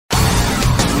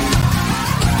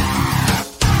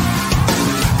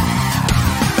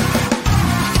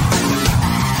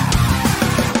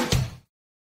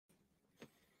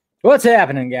What's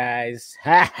happening, guys?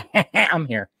 I'm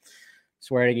here.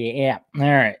 Swear to God. Yeah.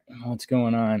 All right. What's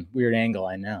going on? Weird angle,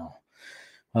 I know.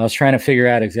 I was trying to figure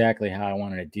out exactly how I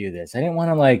wanted to do this. I didn't want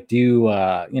to do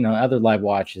other live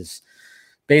watches.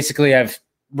 Basically, I've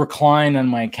reclined on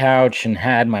my couch and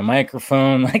had my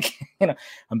microphone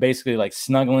I'm basically like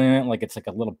snuggling it like it's like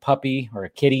a little puppy or a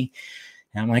kitty.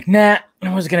 And I'm like, nah,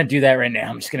 I wasn't gonna do that right now.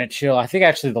 I'm just gonna chill. I think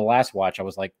actually the last watch I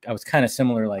was kind of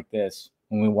similar like this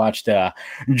when we watched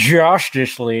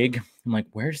Justice League. I'm like,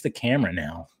 where's the camera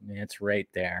now? It's right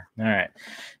there. All right.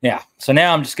 Yeah. So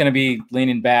now I'm just gonna be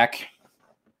leaning back,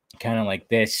 kind of like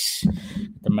this.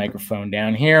 The microphone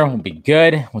down here will be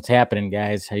good. What's happening,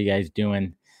 guys? How you guys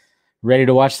doing? Ready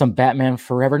to watch some Batman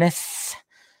Foreverness?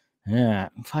 Yeah,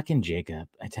 fucking Jacob.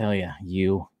 I tell you,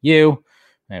 you.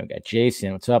 Now we got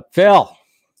Jason. What's up, Phil?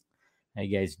 How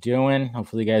you guys doing?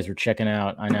 Hopefully, you guys were checking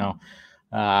out. I know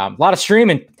a lot of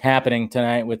streaming happening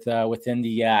tonight within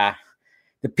the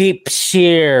peeps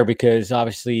here because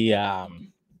obviously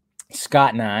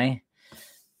Scott and I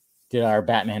did our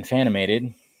Batman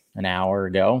Fanimated an hour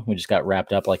ago. We just got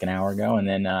wrapped up like an hour ago, and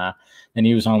then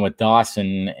he was on with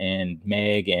Dawson and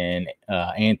Meg and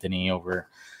Anthony over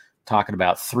talking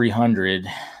about 300,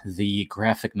 the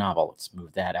graphic novel. Let's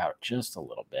move that out just a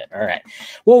little bit. All right,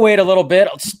 we'll wait a little bit.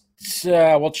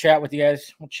 We'll chat with you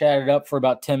guys. We'll chat it up for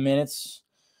about 10 minutes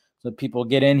so people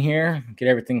get in here, get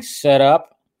everything set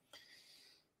up,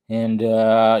 and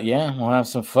we'll have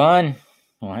some fun.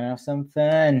 Tonight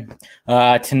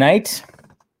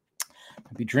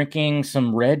I'll be drinking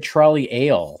some Red Trolley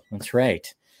Ale. That's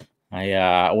right.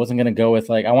 I wasn't going to go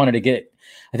with I wanted to get,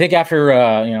 I think after,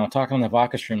 talking on the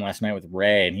vodka stream last night with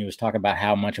Ray, and he was talking about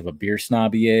how much of a beer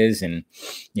snob he is. And,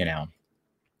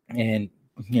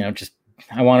 just,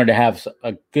 I wanted to have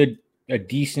a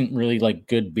decent, really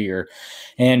good beer.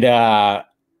 And,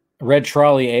 Red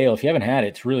Trolley Ale, if you haven't had it,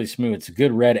 it's really smooth. It's a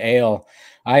good red ale.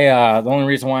 The only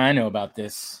reason why I know about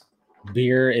this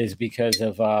beer is because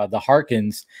of the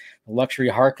Harkins, the luxury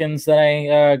Harkins that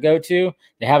I go to.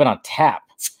 They have it on tap.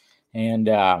 And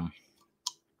I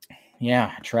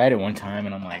tried it one time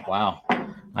and I'm like, wow,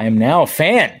 I am now a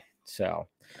fan. So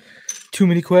too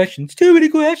many questions.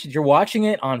 You're watching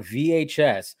it on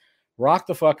VHS. Rock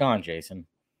the fuck on, Jason.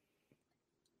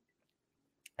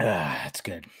 That's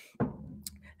good.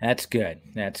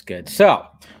 So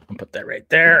I'll put that right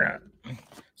there.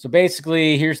 So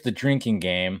basically, here's the drinking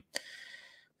game.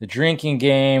 The drinking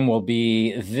game will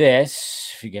be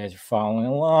this, if you guys are following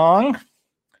along,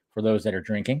 for those that are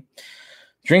drinking.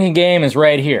 Drinking game is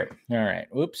right here. All right.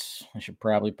 Oops. I should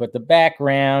probably put the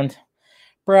background.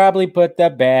 Hold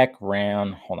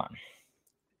on.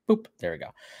 Boop. There we go.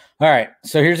 All right.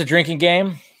 So here's a drinking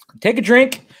game. Take a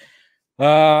drink.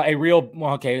 So we're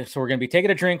going to be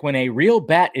taking a drink when a real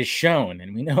bat is shown.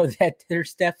 And we know that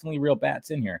there's definitely real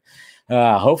bats in here.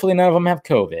 Hopefully none of them have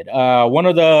COVID. One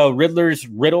of the Riddler's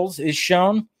riddles is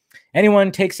shown.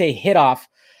 Anyone takes a hit off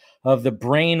of the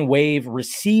brainwave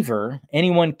receiver.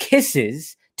 Anyone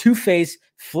kisses. Two-Face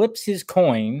flips his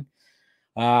coin.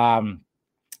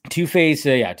 Two-Face,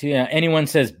 anyone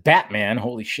says Batman.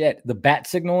 Holy shit. The bat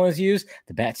signal is used.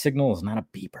 The bat signal is not a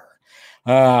beeper.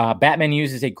 Batman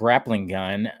uses a grappling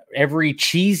gun. Every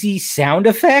cheesy sound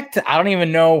effect. I don't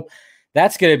even know.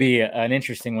 That's going to be an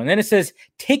interesting one. Then it says,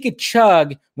 take a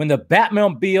chug when the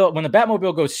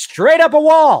Batmobile goes straight up a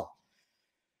wall.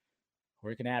 Or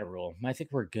you can add a rule. I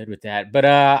think we're good with that. But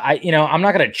I'm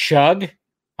not going to chug.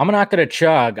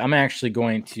 I'm actually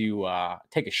going to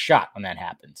take a shot when that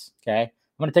happens. Okay, I'm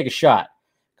going to take a shot.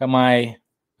 I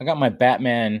got my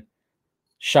Batman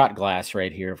shot glass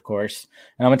right here, of course,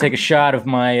 and I'm going to take a shot of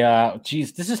my.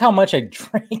 This is how much I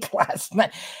drank last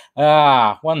night.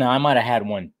 Well, no, I might have had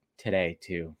one today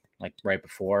too, like right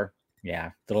before.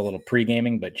 Yeah, did a little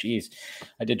pre-gaming, but geez,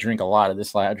 I did drink a lot of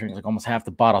this. I drank like almost half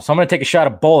the bottle. So I'm going to take a shot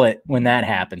of Bullet when that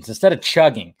happens instead of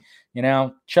chugging.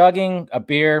 Chugging a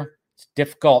beer, it's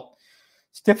difficult.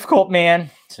 It's difficult,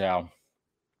 man. So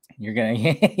you're going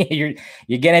to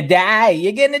you're going to die.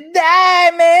 You're going to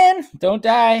die, man. Don't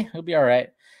die. You'll be all right.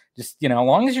 Just, as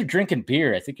long as you're drinking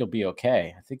beer, I think you'll be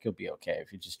okay. If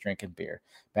you're just drinking beer.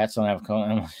 Bats don't have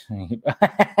cold.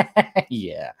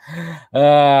 Yeah.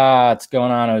 What's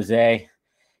going on, Jose?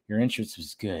 Your interest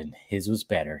was good. His was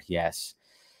better. Yes.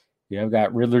 Yeah, I've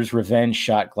got Riddler's Revenge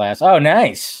shot glass. Oh,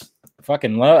 nice.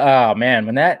 Fucking love. Oh man,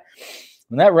 when that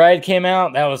ride came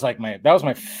out, that was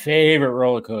my favorite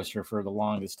roller coaster for the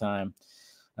longest time.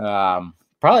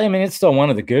 Probably, it's still one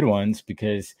of the good ones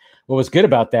because what was good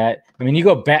about that, you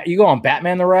go on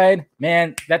Batman the ride,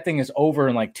 man, that thing is over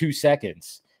in like 2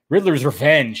 seconds. Riddler's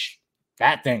Revenge,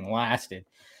 that thing lasted.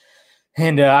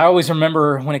 And I always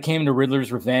remember when it came to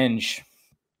Riddler's Revenge,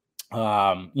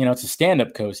 it's a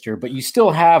stand-up coaster, but you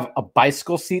still have a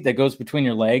bicycle seat that goes between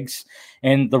your legs.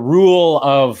 And the rule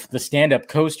of the stand-up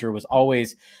coaster was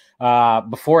always,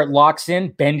 before it locks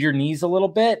in, bend your knees a little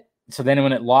bit. So then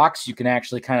when it locks, you can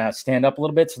actually kind of stand up a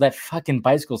little bit. So that fucking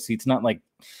bicycle seat's not like,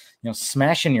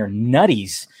 smashing your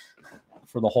nutties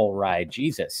for the whole ride.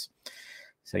 Jesus.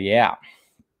 So yeah.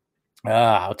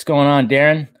 What's going on,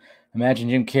 Darren? Imagine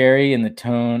Jim Carrey in the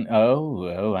tone.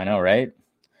 Oh, I know, right?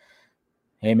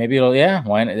 Hey, maybe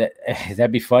why not?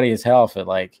 That'd be funny as hell if it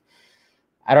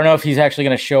I don't know if he's actually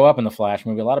going to show up in the Flash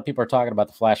movie. A lot of people are talking about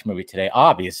the Flash movie today,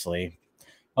 obviously.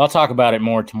 I'll talk about it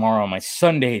more tomorrow on my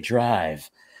Sunday drive.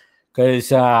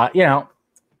 Because, I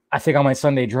think on my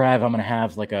Sunday drive, I'm going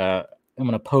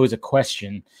to pose a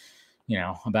question,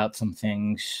 about some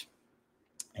things.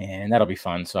 And that'll be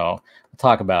fun. So I'll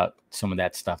talk about some of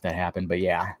that stuff that happened. But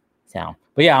yeah, I'm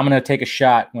going to take a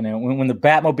shot when the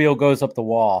Batmobile goes up the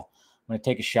wall. I'm going to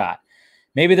take a shot.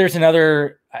 Maybe there's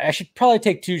I should probably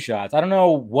take 2 shots. I don't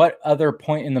know what other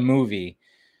point in the movie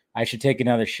I should take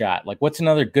another shot. Like, what's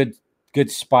another good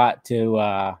spot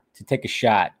to take a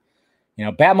shot?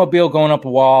 Batmobile going up a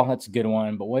wall, that's a good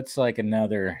one. But what's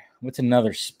another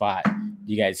spot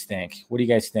do you guys think? What do you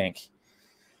guys think?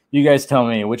 You guys tell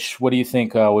me, what do you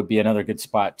think would be another good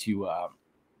spot to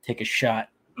take a shot?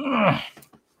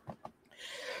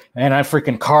 And I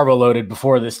freaking carbo loaded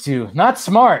before this too. Not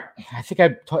smart. I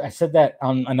think I said that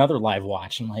on another live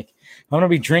watch. I'm like, I'm going to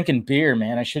be drinking beer,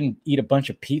 man. I shouldn't eat a bunch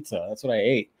of pizza. That's what I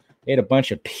ate. I ate a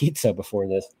bunch of pizza before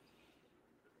this.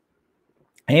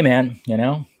 Hey, man,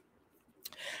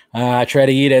 I try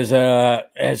to eat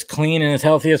as clean and as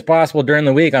healthy as possible during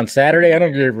the week. On Saturday, I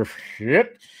don't give a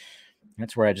shit.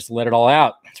 That's where I just let it all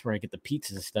out. That's where I get the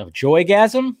pizzas and stuff.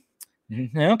 Joygasm?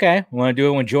 Okay. Want to do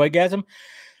it when Joygasm?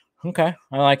 Okay.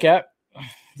 I like that. I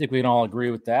think we can all agree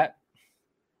with that.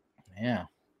 Yeah.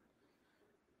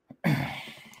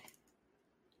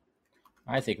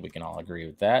 I think we can all agree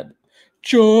with that.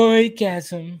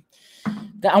 Joygasm.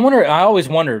 I always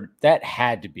wondered, that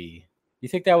had to be. You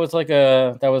think that was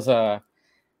an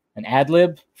ad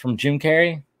lib from Jim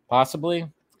Carrey? Possibly.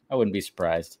 I wouldn't be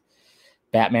surprised.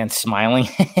 Batman smiling.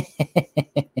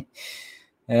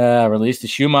 Released the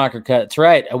Schumacher cut. That's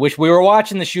right. I wish we were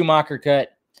watching the Schumacher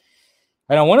cut.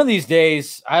 I know one of these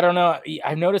days, I don't know.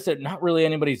 I've noticed that not really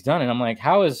anybody's done it. I'm like,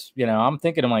 I'm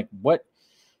thinking, what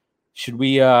should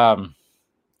we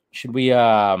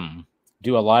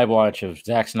do a live watch of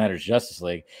Zack Snyder's Justice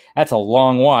League? That's a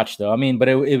long watch though. I mean, but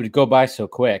it would go by so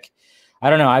quick. I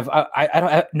don't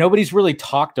know. Nobody's really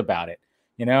talked about it,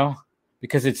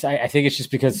 because I think it's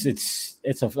just because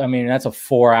that's a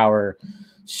 4-hour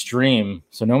stream.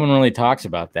 So no one really talks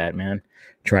about that, man.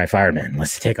 Try fireman.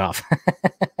 Let's take off.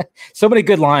 So many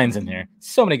good lines in here.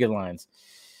 So many good lines.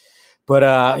 But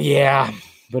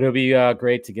it'll be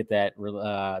great to get that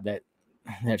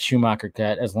Schumacher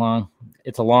cut. It's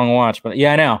a long watch, but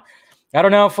yeah, I know. I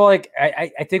don't know if I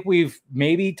think we've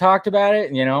maybe talked about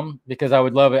it, because I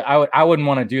would love it. I wouldn't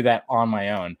want to do that on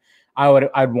my own.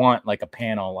 I'd want a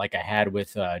panel like I had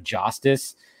with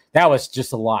Justice. That was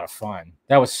just a lot of fun.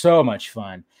 That was so much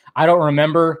fun. I don't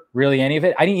remember really any of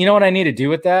it. You know what I need to do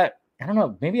with that? I don't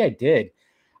know. Maybe I did.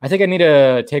 I think I need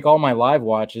to take all my live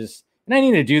watches, and I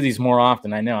need to do these more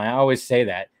often. I know. I always say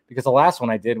that because the last one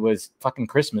I did was fucking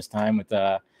Christmas time with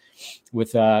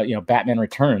Batman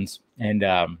Returns, and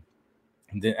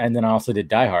then I also did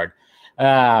Die Hard.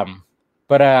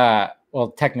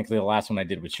 Well, technically the last one I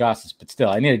did was Justice, but still,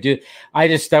 I need to do.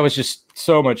 That was just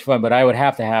so much fun. But I would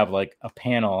have to have a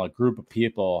panel, a group of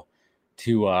people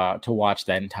to watch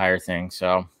that entire thing.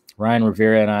 So Ryan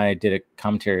Rivera and I did a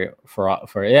commentary for.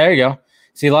 There you go.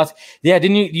 See, lots. Yeah,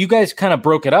 didn't you guys kind of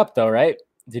broke it up though, right?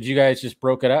 Did you guys just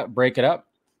break it up?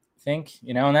 Think,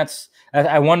 and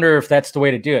I wonder if that's the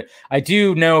way to do it. I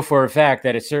do know for a fact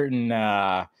that a certain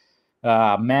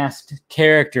masked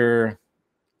character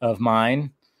of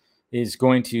mine is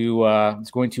going to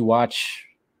watch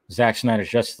Zack Snyder's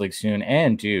Justice League soon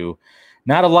and do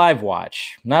not a live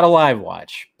watch, but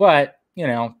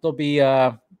there'll be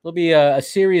a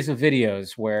series of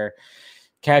videos where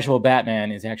Casual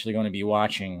Batman is actually going to be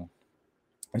watching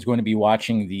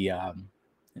the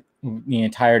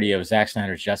entirety of Zack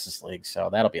Snyder's Justice League. So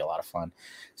that'll be a lot of fun.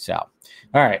 So, all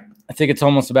right. I think it's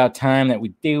almost about time that we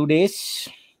do this.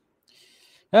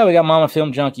 Oh, we got Mama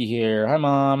Film Junkie here. Hi,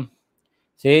 Mom.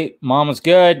 See, Mama's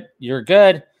good. You're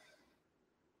good.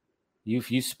 You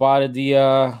spotted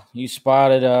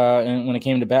when it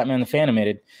came to Batman the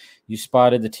Fanimated, you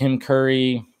spotted the Tim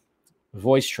Curry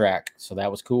voice track. So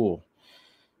that was cool.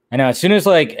 I know. As soon as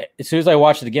I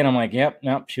watched it again, I'm like, yep,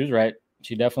 no, she was right.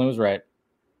 She definitely was right.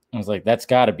 I was like, that's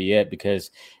got to be it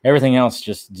because everything else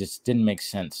just didn't make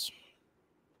sense.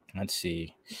 Let's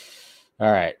see.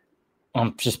 All right.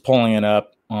 I'm just pulling it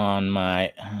up on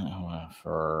my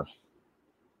All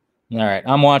right.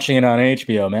 I'm watching it on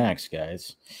HBO Max,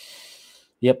 guys.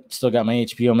 Yep. Still got my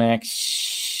HBO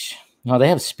Max. Oh, they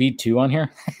have Speed 2 on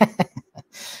here.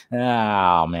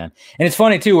 Oh, man. And it's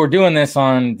funny, too. We're doing this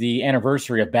on the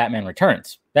anniversary of Batman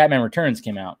Returns. Batman Returns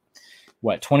came out,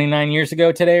 29 years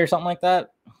ago today or something like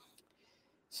that?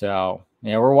 So,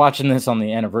 yeah, we're watching this on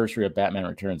the anniversary of Batman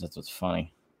Returns. That's what's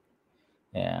funny.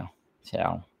 Yeah.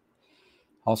 So,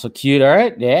 also cute. All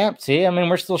right. Yeah. See, I mean,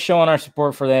 we're still showing our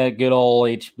support for that good old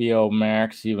HBO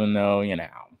Max, even though, we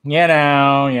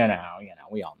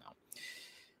all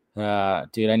know.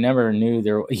 Dude, I never knew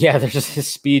there. Yeah, there's just a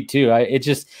Speed too. It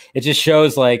just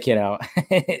shows like,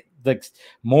 it looks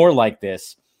more like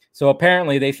this. So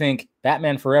apparently they think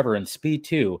Batman Forever and Speed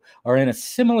 2 are in a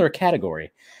similar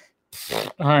category.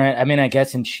 All right. I mean, I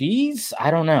guess in cheese,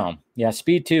 I don't know. Yeah,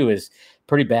 Speed 2 is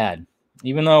pretty bad,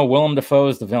 even though Willem Dafoe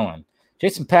is the villain.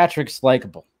 Jason Patrick's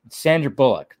likable. Sandra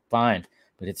Bullock, fine,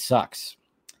 but it sucks.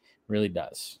 It really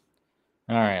does.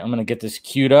 All right, I'm going to get this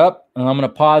queued up, and I'm going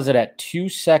to pause it at 2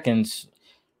 seconds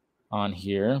on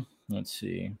here. Let's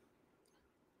see.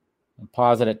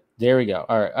 Pause it at, there we go.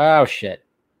 All right. Oh, shit.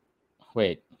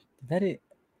 Wait, is that it?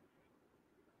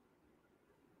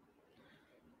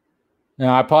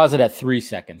 No, I paused it at 3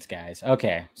 seconds, guys.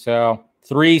 Okay, so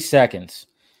 3 seconds.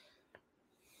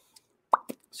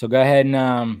 So go ahead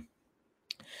and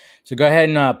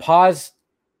pause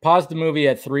the movie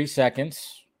at 3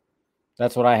 seconds.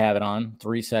 That's what I have it on,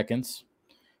 3 seconds.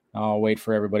 I'll wait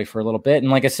for everybody for a little bit.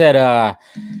 And like I said,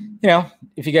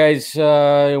 if you guys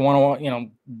want to,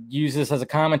 use this as a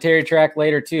commentary track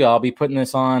later too, I'll be putting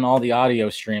this on all the audio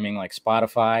streaming like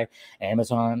Spotify,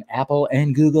 Amazon, Apple,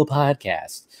 and Google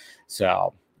Podcasts.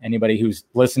 So anybody who's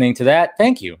listening to that,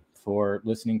 thank you for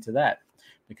listening to that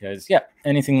because,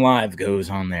 anything live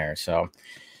goes on there. So,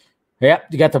 you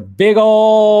got the big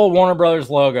old Warner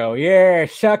Brothers logo. Yeah,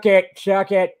 shuck it. All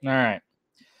right.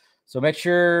 So make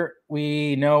sure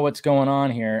we know what's going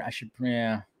on here.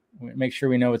 Make sure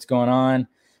we know what's going on.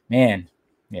 Man,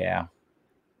 yeah.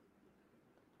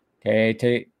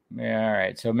 Okay, all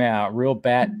right. So now, real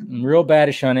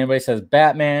badish on anybody says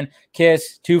Batman,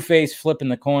 Kiss, Two-Face, flipping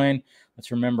the coin.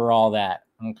 Let's remember all that.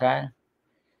 Okay.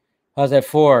 How's that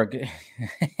for?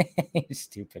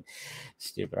 Stupid.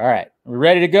 All right. We're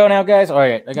ready to go now, guys? All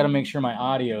right. I got to make sure my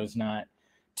audio is not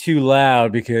too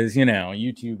loud because,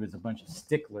 YouTube is a bunch of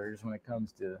sticklers when it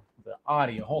comes to the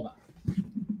audio. Hold on.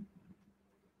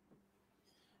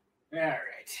 All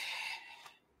right.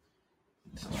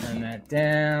 Let's turn that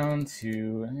down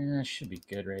to, should be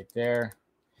good right there.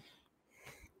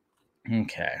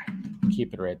 Okay.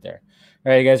 Keep it right there.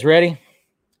 All right, you guys ready?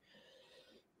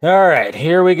 All right,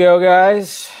 here we go,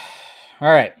 guys. All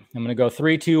right, I'm going to go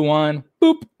 3, 2, 1,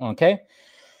 boop. Okay.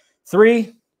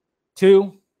 3,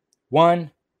 2,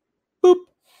 1, boop.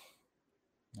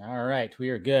 All right, we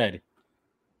are good.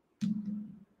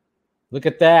 Look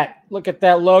at that. Look at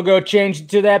that logo changed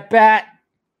to that bat.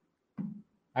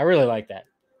 I really like that.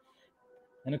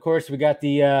 And of course, we got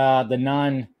the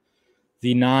non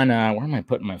where am I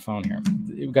putting my phone here?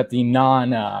 We've got the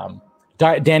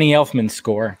Danny Elfman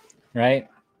score, right?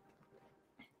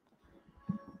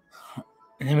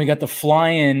 And then we got the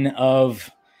fly-in of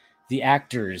the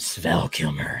actors, Val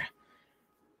Kilmer.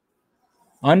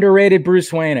 Underrated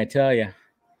Bruce Wayne, I tell you.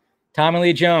 Tommy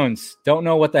Lee Jones, don't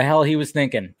know what the hell he was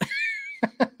thinking.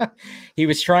 He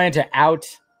was trying to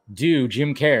outdo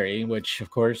Jim Carrey, which,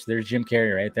 of course, there's Jim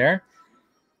Carrey right there.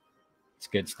 It's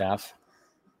good stuff.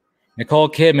 Nicole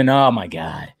Kidman, oh my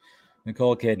God.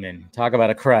 Nicole Kidman, talk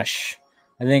about a crush.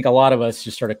 I think a lot of us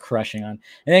just started crushing on.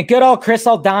 And then good old Chris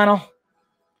O'Donnell,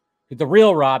 the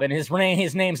real Robin. His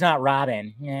name's not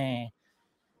Robin. Yeah.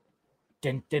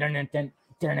 Dun, dun, dun, dun,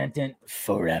 dun, dun, dun,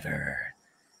 forever.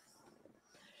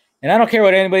 And I don't care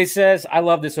what anybody says. I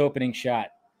love this opening shot.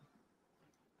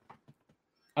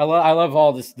 I love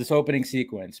all this opening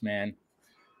sequence, man.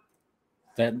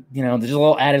 That, there's a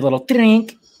little added little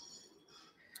drink.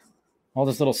 All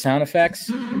those little sound effects.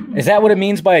 Is that what it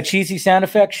means by a cheesy sound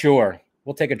effect? Sure.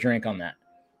 We'll take a drink on that.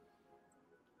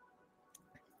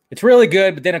 It's really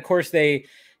good, but then of course they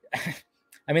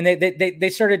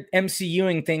started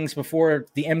MCUing things before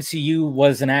the MCU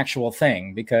was an actual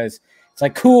thing because it's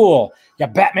like, cool, you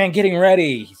got Batman getting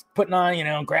ready. He's putting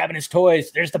on, grabbing his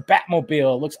toys. There's the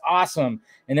Batmobile. It looks awesome.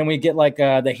 And then we get like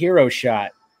the hero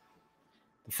shot.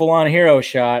 full-on hero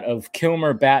shot of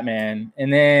Kilmer Batman,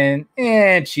 and then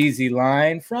cheesy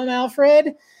line from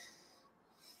Alfred.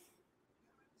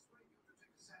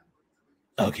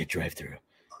 Okay, drive through.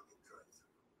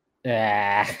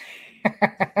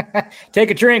 Take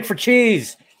a drink for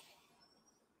cheese.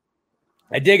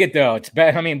 I dig it though. It's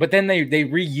bad. I mean, but then they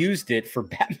reused it for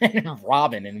Batman and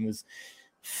Robin, and it was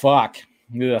fuck.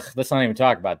 Ugh, let's not even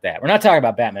talk about that. We're not talking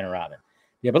about Batman and Robin.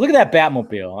 Yeah, but look at that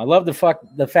Batmobile. I love the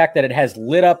fact that it has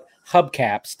lit up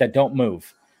hubcaps that don't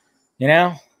move. You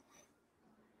know?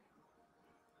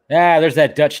 There's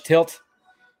that Dutch tilt.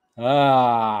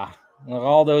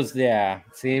 All those. Yeah.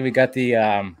 See, we got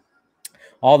the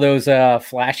all those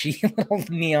flashy little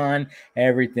neon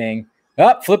everything.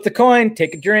 Flip the coin.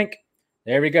 Take a drink.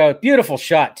 There we go. Beautiful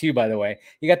shot too, by the way.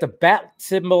 You got the bat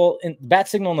signal in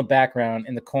the background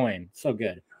and the coin. So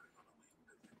good.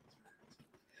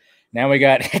 Now we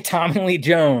got Tommy Lee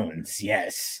Jones.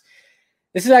 Yes.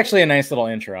 This is actually a nice little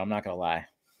intro. I'm not going to lie.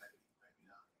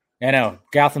 I know.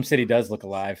 Gotham City does look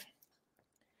alive.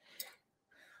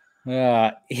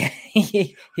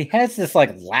 He has this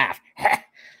like laugh. I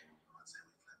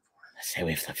say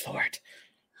we flip forward.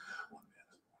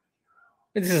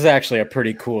 This is actually a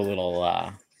pretty cool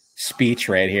little speech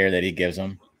right here that he gives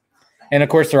them. And, of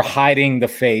course, they're hiding the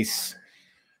face.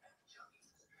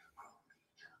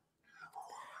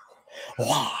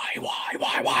 Why?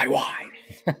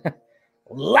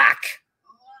 Lock.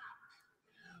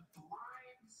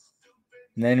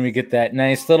 And then we get that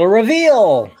nice little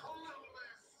reveal.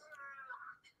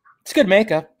 It's good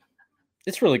makeup.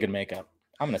 It's really good makeup,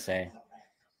 I'm going to say.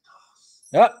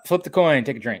 Flip the coin.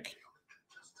 Take a drink.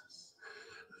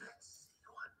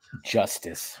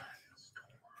 Justice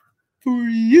for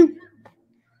you.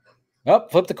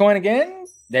 Flip the coin again.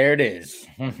 There it is.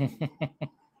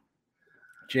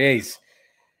 Jeez.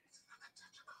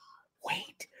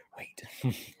 Wait.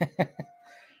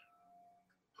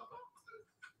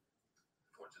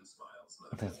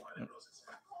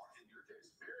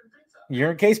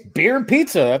 Your case, beer and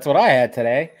pizza. That's what I had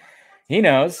today. He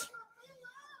knows.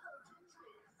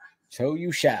 So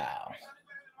you shall.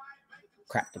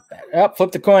 Crap the bat.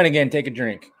 Flip the coin again. Take a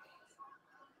drink.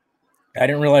 I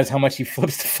didn't realize how much he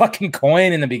flips the fucking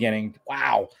coin in the beginning.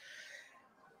 Wow.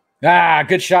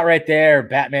 Good shot right there.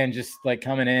 Batman just like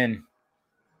coming in.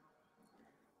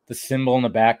 The symbol in the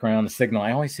background, the signal.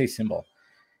 I always say symbol.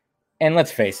 And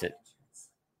let's face it.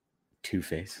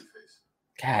 Two-Face.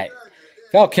 God.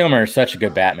 Val Kilmer is such a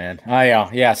good Batman.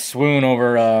 Yeah. Swoon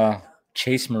over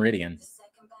Chase Meridian.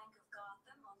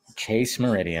 Chase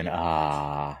Meridian.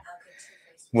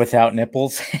 Without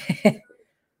nipples.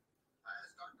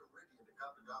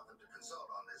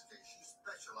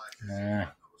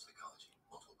 That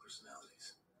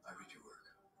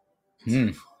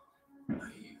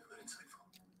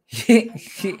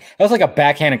was like a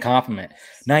backhanded compliment.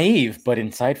 Naive, but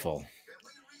insightful.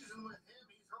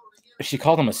 She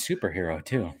called him a superhero,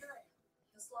 too.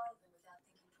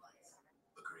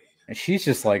 And she's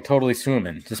just like totally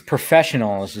swimming. Just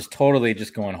professional is just totally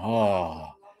just going, oh.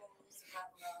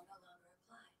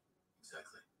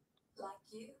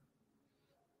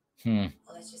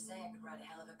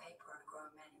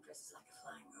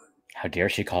 How dare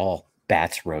she call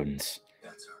bats rodents?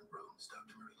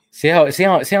 See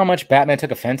how much Batman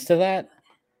took offense to that?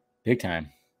 Big time.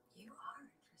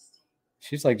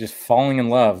 She's like just falling in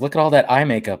love. Look at all that eye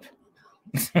makeup.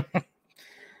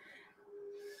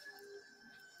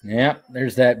 Yeah,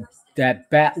 there's that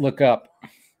bat look up.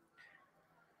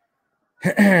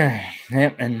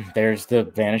 Yep, and there's the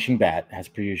vanishing bat, as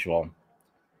per usual.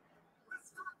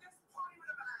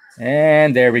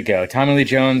 And there we go. Tommy Lee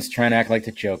Jones trying to act like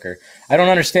the Joker. I don't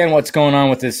understand what's going on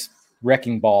with this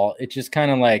wrecking ball. It just kind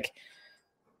of like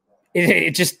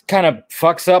it just kind of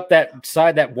fucks up that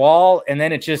side, that wall, and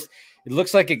then it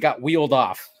looks like it got wheeled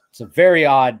off. It's a very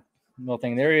odd little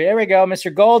thing. There we go,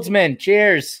 Mr. Goldsman.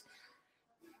 Cheers.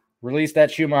 Release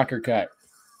that Schumacher cut.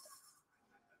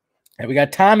 And we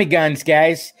got Tommy guns,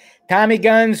 guys. Tommy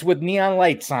guns with neon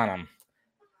lights on them.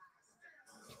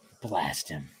 Blast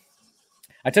him.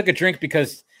 I took a drink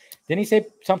because didn't he say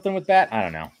something with that? I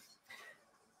don't know.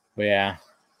 But yeah.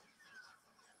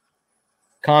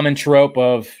 Common trope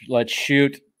of let's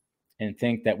shoot and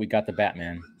think that we got the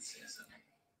Batman.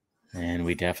 And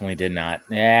we definitely did not.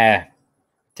 Yeah.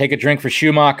 Take a drink for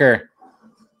Schumacher.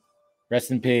 Rest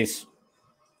in peace.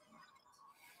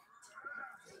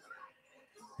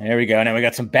 There we go. Now we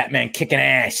got some Batman kicking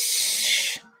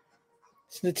ass.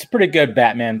 It's pretty good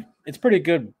Batman. It's pretty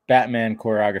good Batman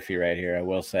choreography right here, I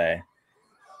will say.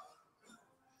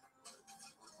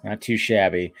 Not too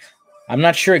shabby. I'm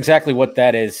not sure exactly what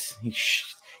that is.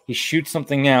 He he shoots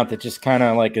something out that just kind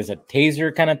of like is a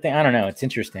taser kind of thing. I don't know. It's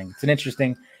interesting. It's an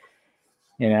interesting,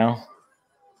 you know.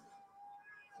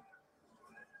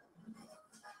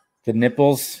 The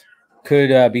nipples could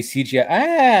be CGI.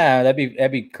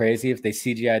 That'd be crazy if they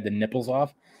CGI'd the nipples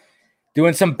off.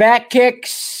 Doing some back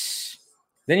kicks.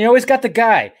 Then you always got the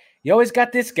guy. You always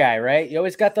got this guy, right? You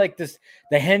always got like this,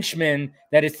 the henchman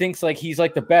that it thinks like he's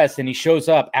like the best, and he shows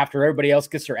up after everybody else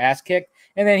gets their ass kicked,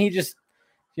 and then he just,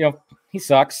 he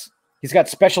sucks. He's got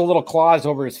special little claws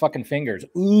over his fucking fingers.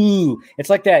 Ooh, it's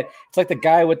like that. It's like the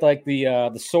guy with like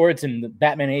the swords in the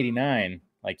Batman '89.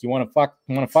 Like, you want to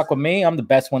fuck with me? I'm the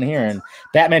best one here. And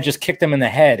Batman just kicked him in the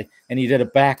head, and he did a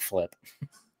backflip.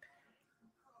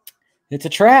 It's a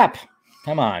trap.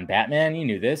 Come on, Batman, you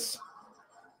knew this.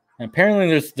 And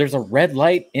apparently there's a red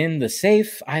light in the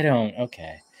safe.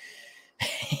 Okay.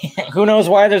 Who knows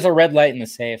why there's a red light in the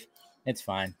safe? It's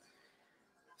fine.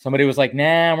 Somebody was like,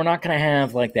 nah, we're not going to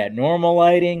have like that normal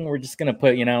lighting. We're just going to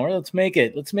put, let's make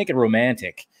it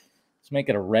romantic. Let's make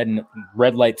it a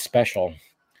red light special.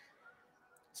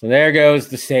 So there goes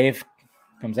the safe.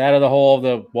 Comes out of the hole of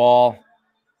the wall.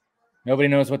 Nobody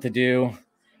knows what to do.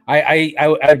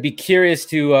 I'd be curious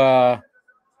to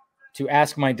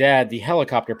ask my dad, the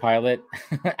helicopter pilot,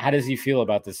 how does he feel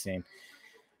about this scene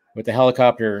with the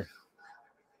helicopter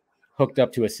hooked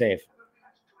up to a safe?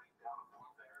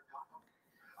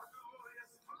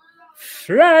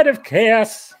 Thread of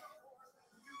chaos.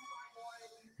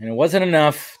 And it wasn't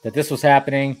enough that this was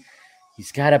happening.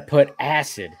 He's got to put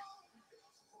acid.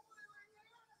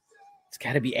 It's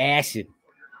got to be acid.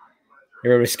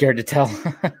 Everybody was scared to tell.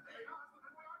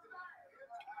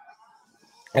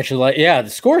 Actually, the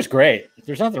score is great.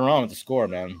 There's nothing wrong with the score,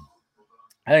 man.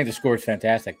 I think the score is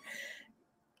fantastic.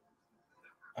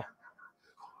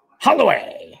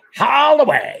 Holloway.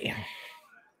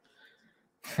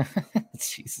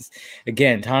 Jesus.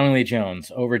 Again, Tommy Lee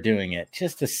Jones overdoing it.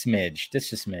 Just a smidge.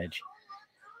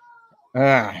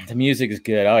 The music is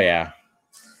good. Oh, yeah.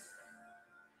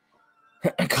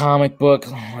 A comic book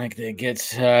like that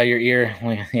gets your ear.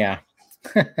 Yeah.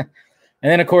 And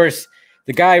then, of course,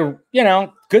 the guy,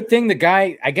 good thing the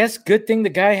guy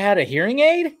had a hearing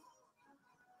aid,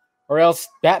 or else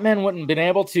Batman wouldn't have been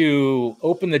able to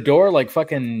open the door like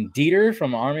fucking Dieter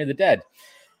from Army of the Dead.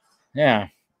 Yeah.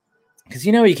 Because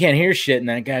you can't hear shit in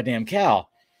that goddamn cowl.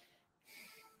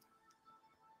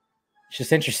 It's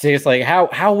just interesting. It's like,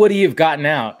 how would he have gotten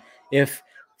out if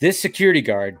this security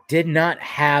guard did not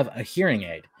have a hearing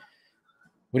aid?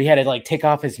 Would he had to like take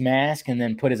off his mask and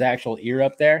then put his actual ear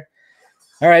up there?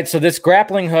 All right, so this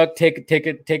grappling hook, take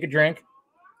a drink.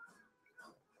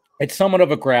 It's somewhat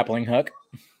of a grappling hook.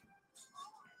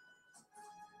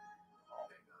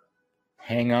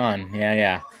 Hang on.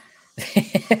 Yeah.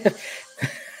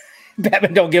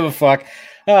 Batman don't give a fuck.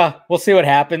 We'll see what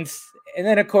happens. And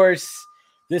then, of course,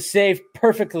 this safe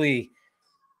perfectly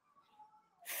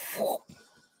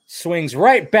swings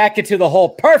right back into the hole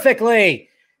perfectly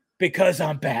because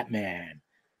I'm Batman.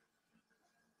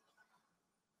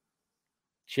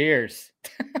 Cheers.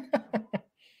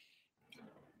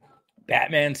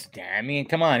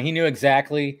 Come on. He knew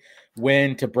exactly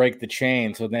when to break the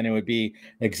chain. So then it would be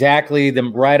exactly the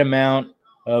right amount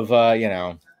of, I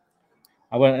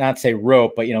would not say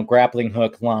rope, but, grappling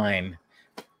hook line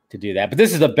to do that. But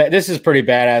this is pretty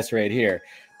badass right here.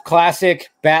 Classic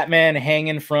Batman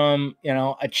hanging from,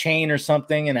 a chain or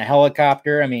something in a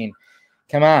helicopter. I mean,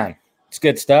 come on. It's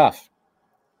good stuff.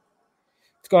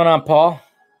 What's going on, Paul?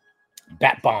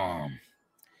 Bat bomb.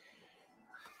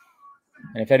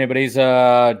 And if anybody's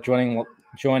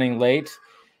joining late,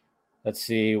 let's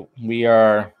see. We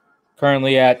are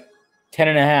currently at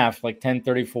 10:30, like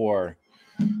 10:34.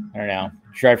 I don't know.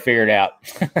 Try to figure it out.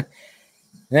 And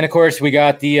then, of course, we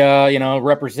got the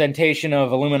representation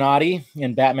of Illuminati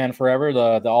in Batman Forever,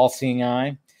 the all-seeing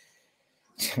eye.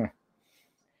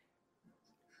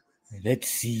 Let's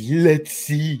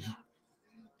see.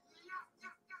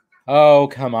 Oh,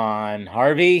 come on,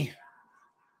 Harvey.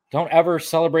 Don't ever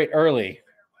celebrate early.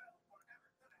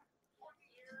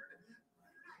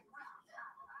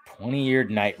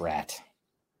 20-eared night rat.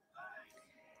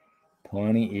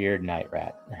 20-eared night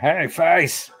rat. Hey,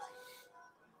 face.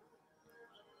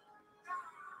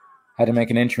 Had to make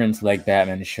an entrance like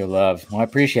Batman to show love. Well, I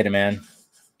appreciate it, man.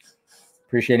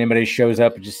 Appreciate anybody who shows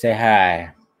up and just say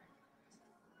hi.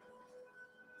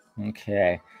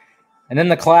 Okay. And then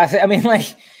the classic,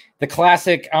 the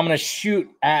classic, I'm going to shoot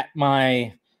at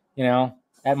my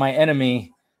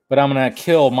enemy, but I'm going to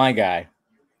kill my guy.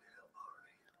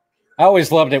 I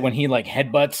always loved it when he like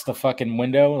headbutts the fucking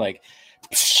window, like,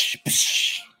 psh,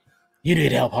 psh. You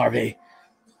need help, Harvey.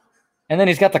 And then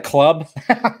he's got the club.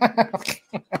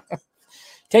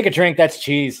 Take a drink. That's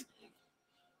cheese.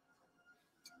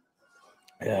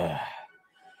 Ugh.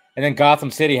 And then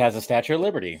Gotham City has a Statue of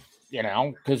Liberty, you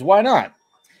know, because why not?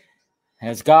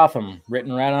 Has Gotham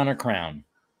written right on her crown.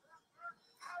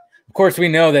 Of course, we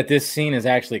know that this scene is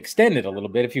actually extended a little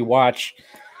bit if you watch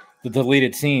the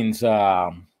deleted scenes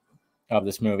of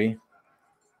this movie.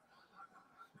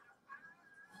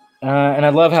 And I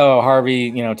love how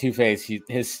Harvey, you know, Two-Face,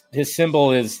 his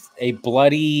symbol is a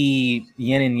bloody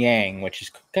yin and yang, which is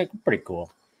pretty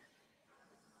cool.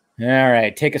 All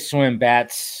right, take a swim,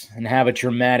 Bats, and have a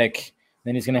dramatic.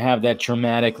 Then he's going to have that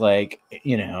dramatic, like,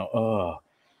 you know,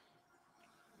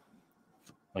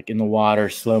 like in the water,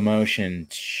 slow motion.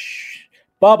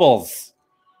 Bubbles.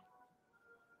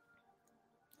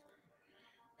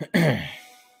 There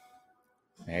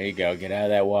you go. Get out of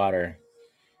that water.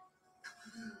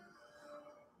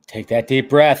 Take that deep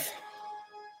breath.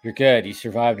 You're good. You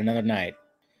survived another night.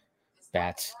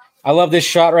 Bats. I love this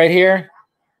shot right here.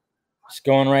 Just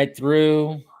going right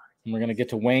through. And we're going to get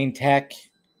to Wayne Tech.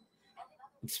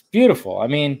 It's beautiful. I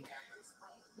mean,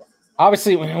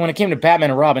 obviously, when it came to Batman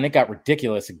and Robin, it got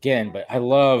ridiculous again. But I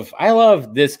love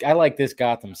this. I like this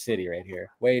Gotham City right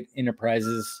here. Wade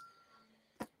Enterprises.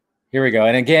 Here we go.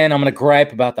 And again, I'm going to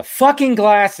gripe about the fucking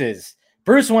glasses.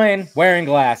 Bruce Wayne wearing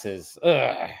glasses.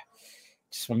 Ugh.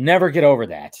 Just will never get over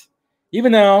that.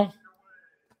 Even though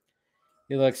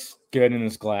he looks good in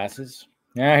his glasses.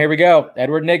 Now, here we go.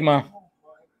 Edward Nygma.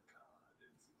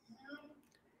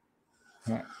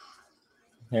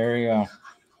 There you go.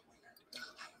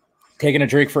 Taking a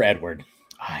drink for Edward.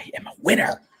 I am a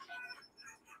winner.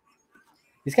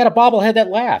 He's got a bobblehead that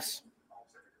laughs.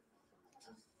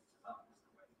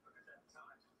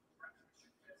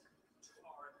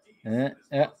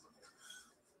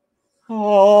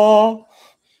 Oh,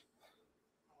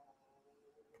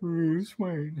 Bruce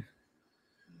Wayne.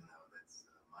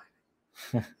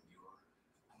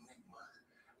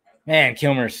 Man,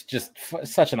 Kilmer's just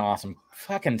such an awesome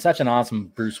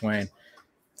Bruce Wayne.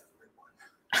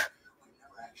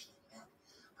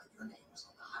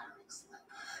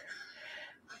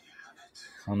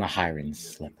 On the hiring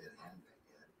slip.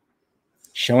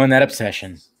 Showing that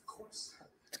obsession. It's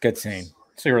a good scene.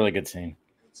 It's a really good scene.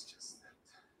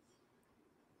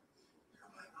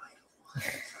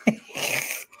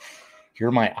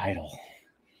 You're my idol.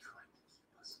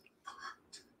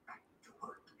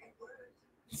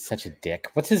 Such a dick.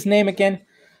 What's his name again?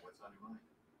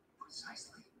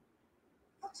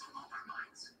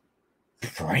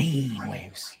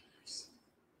 Brainwaves.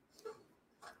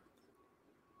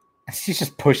 He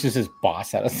just pushes his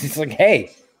boss out. He's like,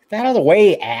 hey, get out of the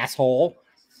way, asshole.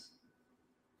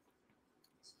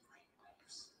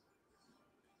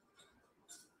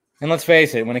 And let's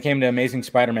face it, when it came to Amazing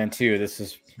Spider-Man 2,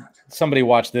 somebody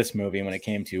watched this movie when it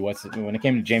came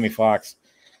to Jamie Foxx.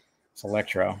 It's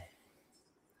Electro.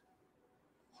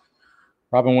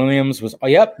 Robin Williams was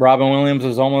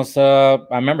almost I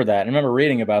remember that. I remember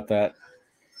reading about that.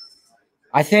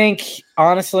 I think,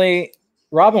 honestly,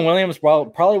 Robin Williams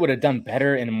probably would have done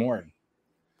better in a more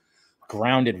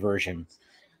grounded version.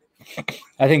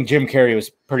 I think Jim Carrey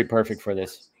was pretty perfect for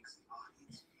this.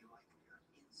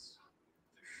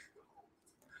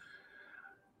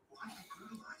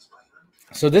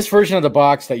 So this version of the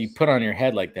box that you put on your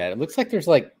head like that, it looks like there's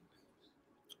like,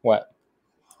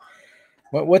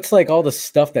 what's like all the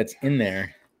stuff that's in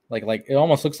there? Like it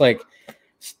almost looks like,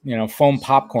 you know, foam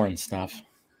popcorn stuff.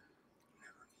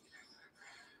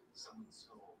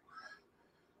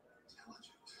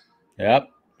 Yep.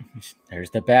 There's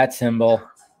the bat signal.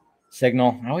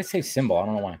 I always say symbol. I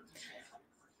don't know why.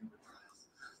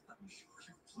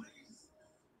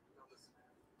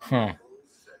 Huh.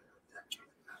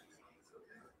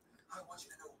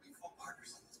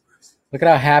 Look at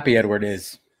how happy Edward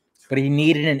is. But he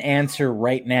needed an answer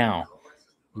right now.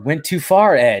 You went too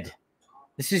far, Ed.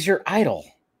 This is your idol.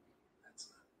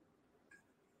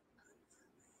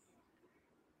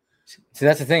 See,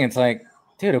 that's the thing. It's like,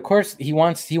 dude, of course he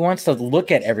wants to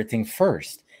look at everything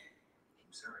first.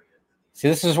 See,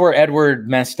 this is where Edward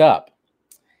messed up.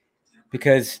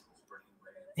 Because,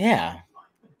 yeah,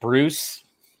 Bruce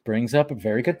brings up a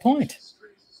very good point.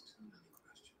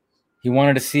 He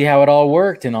wanted to see how it all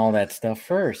worked and all that stuff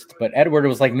first. But Edward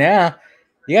was like, nah,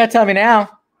 you got to tell me now.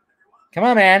 Come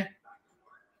on, man.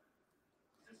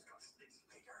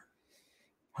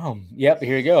 Oh, yep,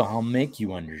 here you go. I'll make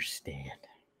you understand.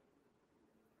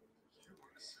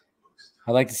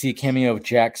 I'd like to see a cameo of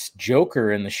Jack's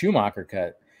Joker in the Schumacher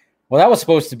cut. Well, that was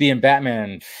supposed to be in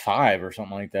Batman 5 or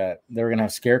something like that. They were going to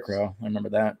have Scarecrow. I remember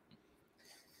that.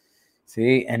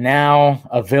 See, and now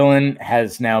a villain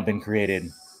has now been created.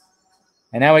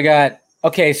 And now we got,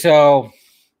 okay, so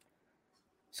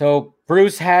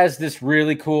Bruce has this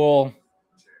really cool,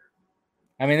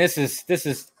 I mean, this is,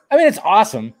 I mean, it's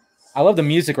awesome. I love the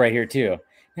music right here too.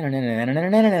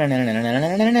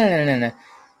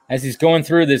 As he's going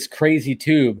through this crazy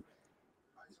tube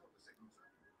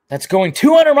that's going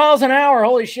 200 miles an hour.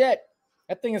 Holy shit.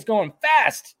 That thing is going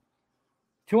fast.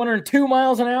 202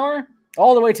 miles an hour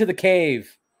all the way to the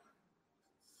cave.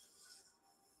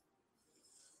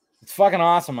 It's fucking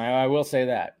awesome. I will say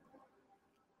that.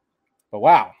 But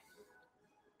wow.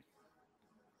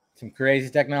 Some crazy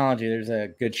technology. There's a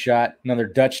good shot. Another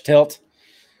Dutch tilt.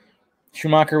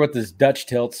 Schumacher with his Dutch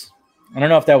tilts. I don't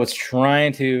know if that was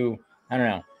trying to, I don't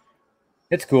know.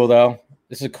 It's cool though.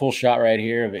 This is a cool shot right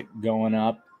here of it going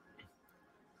up.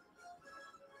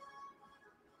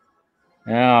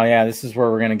 Oh yeah, this is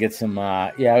where we're gonna get some.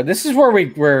 This is where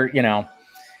we're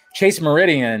Chase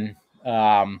Meridian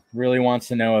really wants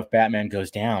to know if Batman goes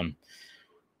down.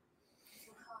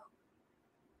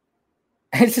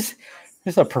 It's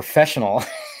a professional.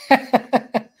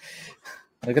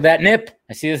 Look at that nip.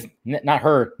 I see this, not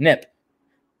her nip,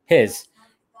 his.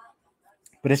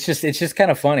 But it's just kind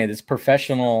of funny. This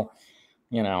professional,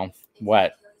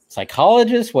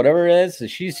 psychologist, whatever it is. So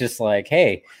she's just like,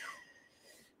 hey,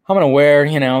 I'm gonna wear,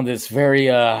 this very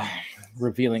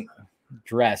revealing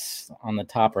dress on the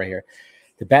top right here.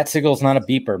 The bat signal's not a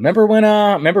beeper. Remember when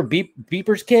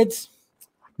beepers, kids?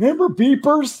 Remember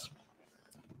beepers?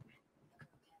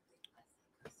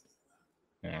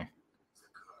 Yeah.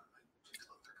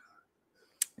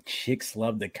 Chicks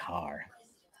love the car.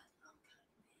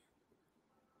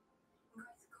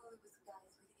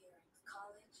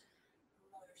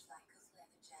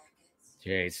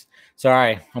 Jeez.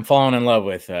 Sorry, I'm falling in love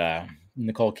with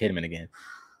Nicole Kidman again.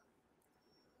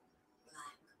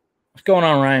 What's going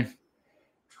on, Ryan?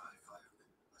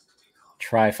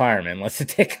 Try fireman. Let's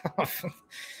take off.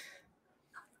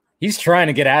 He's trying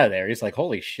to get out of there. He's like,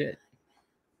 holy shit.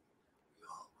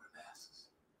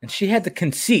 And she had the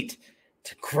conceit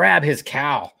to grab his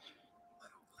cow.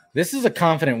 This is a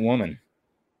confident woman.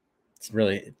 It's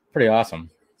really pretty awesome.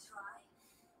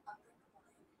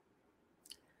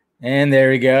 And there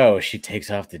we go. She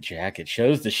takes off the jacket,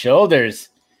 shows the shoulders.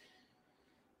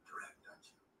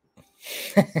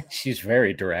 She's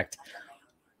very direct.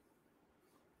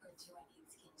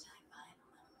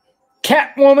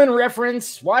 Catwoman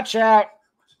reference. Watch out.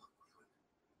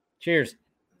 Cheers.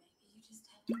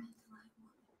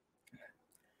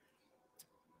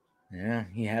 Yeah,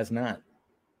 he has not.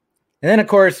 And then, of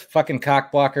course, fucking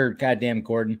cockblocker, goddamn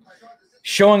Gordon,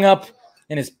 showing up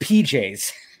in his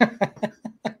PJs.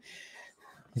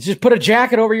 Just put a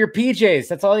jacket over your PJs.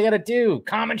 That's all you got to do.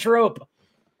 Common trope.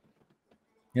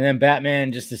 And then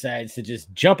Batman just decides to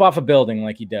just jump off a building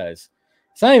like he does.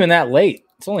 It's not even that late.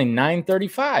 It's only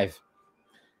 9:35.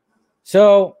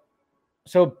 So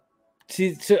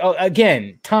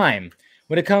again, time.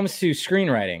 When it comes to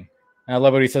screenwriting, I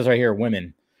love what he says right here,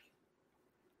 women.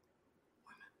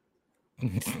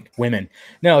 Women.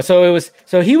 No, so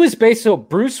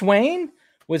Bruce Wayne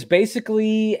was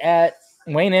basically at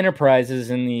Wayne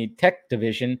Enterprises in the tech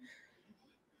division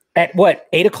at what,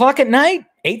 8 o'clock at night?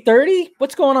 8:30?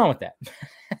 What's going on with that?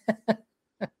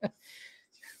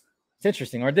 It's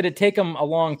interesting. Or did it take him a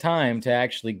long time to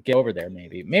actually get over there?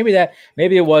 Maybe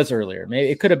it was earlier.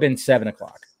 Maybe it could have been 7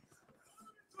 o'clock.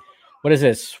 What is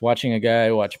this? Watching a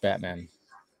guy watch Batman.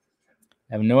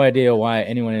 I have no idea why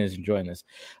anyone is enjoying this.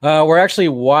 We're actually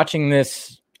watching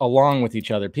this along with each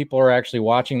other. People are actually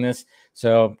watching this.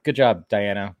 So good job,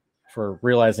 Diana, for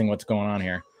realizing what's going on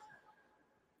here.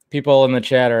 People in the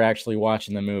chat are actually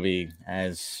watching the movie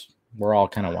as we're all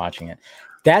kind of watching it.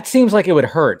 That seems like it would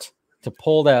hurt to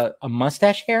pull a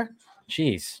mustache hair.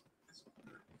 Jeez.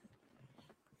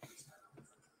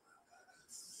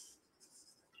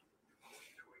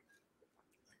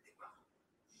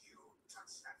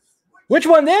 Which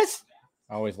one, this?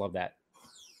 I always love that.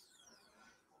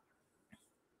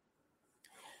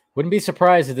 Wouldn't be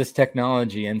surprised if this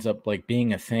technology ends up like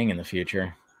being a thing in the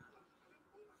future.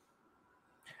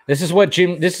 This is what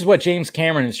James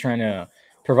Cameron is trying to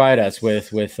provide us with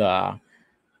the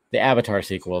Avatar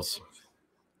sequels.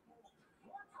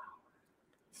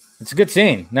 It's a good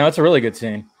scene. No, it's a really good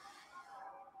scene.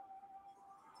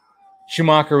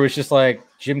 Schumacher was just like,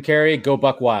 Jim Carrey, go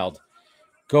buck wild.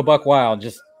 Go buck wild.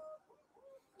 Just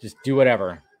do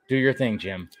whatever. Do your thing,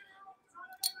 Jim.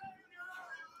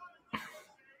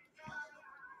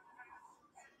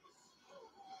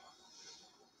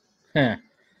 Huh.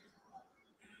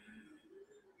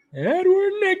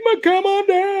 Edward Nygma, come on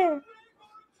down.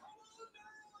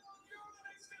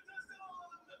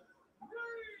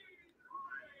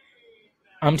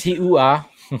 Ooh-ah.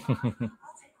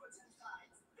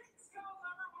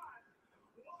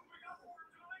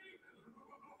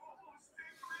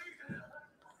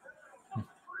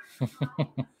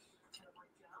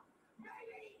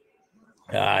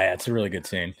 Yeah, it's a really good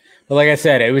scene. But like I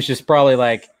said, it was just probably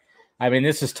like, I mean,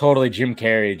 this is totally Jim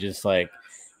Carrey. Just like,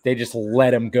 they just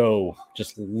let him go.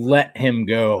 Just let him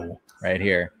go right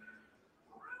here.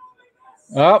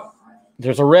 Oh,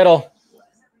 there's a riddle.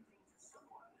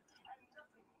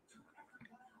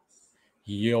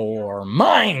 Your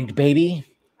mind, baby.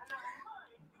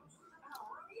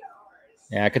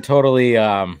 Yeah, I could totally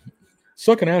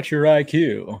sucking out your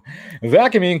IQ.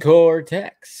 Vacuuming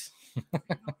cortex.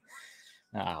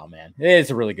 Oh, man. It is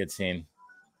a really good scene.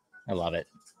 I love it.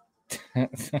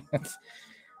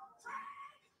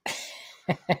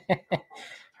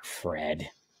 Fred.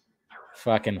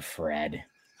 Fucking Fred.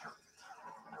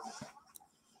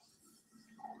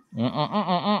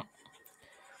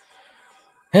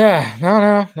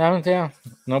 Yeah,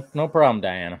 no problem,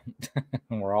 Diana.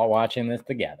 We're all watching this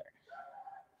together.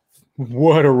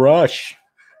 What a rush.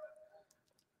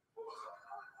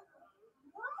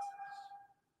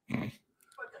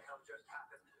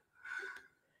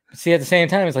 See, at the same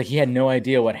time, it's like he had no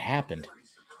idea what happened.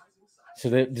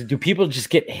 So do people just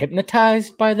get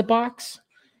hypnotized by the box?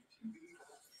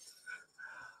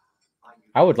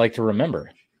 I would like to remember.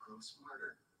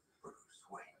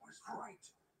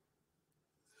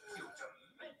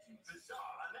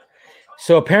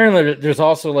 So apparently there's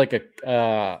also like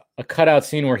a cutout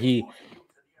scene where he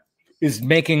is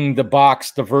making the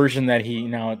box the version that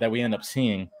that we end up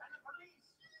seeing.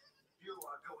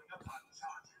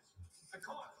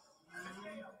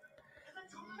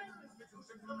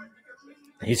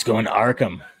 He's going to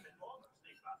Arkham.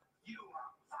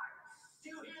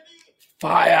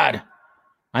 Fired.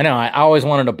 I know. I always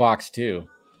wanted a box too.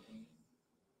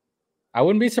 I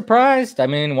wouldn't be surprised. I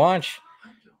mean, watch.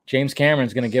 James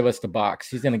Cameron's going to give us the box.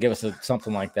 He's going to give us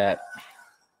something like that.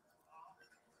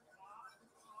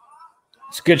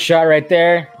 It's a good shot right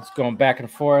there. It's going back and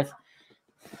forth.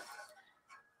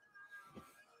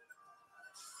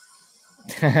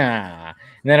 And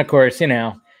then, of course,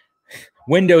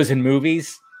 windows in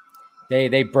movies,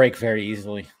 they break very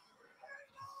easily.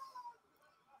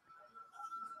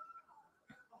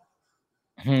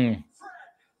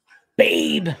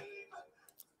 Babe.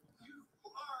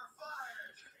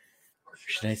 Or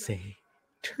should I say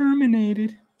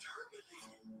terminated?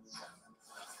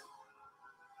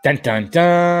 Dun, dun,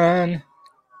 dun.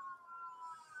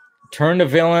 Turn to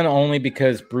villain only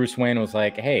because Bruce Wayne was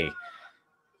like, hey,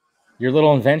 your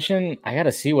little invention, I got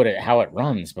to see how it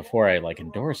runs before I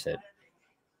endorse it.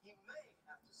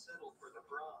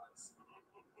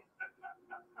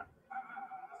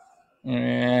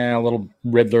 A little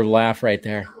Riddler laugh right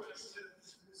there.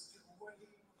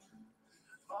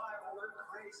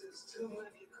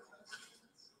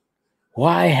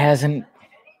 Why hasn't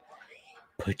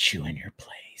put you in your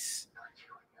place?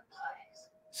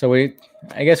 So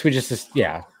I guess we just,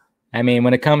 yeah. I mean,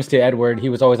 when it comes to Edward, he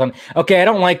was always on. Okay, I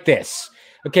don't like this.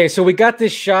 Okay, so we got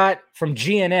this shot from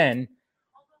GNN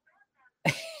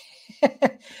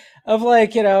of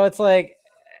it's like,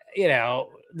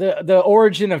 the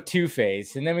origin of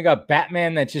Two-Face. And then we got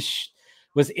Batman that just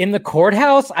was in the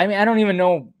courthouse. I mean, I don't even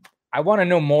know. I want to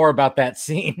know more about that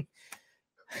scene.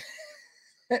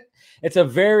 It's a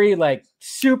very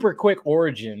super quick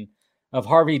origin of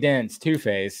Harvey Dent's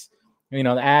Two-Face. The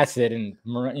acid and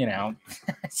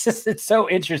it's so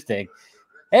interesting.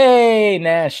 Hey,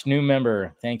 Nash, new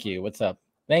member. Thank you. What's up?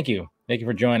 Thank you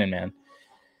for joining, man.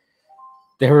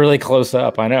 They were really close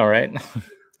up. I know, right?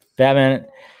 Batman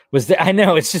was there. I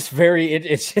know. It's just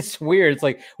it's just weird. It's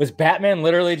like, was Batman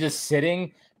literally just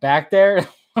sitting back there?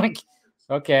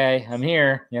 Okay, I'm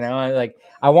here.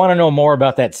 I want to know more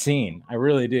about that scene. I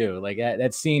really do.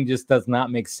 That scene just does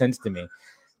not make sense to me.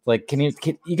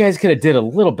 You guys could have did a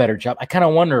little better job. I kind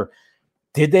of wonder,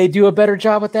 did they do a better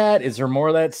job with that? Is there more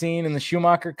of that scene in the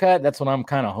Schumacher cut? That's what I'm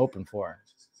kind of hoping for.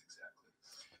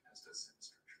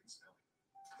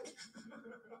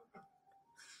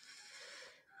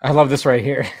 I love this right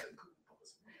here.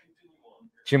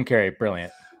 Jim Carrey,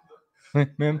 brilliant.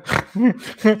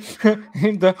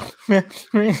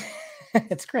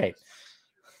 It's great.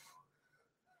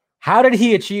 How did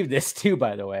he achieve this too,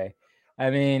 by the way? I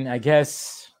mean, I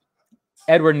guess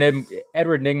Edward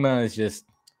Nygma is just,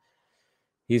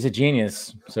 he's a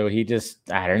genius. So he just,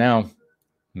 I don't know,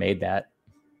 made that.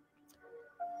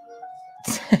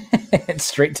 It's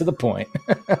straight to the point.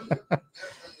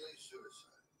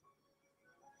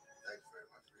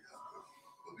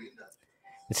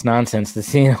 It's nonsense. The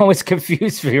scene always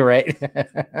confused me, right?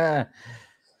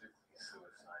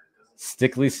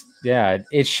 Stickly, yeah,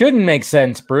 it shouldn't make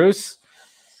sense, Bruce.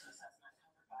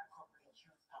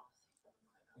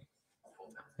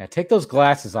 Yeah, take those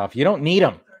glasses off. You don't need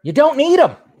them. You don't need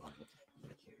them.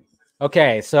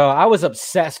 Okay, so I was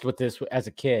obsessed with this as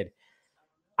a kid.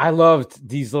 I loved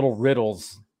these little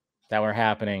riddles that were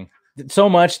happening so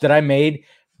much that I made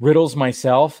riddles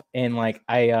myself. And like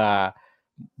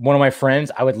one of my friends,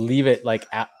 I would leave it like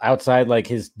outside like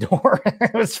his door.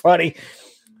 It was funny.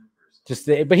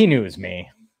 But he knew it was me.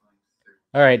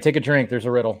 All right, take a drink. There's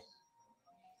a riddle.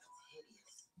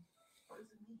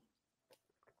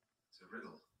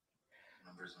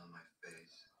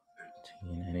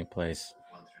 In any place.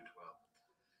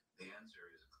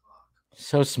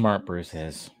 So smart, Bruce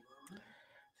is.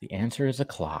 The answer is a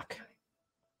clock.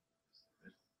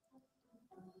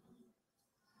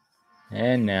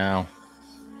 And now,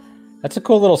 that's a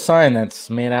cool little sign that's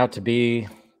made out to be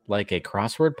like a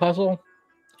crossword puzzle.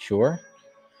 Sure.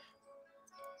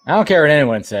 I don't care what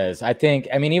anyone says. I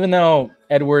mean, even though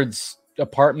Edward's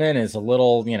apartment is a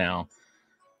little,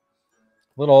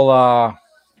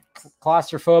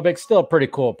 claustrophobic, still a pretty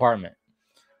cool apartment.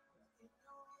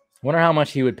 Wonder how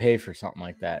much he would pay for something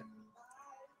like that.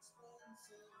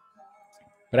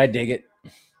 But I dig it.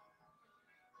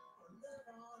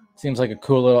 Seems like a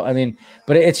cool little,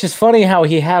 but it's just funny how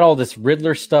he had all this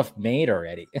Riddler stuff made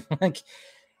already.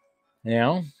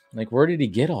 Like, where did he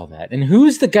get all that? And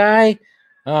who's the guy?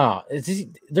 Oh,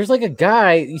 there's like a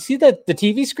guy. You see the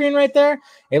TV screen right there?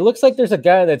 It looks like there's a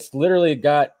guy that's literally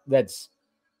that's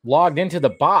logged into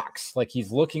the box. Like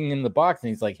he's looking in the box and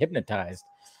he's like hypnotized.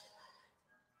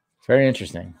 Very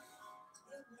interesting.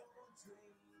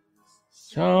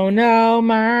 So no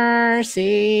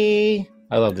mercy.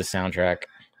 I love the soundtrack.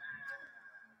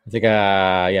 I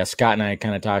think, Scott and I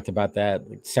kind of talked about that.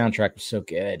 The soundtrack was so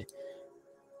good.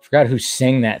 Forgot who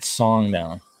sang that song,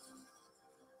 though.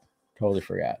 Totally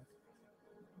forgot.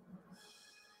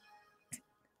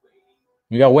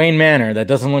 We got Wayne Manor. That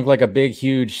doesn't look like a big,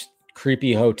 huge,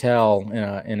 creepy hotel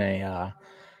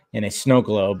in a snow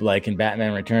globe like in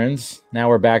Batman Returns. Now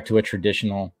we're back to a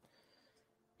traditional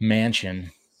mansion.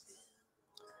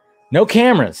 No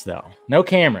cameras, though. No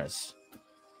cameras.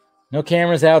 No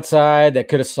cameras outside that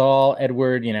could have saw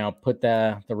Edward, put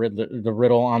the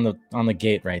riddle on the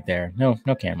gate right there. No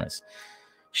cameras.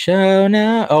 Show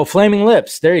now. Oh, flaming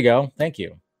lips. There you go. Thank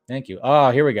you.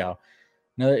 Oh, here we go.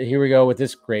 Here we go with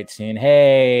this great scene.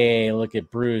 Hey, look at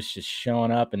Bruce just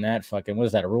showing up in that fucking, what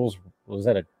is that? I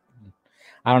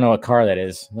don't know what car that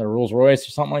is. Is that a Rolls Royce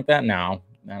or something like that? No,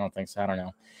 I don't think so. I don't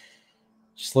know.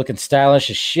 Just looking stylish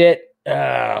as shit.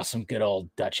 Some good old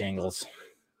Dutch angles.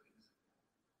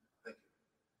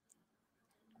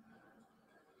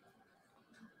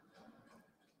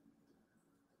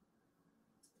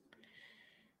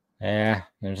 Yeah,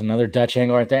 there's another Dutch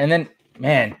angle right there. And then,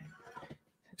 man,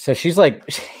 so she's like,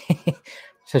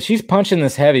 so she's punching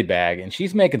this heavy bag and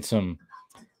she's making some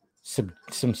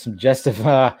suggestive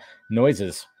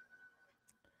noises.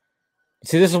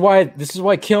 See, this is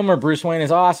why Kilmer Bruce Wayne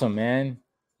is awesome, man.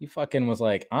 He fucking was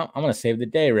like, I'm gonna save the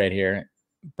day right here.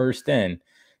 Burst in,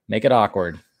 make it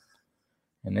awkward.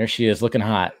 And there she is looking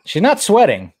hot. She's not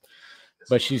sweating,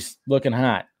 but she's looking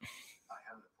hot.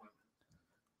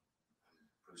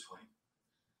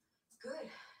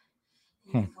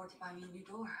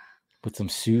 With some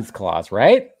soothe claws,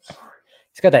 right?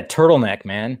 He's got that turtleneck,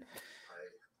 man.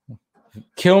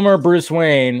 Kilmer Bruce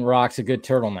Wayne rocks a good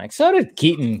turtleneck. So did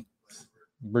Keaton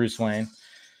Bruce Wayne.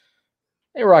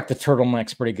 They rocked the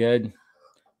turtlenecks pretty good.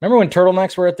 Remember when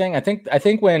turtlenecks were a thing? I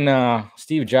think when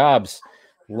Steve Jobs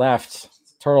left,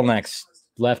 turtlenecks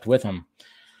left with him.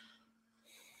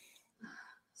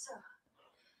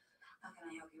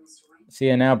 See,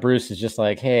 and now Bruce is just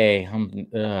like, hey, I'm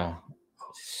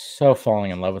so falling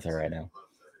in love with her right now.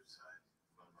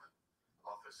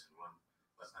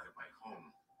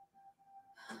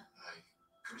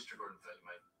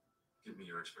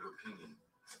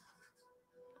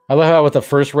 I love how with the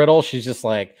first riddle, she's just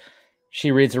like,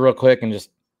 she reads it real quick and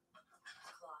just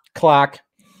clock.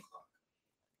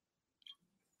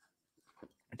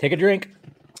 Take a drink.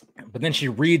 But then she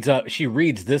reads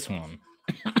this one.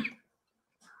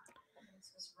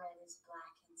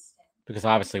 Because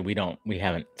obviously we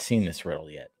haven't seen this riddle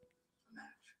yet.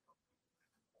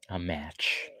 A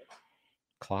match.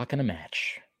 Clock and a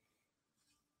match.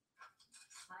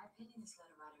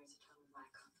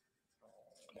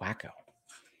 Wacko.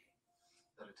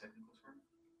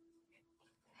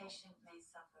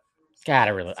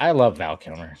 God, I love Val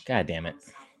Kilmer. God damn it.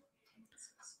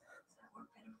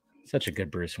 Such a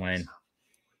good Bruce Wayne.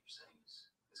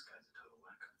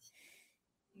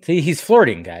 See, he's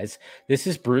flirting, guys. This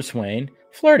is Bruce Wayne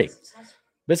flirting.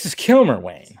 This is Kilmer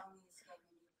Wayne.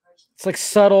 It's like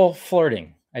subtle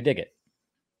flirting. I dig it.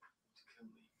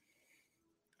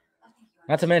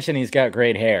 Not to mention he's got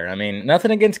great hair. I mean,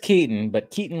 nothing against Keaton,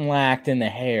 but Keaton lacked in the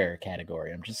hair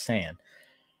category. I'm just saying.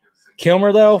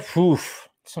 Kilmer, though, oof,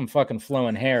 some fucking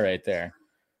flowing hair right there.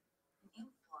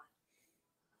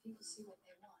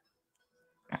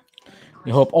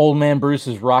 You hope old man Bruce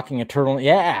is rocking a turtleneck.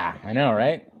 Yeah, I know,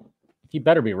 right? He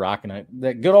better be rocking it.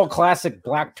 That good old classic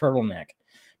black turtleneck.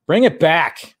 Bring it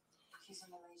back.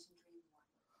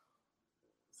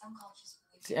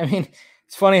 I mean,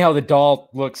 it's funny how the doll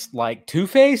looks like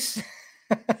Two-Face.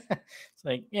 It's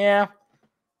like, yeah,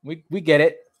 we get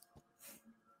it.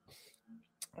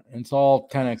 It's all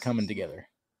kind of coming together.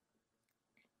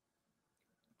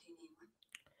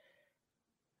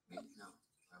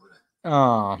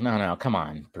 Oh, no, come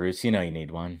on, Bruce. You know you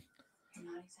need one. You're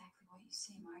not exactly what you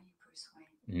seem, are you, Bruce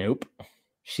Wayne? Nope.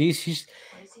 She's.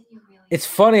 It's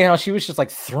funny how she was just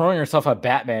like throwing herself at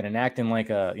Batman and acting like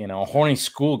a horny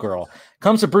schoolgirl.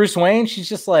 Comes to Bruce Wayne, she's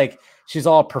just like she's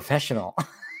all professional.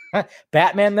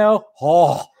 Batman though,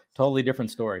 totally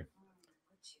different story.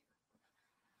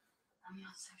 I'm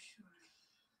not so sure.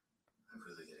 I'm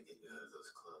really gonna get you out of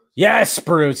those clothes. Yes,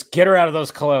 Bruce, get her out of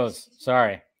those clothes.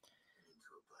 Sorry.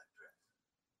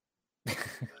 Do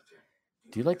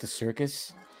you like the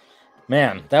circus?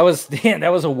 Man, that was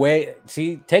a way.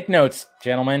 See, take notes,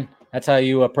 gentlemen. That's how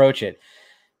you approach it.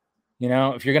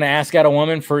 If you're going to ask out a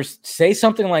woman, first say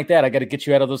something like that. I got to get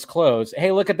you out of those clothes.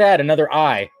 Hey, look at that. Another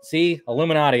eye. See,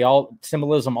 Illuminati, all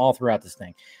symbolism all throughout this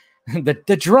thing.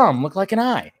 The drum looked like an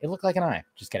eye. It looked like an eye.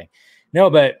 Just kidding. No,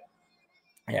 but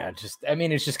yeah,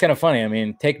 it's just kind of funny. I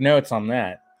mean, take notes on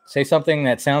that. Say something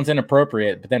that sounds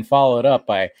inappropriate, but then follow it up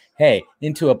by, hey,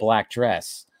 into a black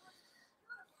dress.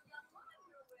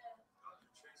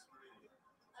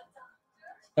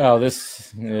 Oh,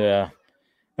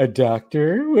 a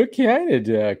doctor? What kind of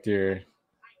doctor?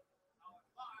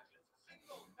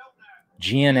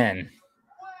 GNN.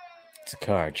 It's a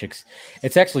car. Chicks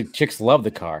love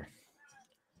the car.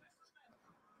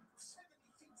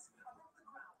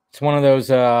 It's one of those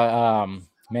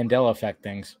Mandela effect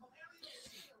things.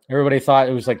 Everybody thought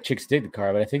it was like chicks dig the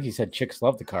car, but I think he said chicks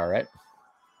love the car, right?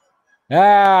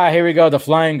 Here we go. The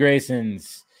Flying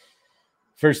Graysons.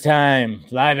 First time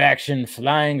live action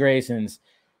Flying Graysons.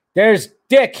 There's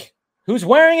Dick, who's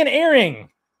wearing an earring.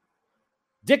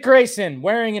 Dick Grayson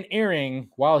wearing an earring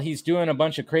while he's doing a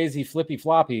bunch of crazy flippy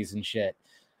floppies and shit.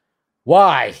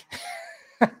 Why?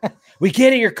 We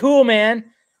get it. You're cool, man.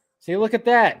 See, look at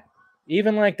that.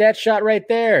 Even like that shot right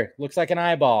there. Looks like an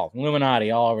eyeball. Illuminati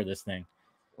all over this thing.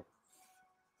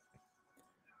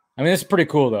 I mean, this is pretty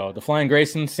cool, though. The Flying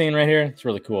Grayson scene right here, it's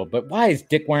really cool. But why is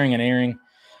Dick wearing an earring?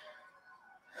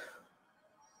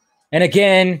 And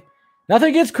again,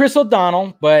 nothing against Chris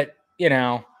O'Donnell, but,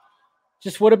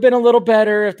 just would have been a little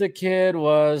better if the kid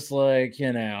was like,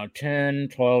 10,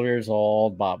 12 years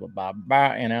old, blah, blah, blah,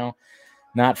 blah,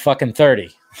 not fucking 30.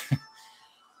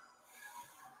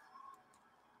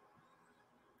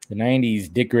 The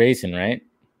 90s, Dick Grayson, right?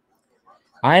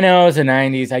 I know it's the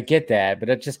 90s. I get that. But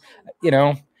it just,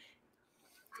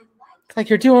 like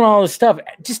you're doing all this stuff.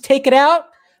 Just take it out,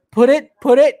 put it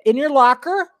in your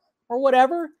locker or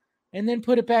whatever, and then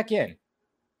put it back in.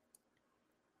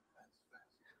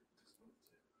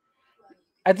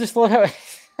 I just love how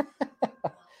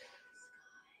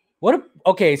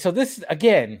okay, so this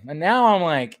again, and now I'm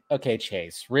like, okay,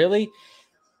 Chase, really?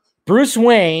 Bruce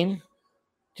Wayne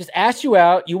just asked you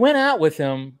out. You went out with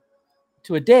him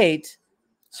to a date,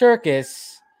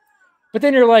 circus, but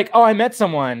then you're like, oh, I met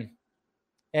someone,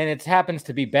 and it happens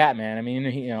to be Batman. I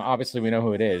mean, obviously we know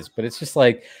who it is, but it's just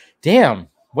like, damn,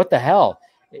 what the hell?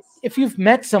 If you've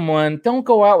met someone, don't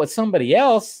go out with somebody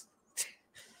else.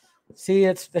 See,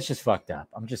 that's just fucked up.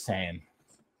 I'm just saying.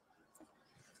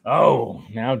 Oh,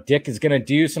 now Dick is going to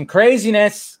do some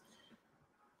craziness.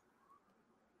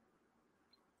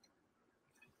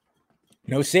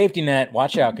 No safety net.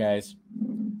 Watch out, guys.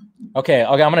 Okay,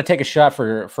 I'm going to take a shot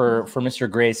for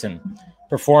Mr. Grayson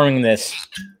performing this.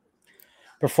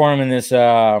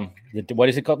 What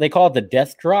is it called? They call it the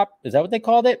death drop. Is that what they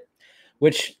called it?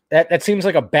 Which that seems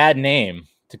like a bad name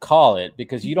to call it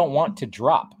because you don't want to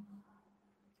drop.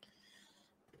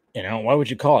 Why would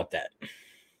you call it that?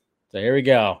 So here we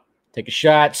go. Take a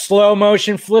shot. Slow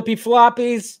motion flippy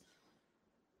floppies.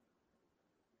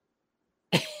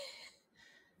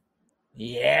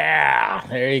 Yeah,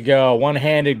 there you go.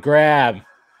 One-handed grab.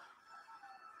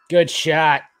 Good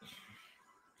shot.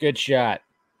 Good shot.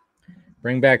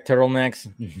 Bring back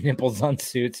turtlenecks, nipples on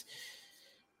suits.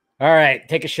 All right,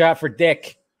 take a shot for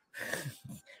Dick.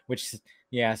 Which,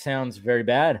 yeah, sounds very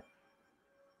bad.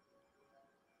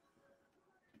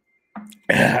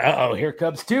 Uh-oh, here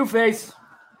comes Two-Face.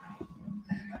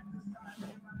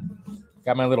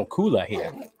 Got my little cooler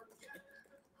here.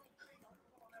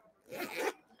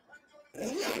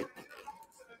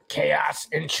 Chaos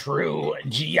and true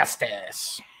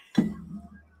justice.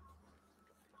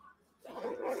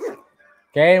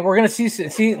 Okay, we're gonna see,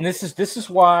 and this is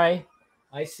why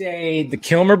I say the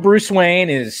Kilmer Bruce Wayne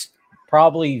is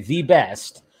probably the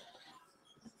best.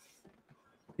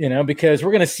 You know, because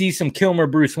we're gonna see some Kilmer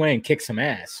Bruce Wayne kick some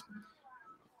ass.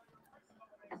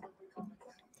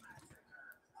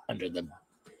 Under the.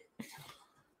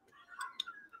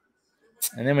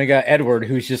 And then we got Edward,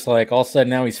 who's just like, all of a sudden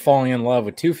now he's falling in love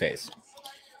with Two-Face.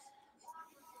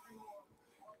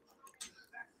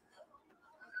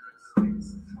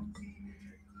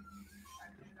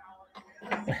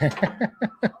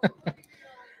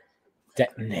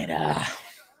 Detonator.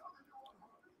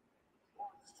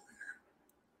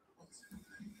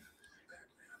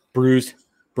 Bruised,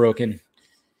 broken,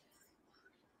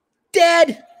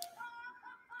 dead.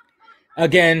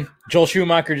 Again, Joel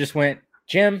Schumacher just went,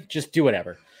 Jim, just do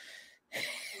whatever.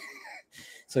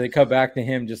 So they cut back to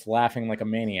him just laughing like a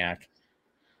maniac.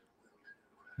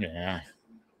 Yeah.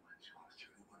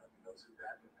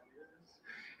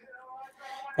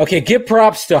 Okay, give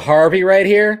props to Harvey right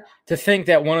here to think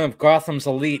that one of Gotham's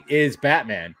elite is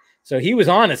Batman. So he was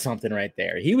on to something right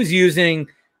there. He was using,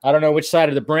 I don't know which side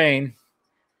of the brain,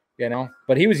 you know,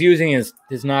 but he was using his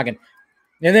noggin.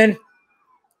 And then,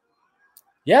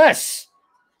 yes,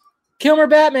 Kilmer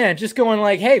Batman just going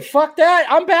like, hey, fuck that,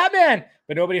 I'm Batman.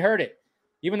 But nobody heard it,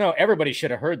 even though everybody should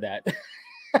have heard that.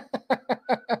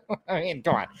 I mean,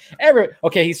 come on.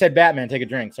 Okay, he said Batman, take a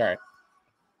drink, sorry.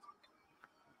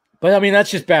 But, I mean, that's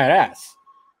just badass.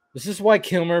 This is why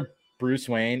Kilmer Bruce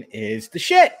Wayne is the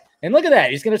shit. And look at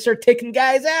that. He's going to start taking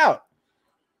guys out.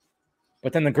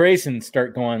 But then the Graysons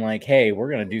start going like, hey, we're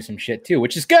going to do some shit too,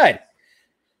 which is good.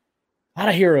 A lot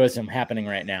of heroism happening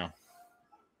right now.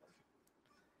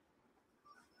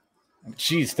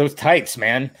 Jeez, those tights,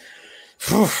 man.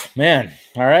 Whew, man.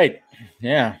 All right.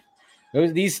 Yeah.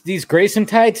 These Grayson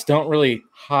tights don't really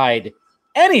hide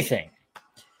anything.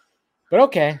 But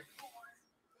okay.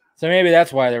 So maybe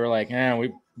that's why they were like,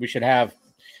 we should have,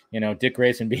 you know, Dick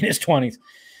Grayson be in his 20s.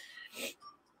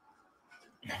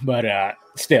 But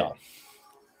still.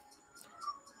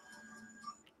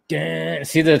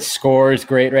 See, the score is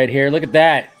great right here. Look at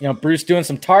that. You know, Bruce doing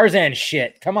some Tarzan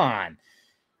shit. Come on.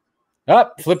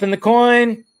 Up, flipping the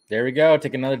coin. There we go.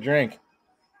 Take another drink.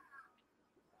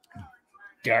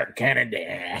 Dark Kennedy.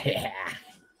 Yeah.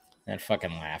 That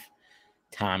fucking laugh.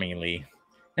 Tommy Lee.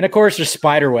 And of course, there's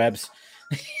spider webs.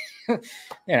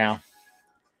 You know,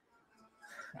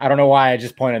 I don't know why I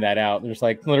just pointed that out. There's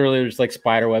like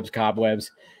spider webs,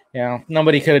 cobwebs. You know,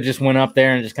 nobody could have just went up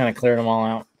there and just kind of cleared them all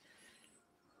out.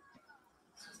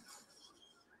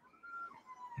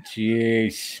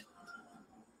 Jeez.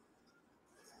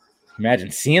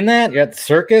 Imagine seeing that. You're at the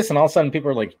circus and all of a sudden people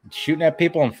are like shooting at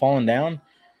people and falling down.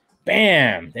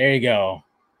 Bam. There you go.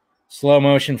 Slow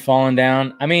motion falling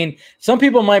down. I mean, some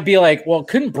people might be like, well,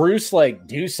 couldn't Bruce like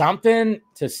do something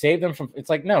to save them from... It's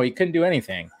like, no, he couldn't do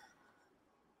anything.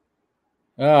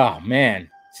 Oh, man.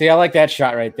 See, I like that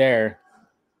shot right there.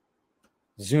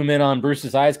 Zoom in on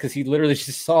Bruce's eyes because he literally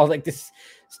just saw like this...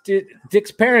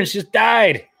 Dick's parents just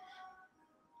died.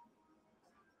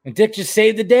 And Dick just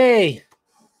saved the day.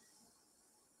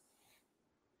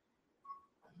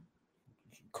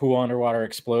 Cool underwater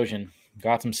explosion.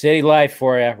 Gotham City life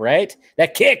for you, right?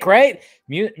 That kick, right?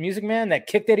 Music Man, that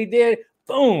kick that he did,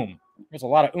 boom. There's a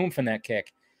lot of oomph in that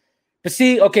kick. But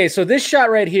see, okay, so this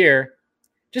shot right here,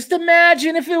 just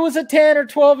imagine if it was a 10 or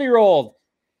 12-year-old.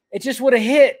 It just would have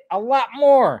hit a lot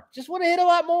more. Just would have hit a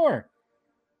lot more.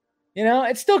 You know,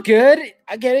 it's still good.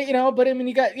 I get it, you know, but I mean,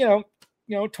 you got, you know,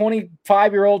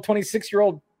 25-year-old,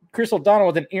 26-year-old Chris O'Donnell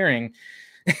with an earring.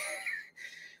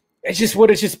 It just would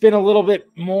have just been a little bit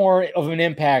more of an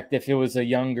impact if it was a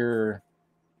younger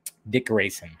Dick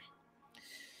Grayson.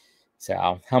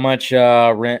 So how much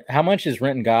rent? How much is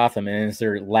rent in Gotham? And is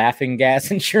there laughing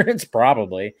gas insurance?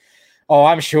 Probably. Oh,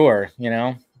 I'm sure. You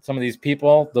know, some of these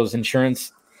people, those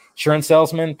insurance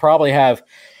salesmen, probably have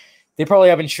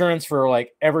insurance for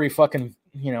like every fucking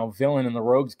villain in the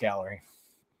rogues gallery.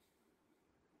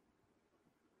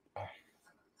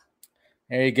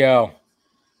 There you go.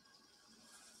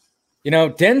 You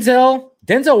know, Denzel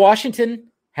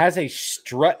Washington has a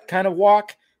strut kind of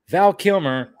walk. Val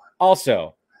Kilmer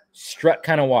also strut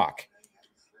kind of walk.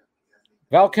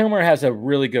 Val Kilmer has a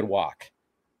really good walk.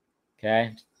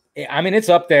 Okay. I mean, it's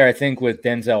up there, I think, with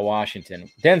Denzel Washington.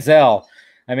 Denzel,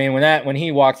 I mean, when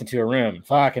he walks into a room,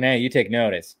 fucking hey, you take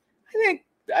notice.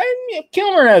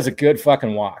 Kilmer has a good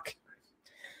fucking walk.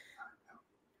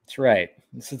 That's right.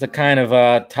 This is the kind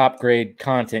of top grade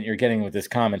content you're getting with this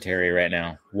commentary right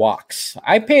now. Walks.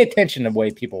 I pay attention to the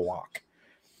way people walk.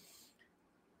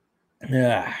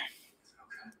 Yeah.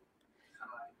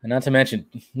 And not to mention,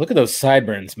 look at those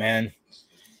sideburns, man.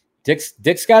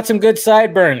 Dick's got some good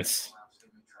sideburns.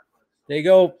 They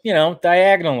go,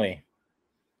 diagonally.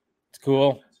 It's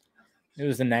cool. It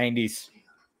was the 90s.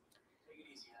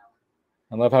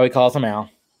 I love how he calls him Al.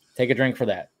 Take a drink for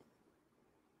that.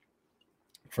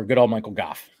 For good old Michael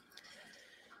Goff.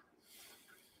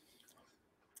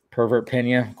 Pervert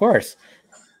Pena, of course.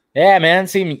 Yeah, man.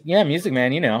 See, Music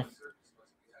Man,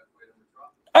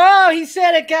 Oh, he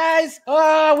said it, guys.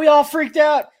 Oh, we all freaked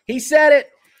out. He said it.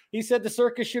 He said the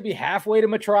circus should be halfway to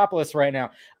Metropolis right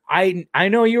now. I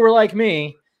know you were like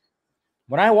me.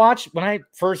 When I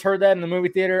first heard that in the movie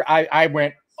theater, I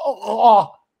went,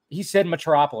 oh, he said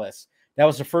Metropolis. That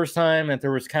was the first time that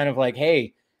there was kind of like,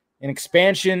 hey, an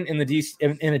expansion in the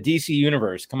in a DC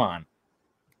universe. Come on.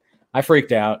 I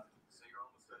freaked out.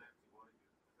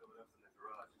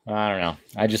 I don't know.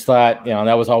 I just thought,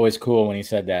 that was always cool when he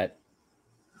said that.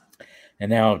 And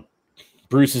now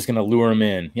Bruce is going to lure him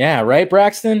in. Yeah, right,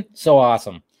 Braxton? So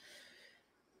awesome.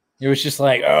 It was just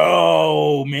like,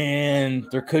 oh, man,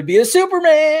 there could be a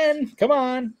Superman. Come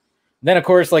on. Then, of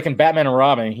course, like in Batman and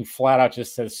Robin, he flat out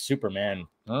just says Superman.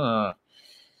 Ugh.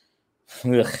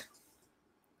 Look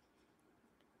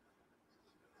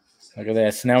at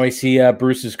this. Now we see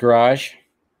Bruce's garage.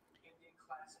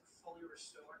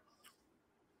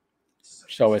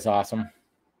 It's always awesome.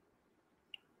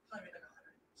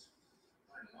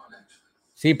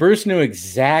 See, Bruce knew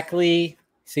exactly.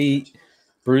 See,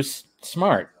 Bruce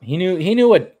smart. He knew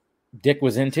what Dick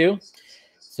was into.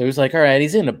 So he was like, all right,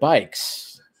 he's into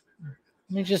bikes.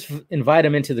 Let me just invite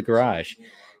him into the garage.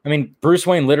 I mean, Bruce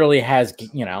Wayne literally has,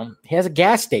 he has a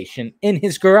gas station in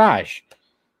his garage.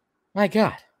 My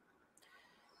God.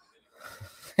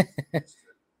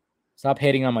 Stop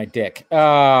hating on my dick.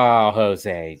 Oh,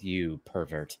 Jose, you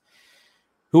pervert.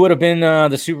 Who would have been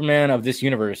the Superman of this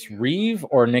universe? Reeve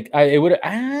or Nick? I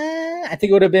think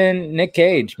it would have been Nick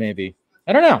Cage, maybe.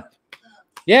 I don't know.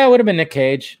 Yeah, it would have been Nick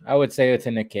Cage. I would say it's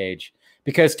a Nick Cage.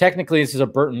 Because technically this is a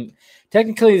Burton.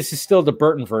 Technically, this is still the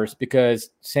Burtonverse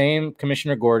because same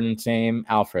Commissioner Gordon, same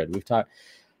Alfred. We've talked,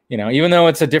 even though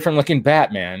it's a different looking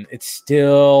Batman, it's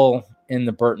still in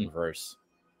the Burtonverse.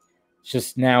 It's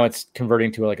just now it's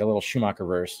converting to like a little Schumacher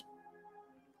verse.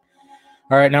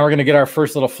 All right, now we're going to get our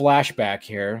first little flashback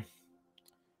here.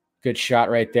 Good shot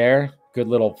right there. Good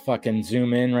little fucking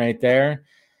zoom in right there.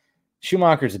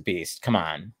 Schumacher's a beast. Come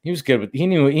on. He was good. He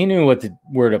knew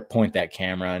where to point that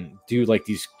camera and do like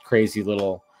these crazy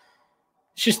little...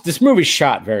 It's just, this movie's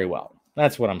shot very well.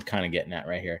 That's what I'm kind of getting at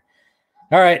right here.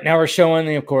 All right, now we're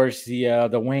showing, of course, the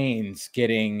Waynes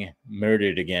getting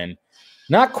murdered again.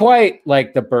 Not quite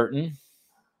like the Burton,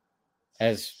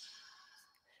 as,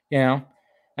 I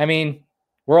mean,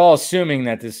 we're all assuming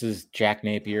that this is Jack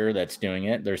Napier that's doing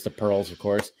it. There's the pearls, of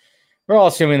course. We're all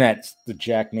assuming that's the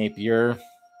Jack Napier.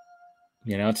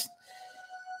 It's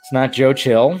not Joe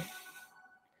Chill.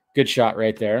 Good shot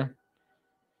right there.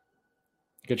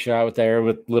 Good shot with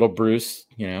little Bruce,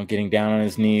 getting down on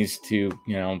his knees to,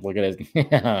 look at his,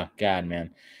 God,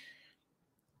 man.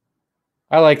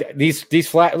 I like these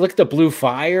flat, look at the blue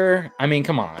fire. I mean,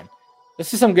 come on.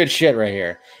 This is some good shit right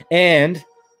here. And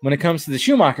when it comes to the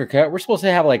Schumacher cut, we're supposed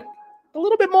to have like a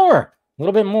little bit more.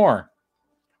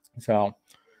 So,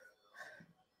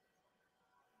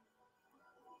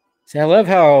 see, I love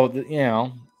how,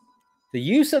 the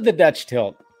use of the Dutch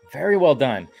tilt, very well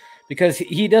done. Because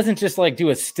he doesn't just like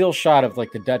do a still shot of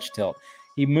like the Dutch tilt.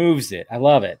 He moves it. I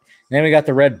love it. And then we got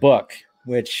the Red Book,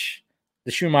 which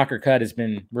the Schumacher cut has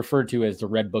been referred to as the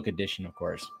Red Book edition, of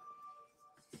course.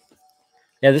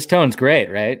 Yeah, this tone's great,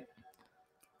 right?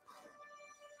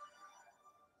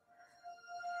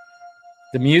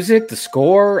 The music, the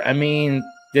score, I mean,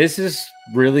 this is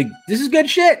good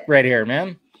shit right here,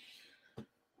 man.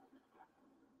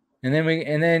 And then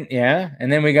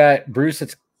we got Bruce.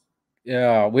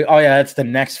 That's the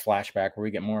next flashback where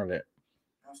we get more of it.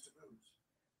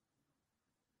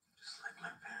 Just like my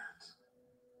parents.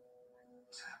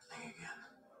 It's happening again.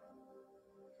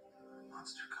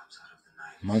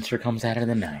 Monster comes out of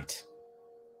the night.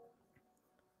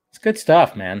 It's good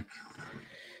stuff, man.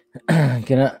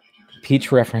 Gonna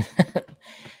Peach reference.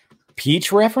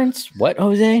 Peach reference? What,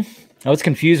 Jose? I was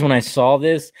confused when I saw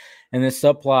this, and this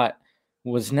subplot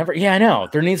was never. Yeah, I know.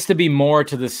 There needs to be more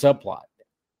to this subplot.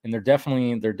 And they're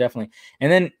definitely,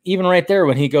 and then even right there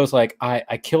when he goes like,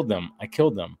 I killed them.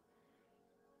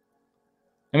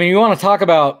 I mean, you want to talk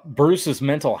about Bruce's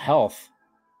mental health.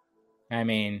 I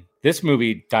mean, this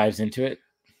movie dives into it.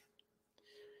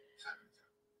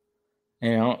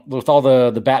 You know, with all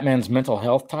the Batman's mental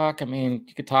health talk, I mean,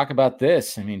 you could talk about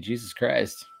this. I mean, Jesus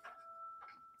Christ.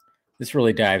 This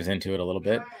really dives into it a little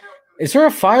bit. Is there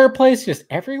a fireplace just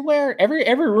everywhere? Every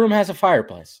room has a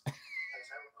fireplace.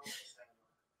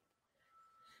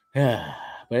 But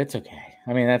it's okay.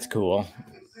 I mean, that's cool.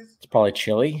 It's probably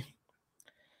chilly.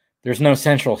 There's no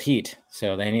central heat,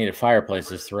 so they needed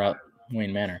fireplaces throughout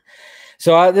Wayne Manor.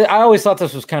 So I always thought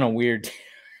this was kind of weird.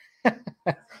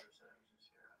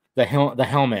 The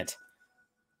helmet.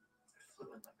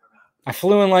 I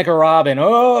flew in like a robin.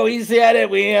 Oh, he said it.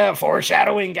 We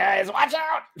foreshadowing, guys. Watch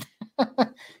out.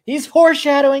 He's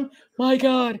foreshadowing. My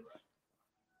God.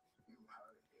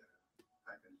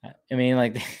 I mean,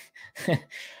 like, I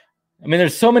mean,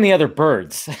 there's so many other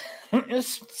birds.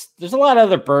 There's a lot of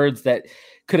other birds that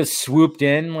could have swooped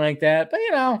in like that, but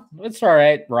you know, it's all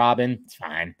right. Robin, it's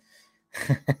fine.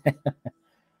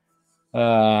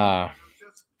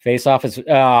 Face Off is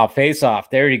Face Off.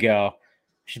 There you go.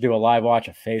 Should do a live watch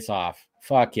of Face Off.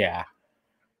 Fuck yeah,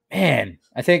 man.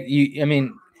 I think I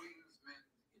mean,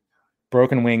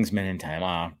 Broken Wings, Men in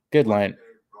Time. Good line.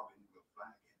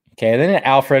 Okay, then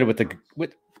Alfred with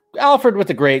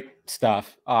the great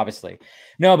stuff, obviously.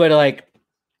 No, but like,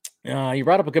 you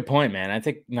brought up a good point, man. I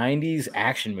think 90s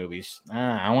action movies.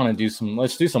 I want to do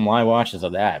let's do some live watches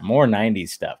of that. More 90s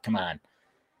stuff. Come on.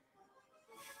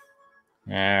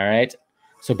 All right.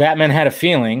 So Batman had a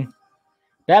feeling.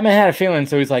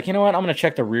 So he's like, you know what? I'm going to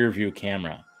check the rear view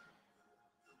camera.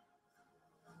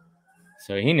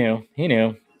 So he knew.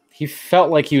 He felt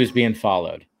like he was being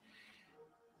followed.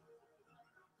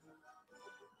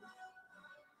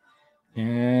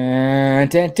 I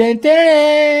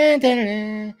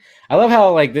love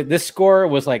how like this score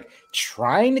was like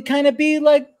trying to kind of be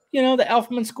like, you know, the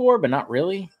Elfman score, but not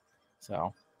really.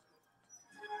 So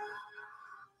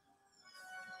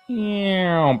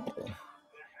yeah.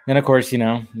 And of course, you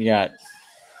know, you got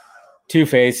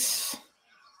Two-Face.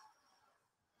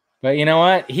 But you know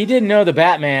what? He didn't know the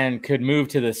Batman could move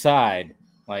to the side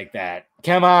like that.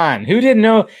 Come on. Who didn't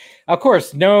know? Of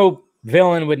course, no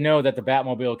villain would know that the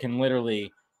Batmobile can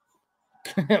literally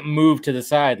move to the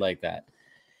side like that.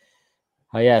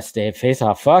 Oh, yes, Dave. Face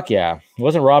Off. Fuck yeah.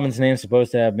 Wasn't Robin's name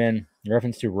supposed to have been in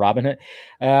reference to Robin Hood?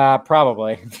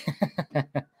 Probably.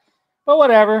 But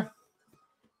whatever.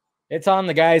 It's on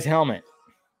the guy's helmet.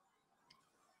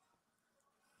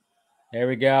 There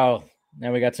we go.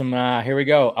 Now we got some. Here we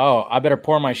go. Oh, I better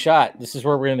pour my shot. This is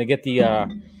where we're gonna get the.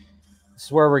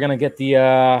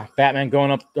 Batman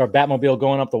going up or Batmobile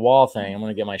going up the wall thing. I'm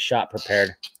gonna get my shot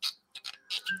prepared.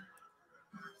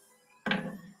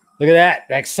 Look at that.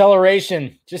 The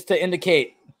acceleration, just to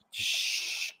indicate.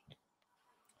 It's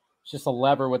just a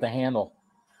lever with a handle.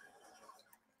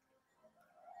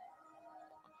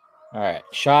 All right,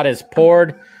 shot is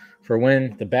poured for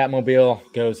when the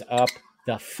Batmobile goes up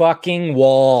the fucking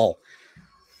wall.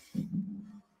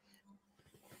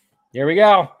 Here we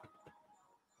go.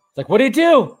 It's like, what did he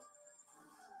do?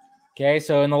 Okay,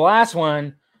 so in the last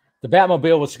one, the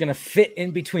Batmobile was going to fit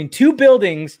in between two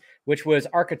buildings, which was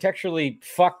architecturally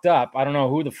fucked up. I don't know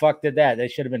who the fuck did that. They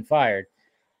should have been fired.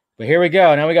 But here we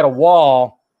go. Now we got a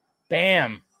wall.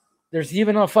 Bam. There's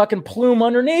even a fucking plume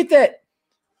underneath it.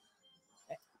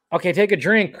 Okay, take a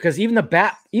drink because even the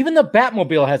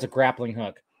Batmobile has a grappling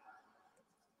hook.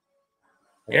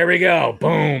 Here we go.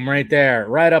 Boom, right there.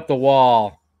 Right up the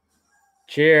wall.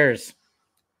 Cheers.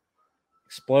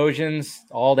 Explosions.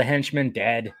 All the henchmen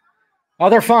dead. Oh,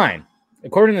 they're fine.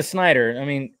 According to Snyder, I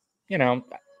mean, you know,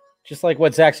 just like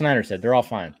what Zack Snyder said, they're all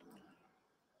fine.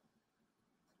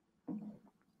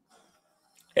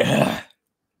 Ugh.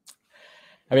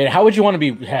 I mean, how would you want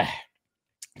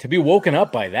to be woken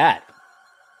up by that?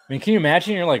 I mean, can you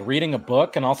imagine you're like reading a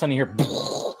book and all of a sudden you hear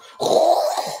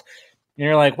and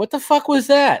you're like, what the fuck was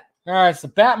that? All right, it's the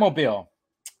Batmobile.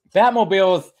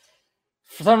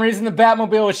 For some reason, the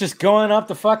Batmobile was just going up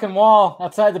the fucking wall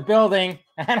outside the building.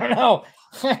 I don't know.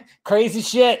 Crazy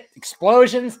shit.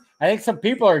 Explosions. I think some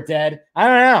people are dead. I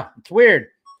don't know. It's weird.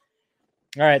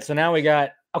 All right, so now we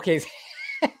got... Okay.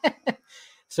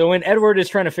 So when Edward is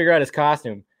trying to figure out his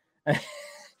costume...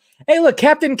 Hey, look,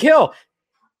 Captain Kill.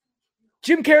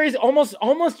 Jim Carrey's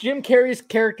almost Jim Carrey's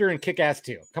character in Kick-Ass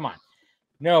 2. Come on.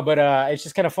 No, but it's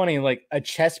just kind of funny. Like a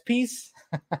chess piece.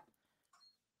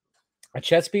 A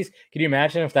chess piece. Can you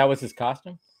imagine if that was his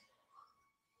costume?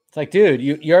 It's like, dude,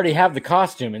 you already have the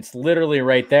costume. It's literally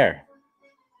right there.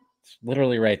 It's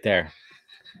literally right there.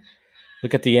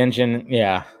 Look at the engine.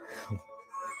 Yeah.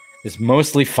 is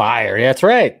mostly fire. Yeah, that's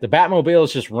right. The Batmobile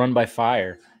is just run by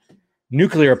fire.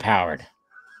 Nuclear powered.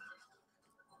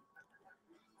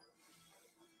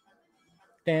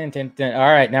 Dun, dun, dun.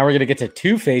 All right, now we're going to get to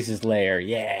Two-Face's lair.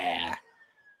 Yeah.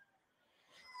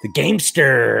 The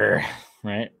gamester.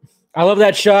 Right. I love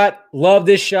that shot. Love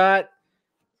this shot.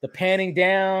 The panning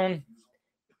down.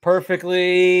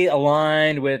 Perfectly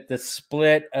aligned with the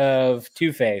split of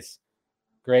Two-Face.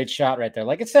 Great shot right there.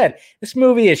 Like I said, this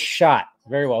movie is shot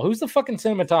very well. Who's the fucking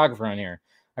cinematographer on here?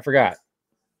 I forgot.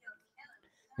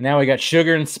 And now we got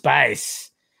Sugar and Spice.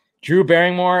 Drew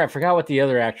Barrymore. I forgot what the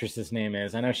other actress's name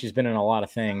is. I know she's been in a lot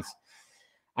of things.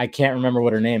 I can't remember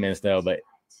what her name is, though, but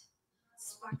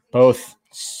both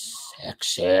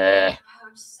sexy.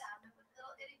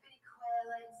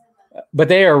 But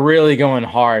they are really going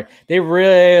hard. They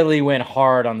really went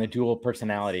hard on the dual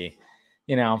personality.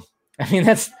 You know, I mean,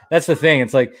 that's the thing.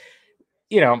 It's like,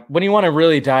 you know, when you want to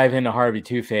really dive into Harvey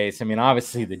Two-Face, I mean,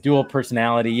 obviously the dual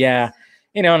personality, yeah.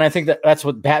 You know, and I think that's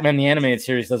what Batman the Animated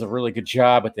Series does a really good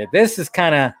job with it. This is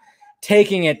kind of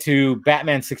taking it to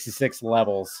Batman 66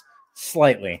 levels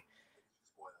slightly.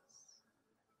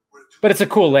 But it's a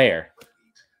cool layer.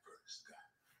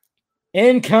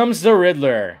 In comes the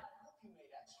Riddler.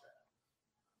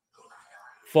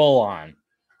 Full on.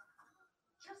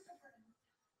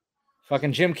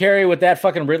 Fucking Jim Carrey with that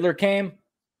fucking Riddler cane.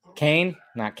 Kane?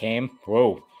 Not Kane.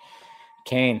 Whoa.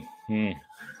 Kane.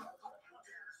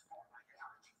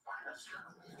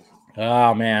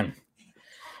 Oh, man.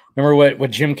 Remember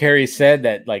what Jim Carrey said?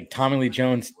 That, like, Tommy Lee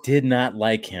Jones did not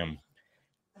like him.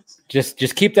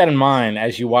 Just keep that in mind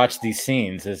as you watch these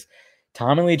scenes. As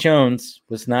Tommy Lee Jones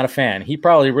was not a fan. He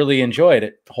probably really enjoyed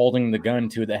it, holding the gun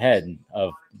to the head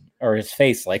of, or his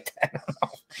face like that.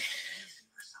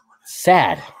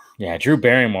 Sad. Yeah, Drew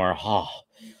Barrymore. Oh.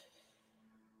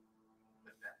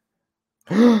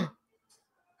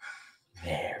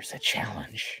 There's a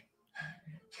challenge.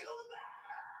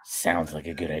 Sounds like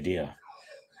a good idea.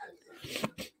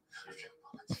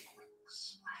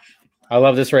 I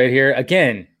love this right here.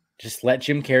 Again, just let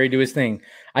Jim Carrey do his thing.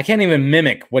 I can't even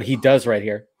mimic what he does right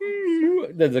here.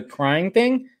 The crying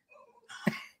thing.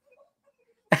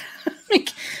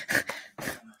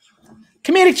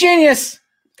 Comedic genius.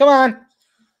 Come on.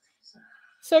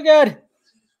 So good.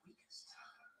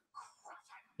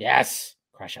 Yes.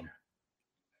 Crush him.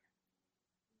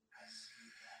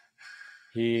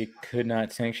 He could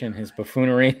not sanction his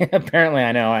buffoonery. Apparently,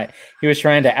 I know. He was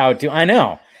trying to outdo. I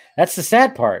know. That's the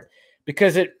sad part.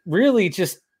 Because it really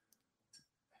just...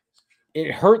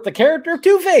 It hurt the character of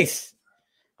Two-Face.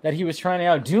 That he was trying to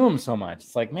outdo him so much.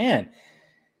 It's like, man...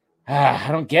 I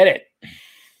don't get it.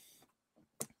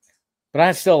 But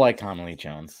I still like Tommy Lee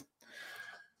Jones.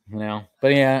 You know?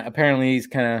 But yeah, apparently he's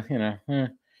kind of, you know...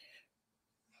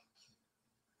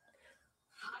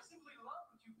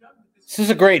 This is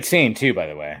a great scene, too, by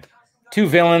the way. Two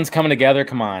villains coming together.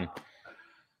 Come on.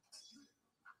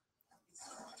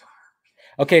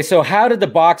 Okay, so how did the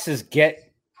boxes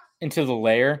get into the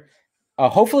layer?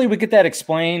 Hopefully we get that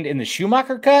explained in the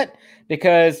Schumacher cut,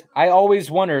 because I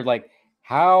always wondered, like,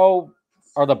 how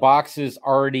are the boxes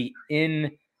already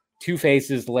in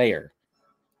Two-Face's layer?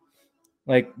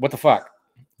 Like, what the fuck?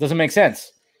 Doesn't make sense.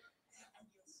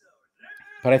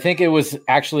 But I think it was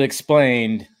actually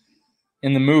explained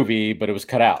in the movie, but it was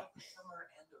cut out.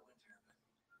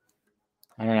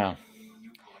 I don't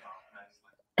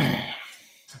know.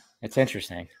 It's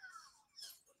interesting.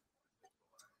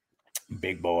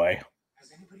 Big boy.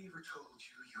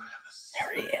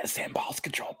 There he is. Impulse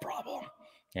control problem.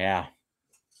 Yeah.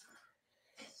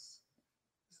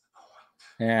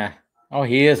 Yeah. Oh,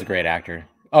 he is a great actor.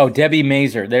 Oh, Debbie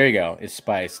Mazur. There you go. Is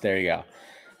Spice. There you go.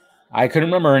 I couldn't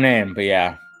remember her name, but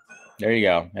yeah. There you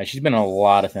go. Yeah, she's been in a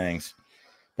lot of things.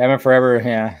 Batman Forever,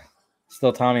 yeah.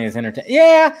 Still Tommy is entertaining.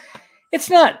 Yeah, it's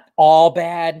not all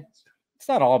bad. It's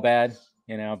not all bad,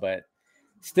 you know, but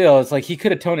still, it's like he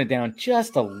could have toned it down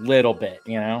just a little bit,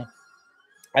 you know.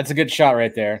 That's a good shot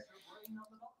right there.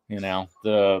 You know,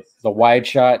 the wide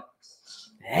shot.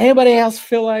 Anybody else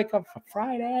feel like a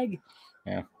fried egg?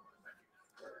 Yeah.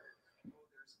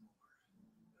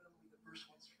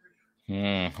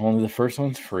 Only the first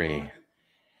one's free.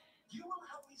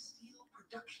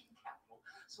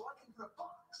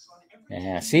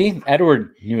 Yeah, see?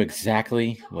 Edward knew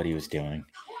exactly what he was doing.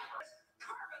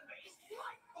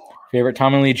 Favorite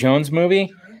Tommy Lee Jones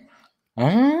movie?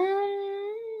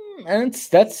 And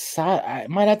that's I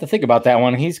might have to think about that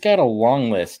one. He's got a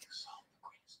long list.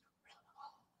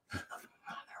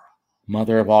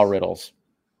 Mother of all riddles.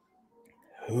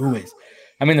 Who is?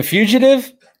 I mean, The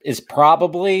Fugitive is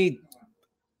probably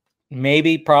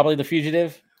The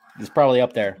Fugitive is probably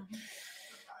up there.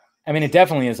 I mean, it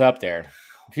definitely is up there.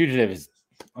 Fugitive is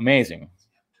amazing.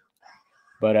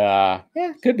 But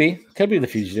yeah, could be the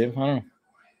Fugitive. I don't know.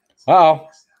 Uh-oh.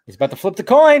 He's about to flip the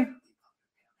coin.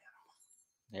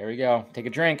 There we go. Take a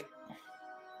drink.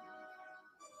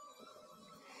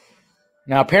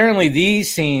 Now, apparently,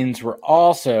 these scenes were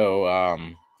also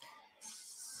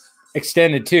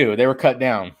extended too. They were cut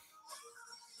down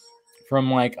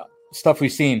from like stuff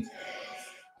we've seen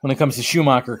when it comes to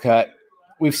Schumacher cut.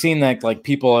 We've seen that like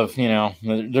people have,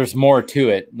 there's more to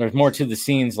it. There's more to the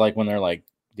scenes like when they're like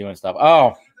doing stuff.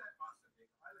 Oh,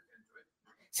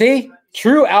 see,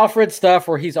 true Alfred stuff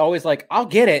where he's always like, I'll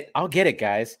get it,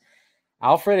 guys.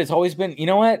 Alfred has always been, you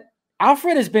know what?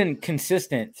 Alfred has been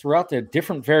consistent throughout the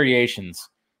different variations.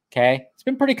 Okay. It's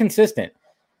been pretty consistent.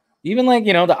 Even like,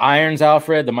 the Irons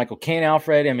Alfred, the Michael Caine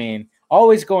Alfred. I mean,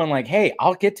 always going like, hey,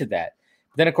 I'll get to that.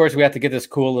 But then, of course, we have to get this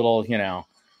cool little,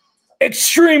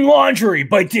 Extreme Laundry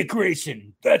by Dick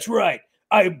Grayson. That's right.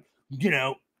 I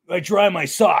dry my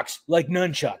socks like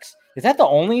nunchucks. Is that the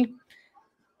only?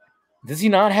 Does he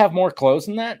not have more clothes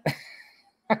than that?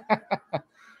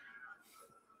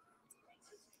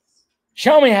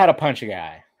 Show me how to punch a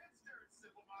guy.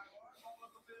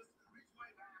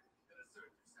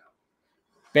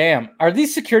 Bam. Are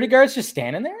these security guards just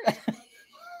standing there?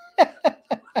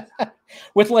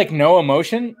 With like no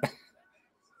emotion?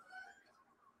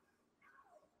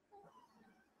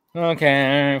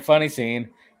 Okay, funny scene.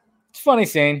 It's a funny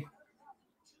scene.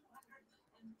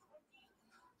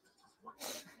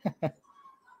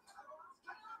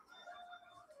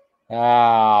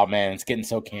 Oh, man, it's getting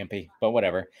so campy, but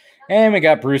whatever. And we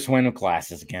got Bruce Wayne with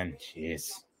glasses again.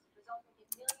 Jeez.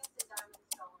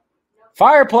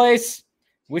 Fireplace.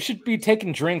 We should be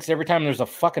taking drinks every time there's a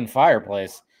fucking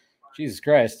fireplace. Jesus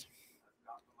Christ.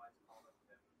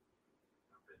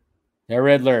 The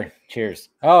Riddler. Cheers.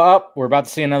 Oh, we're about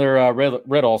to see another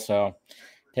riddle, so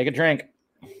take a drink.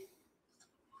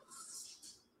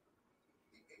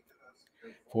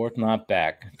 Forth not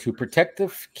back. To protect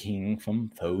the king from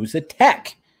foes'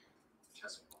 attack.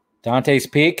 Dante's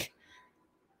Peak.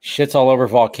 Shit's all over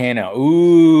Volcano.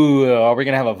 Ooh, are we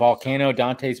going to have a Volcano?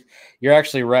 Dante's. You're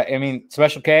actually right. I mean,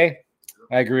 Special K,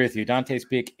 I agree with you. Dante's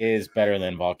Peak is better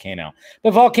than Volcano.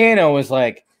 But Volcano was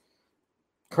like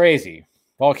crazy.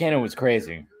 Volcano was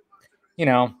crazy.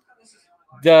 The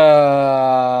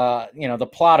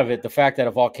plot of it, the fact that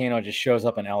a volcano just shows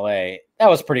up in LA, that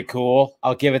was pretty cool.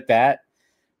 I'll give it that.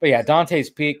 But yeah, Dante's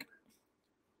Peak,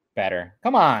 better.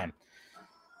 Come on.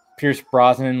 Pierce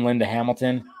Brosnan, Linda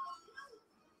Hamilton.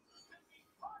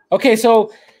 Okay,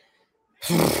 so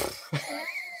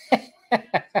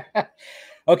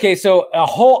a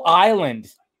whole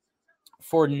island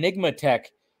for Enigma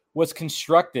Tech was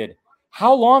constructed.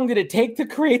 How long did it take to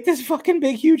create this fucking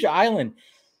big, huge island?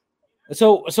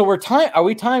 So are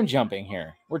we time jumping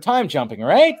here? We're time jumping,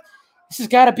 right? This has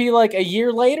got to be like a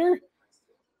year later.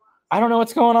 I don't know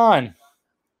what's going on.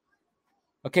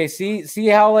 Okay, see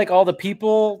how like all the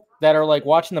people that are like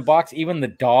watching the box, even the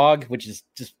dog, which is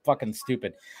just fucking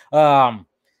stupid.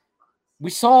 We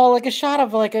saw like a shot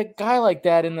of like a guy like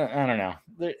that in the, I don't know.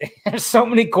 There's so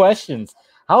many questions.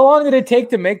 How long did it take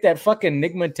to make that fucking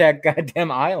Enigma Tech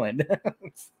goddamn island?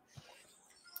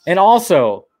 And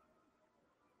also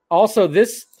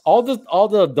this, all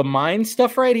the mine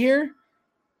stuff right here.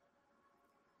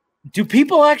 Do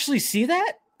people actually see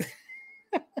that?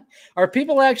 Are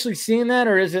people actually seeing that,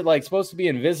 or is it like supposed to be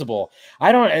invisible?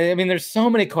 I mean, there's so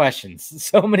many questions.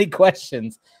 So many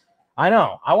questions. I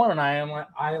know. I want an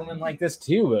island like this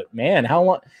too, but man, how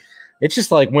long? It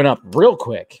just like went up real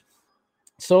quick.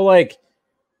 So like,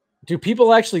 do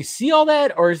people actually see all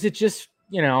that, or is it just,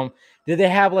 did they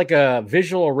have like a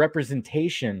visual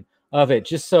representation of it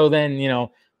just so then,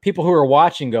 people who are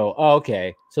watching go, oh,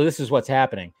 okay, so this is what's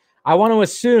happening. I want to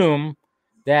assume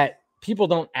that people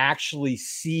don't actually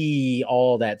see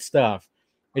all that stuff.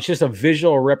 It's just a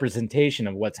visual representation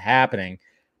of what's happening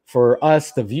for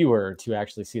us, the viewer, to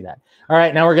actually see that. All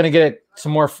right, now we're going to get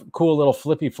some more cool little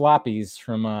flippy floppies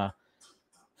from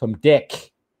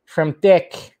Dick. From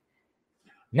Dick.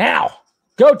 Now,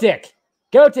 go Dick.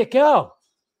 Go Dick, go.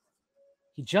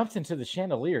 He jumped into the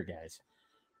chandelier, guys.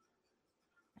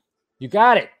 You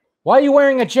got it. Why are you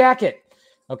wearing a jacket?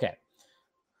 Okay.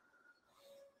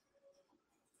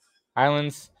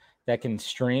 Islands that can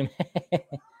stream.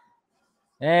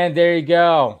 And there you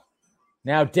go.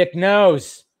 Now Dick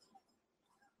knows.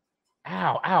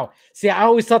 Ow, ow. See, I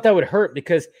always thought that would hurt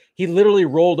because he literally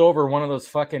rolled over one of those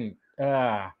fucking,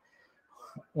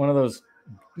 one of those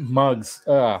mugs.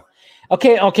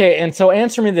 Okay. And so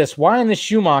answer me this. Why in the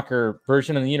Schumacher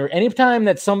version of the universe, anytime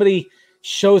that somebody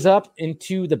shows up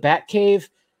into the Batcave,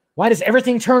 Why does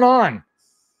everything turn on?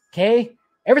 Okay?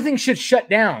 Everything should shut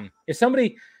down.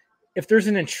 If there's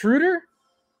an intruder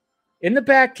in the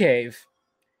Batcave,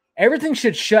 everything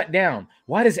should shut down.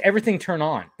 Why does everything turn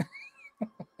on?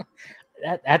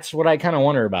 That's what I kind of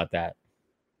wonder about that.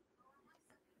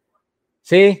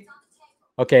 See?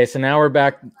 Okay, so now we're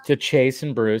back to Chase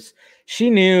and Bruce. She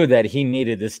knew that he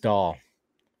needed this doll.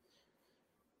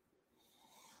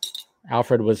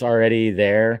 Alfred was already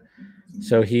there.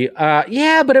 So he,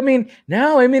 yeah, but I mean,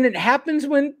 no, I mean, it happens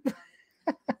when,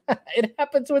 it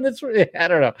happens when it's, I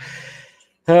don't know.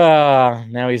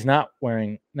 Now he's not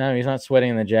sweating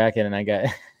in the jacket, and I got,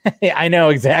 I know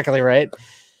exactly, right?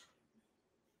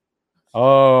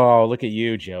 Oh, look at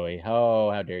you, Joey.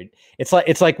 Oh, how dare you. It's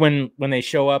like when they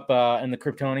show up in the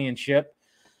Kryptonian ship,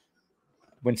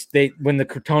 when the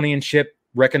Kryptonian ship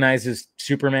recognizes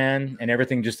Superman and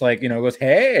everything just like, goes,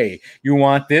 hey, you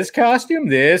want this costume?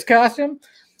 This costume?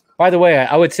 By the way,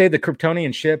 I would say the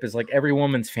Kryptonian ship is like every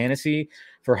woman's fantasy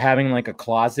for having like a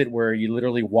closet where you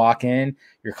literally walk in,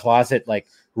 your closet like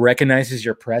recognizes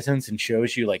your presence and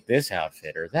shows you like this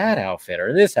outfit or that outfit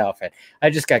or this outfit. I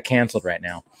just got canceled right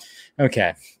now.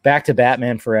 Okay, back to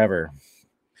Batman Forever.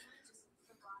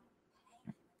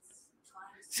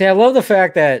 See, I love the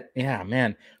fact that, yeah,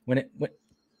 man,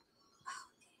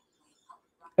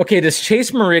 okay, does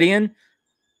Chase Meridian,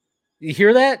 you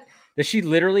hear that? Does she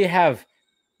literally have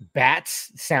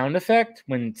Bat's sound effect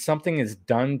when something is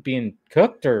done being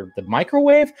cooked or the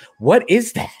microwave? What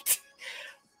is that?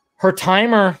 Her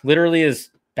timer literally is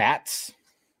Bats.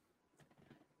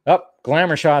 Oh,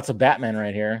 glamour shots of Batman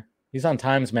right here. He's on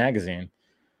Times Magazine.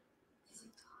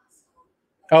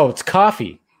 Oh, it's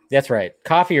coffee. That's right.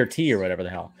 Coffee or tea or whatever the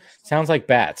hell. Sounds like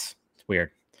Bats. It's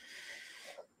weird.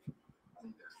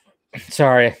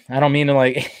 Sorry. I don't mean to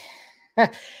like...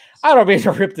 I don't mean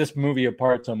to rip this movie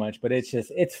apart so much, but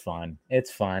it's fun.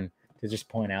 It's fun to just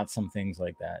point out some things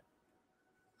like that.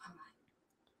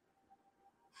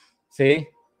 See?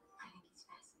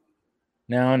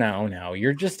 No.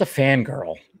 You're just a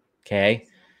fangirl. Okay?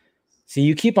 See,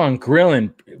 you keep on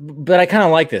grilling, but I kind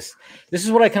of like this. This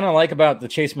is what I kind of like about the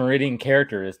Chase Meridian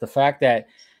character is the fact that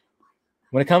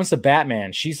when it comes to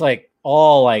Batman, she's like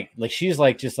all like she's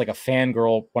like just like a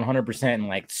fangirl 100% and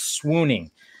like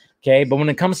swooning. Okay, but when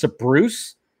it comes to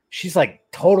Bruce, she's like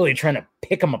totally trying to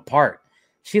pick him apart.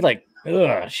 She's like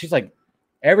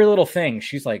every little thing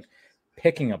she's like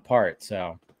picking apart.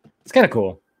 So it's kind of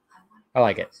cool. I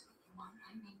like it.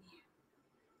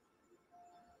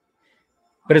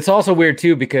 But it's also weird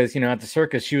too because at the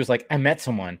circus she was like, I met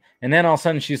someone, and then all of a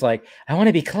sudden she's like, I want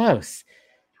to be close,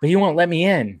 but you won't let me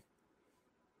in,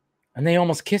 and they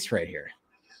almost kissed right here.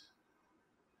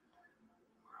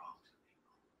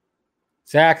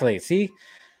 Exactly. See?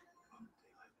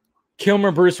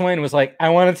 Kilmer Bruce Wayne was like, I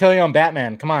want to tell you I'm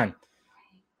Batman. Come on.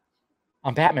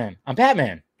 I'm Batman. I'm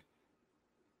Batman.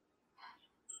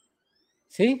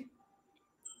 See?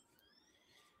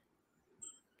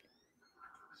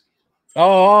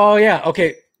 Oh, yeah.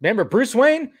 Okay. Remember Bruce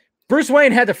Wayne? Bruce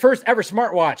Wayne had the first ever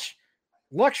smartwatch.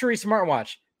 Luxury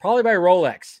smartwatch. Probably by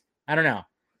Rolex. I don't know.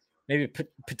 Maybe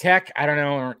Patek. I don't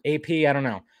know. Or AP. I don't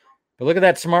know. But look at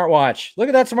that smartwatch. Look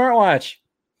at that smartwatch.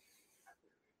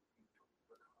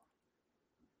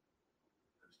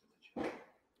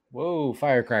 Whoa,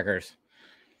 firecrackers.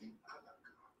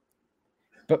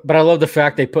 But I love the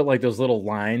fact they put like those little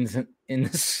lines in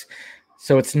this.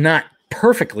 So it's not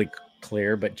perfectly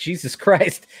clear, but Jesus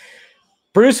Christ.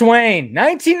 Bruce Wayne,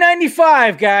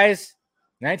 1995, guys.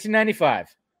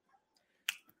 1995.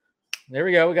 There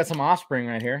we go. We got some Offspring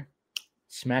right here.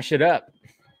 Smash it up.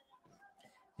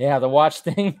 Yeah, the watch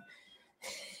thing.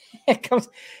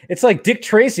 It's like Dick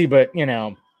Tracy, but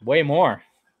way more.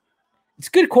 It's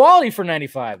good quality for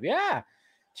 95. Yeah.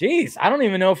 Jeez. I don't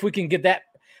even know if we can get that.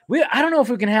 I don't know if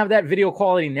we can have that video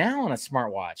quality now on a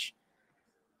smartwatch.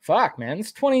 Fuck, man.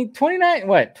 It's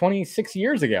 26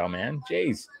 years ago, man.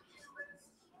 Jeez.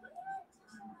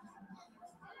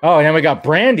 Oh, and then we got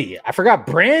Brandy. I forgot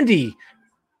Brandy.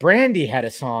 Brandy had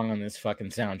a song on this fucking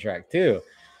soundtrack, too.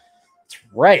 That's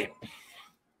right.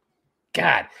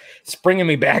 God, it's bringing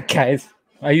me back, guys.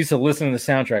 I used to listen to the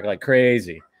soundtrack like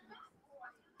crazy.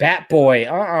 Bat Boy.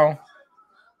 Uh-oh.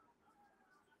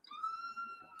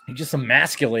 He just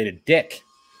emasculated Dick.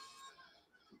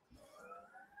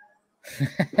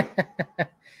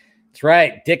 That's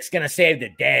right. Dick's going to save the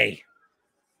day.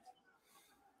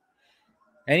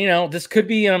 And, this could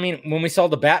be, when we saw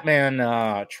the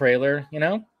Batman trailer,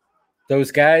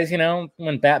 those guys,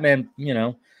 when Batman,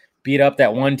 beat up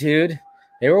that one dude,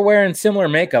 they were wearing similar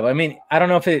makeup. I don't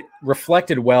know if it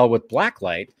reflected well with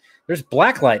blacklight. There's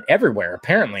blacklight everywhere,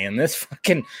 apparently, in this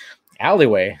fucking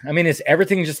alleyway. I mean, is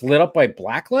everything just lit up by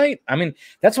black light? I mean,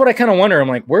 that's what I kind of wonder. I'm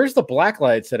like, where's the black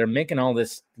lights that are making all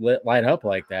this light up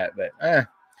like that? But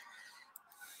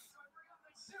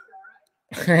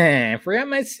I forgot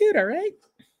my suit. All right.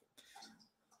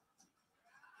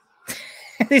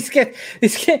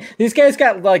 these guys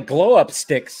got like glow up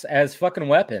sticks as fucking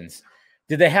weapons.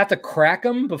 Did they have to crack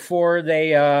them before they,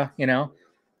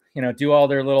 do all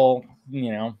their little,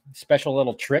 special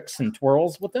little tricks and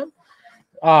twirls with them?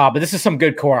 But this is some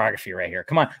good choreography right here.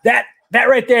 Come on. That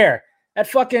right there. That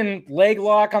fucking leg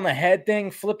lock on the head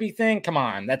thing, flippy thing. Come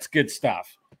on. That's good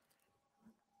stuff.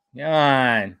 Come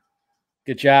on.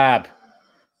 Good job.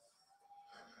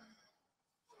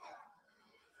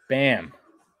 Bam.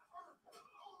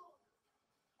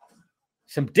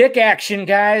 Some dick action,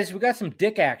 guys. We got some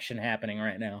dick action happening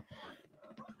right now.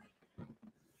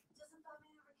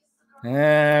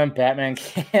 Batman.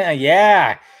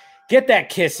 Yeah. Get that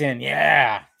kiss in.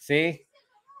 Yeah. See?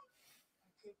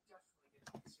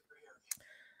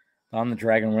 On the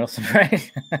Dragon Wilson, right?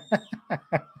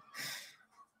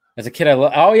 As a kid, I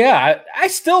love. Oh, yeah. I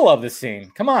still love this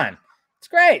scene. Come on. It's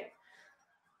great.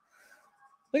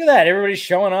 Look at that. Everybody's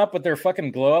showing up with their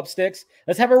fucking glow up sticks.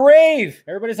 Let's have a rave.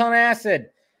 Everybody's on acid.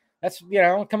 That's,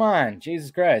 come on.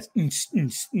 Jesus Christ.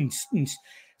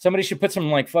 Somebody should put some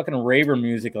like fucking raver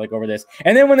music like over this.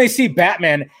 And then when they see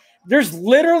Batman, there's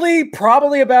literally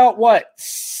probably about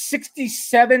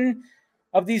 67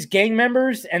 of these gang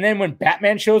members. And then when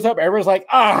Batman shows up, everyone's like,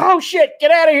 oh shit,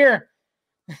 get out of here.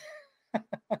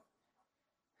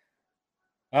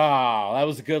 Oh, that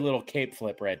was a good little cape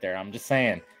flip right there. I'm just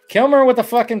saying. Kilmer with a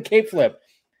fucking cape flip.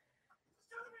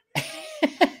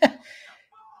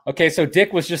 Okay, so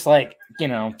Dick was just like,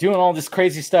 doing all this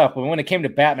crazy stuff. But when it came to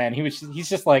Batman, he's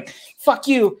just like, fuck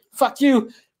you, fuck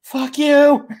you, fuck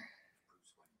you.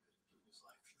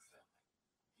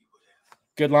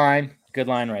 Good line. Good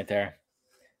line right there.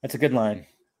 That's a good line.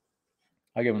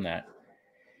 I'll give him that.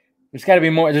 There's got to be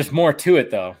more. There's more to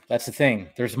it, though. That's the thing.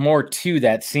 There's more to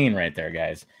that scene right there,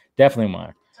 guys. Definitely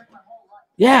more.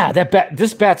 Yeah,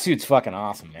 this bat suit's fucking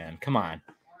awesome, man. Come on.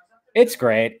 It's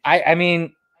great. I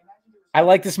mean, I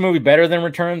like this movie better than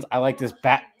Returns. I like this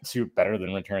bat suit better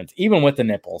than Returns, even with the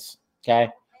nipples. Okay?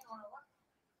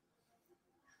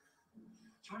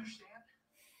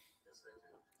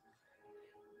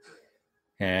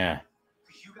 Yeah.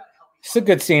 It's a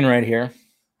good scene right here.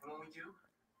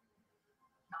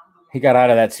 He got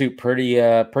out of that suit pretty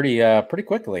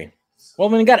quickly. Well,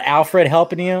 when you got Alfred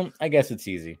helping you, I guess it's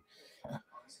easy.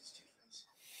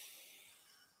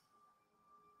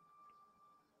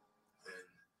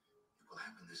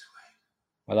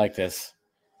 I like this.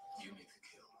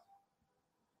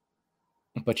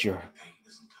 But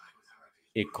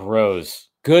it grows.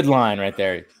 Good line right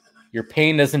there. Your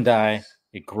pain doesn't die.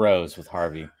 It grows with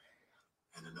Harvey.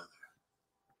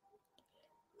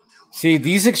 See,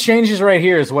 these exchanges right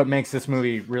here is what makes this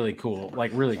movie really cool,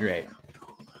 like really great.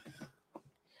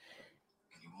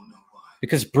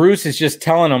 Because Bruce is just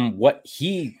telling him what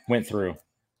he went through.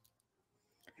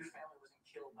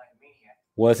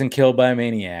 Wasn't killed by a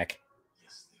maniac.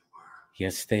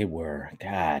 Yes, they were.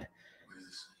 God.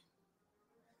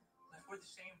 We're the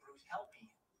same, Bruce. Help me.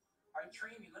 All right,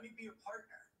 train me. Let me be your partner.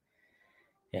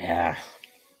 Yeah.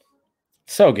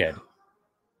 So good.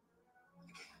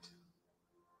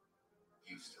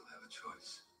 You still have a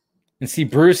choice. And see,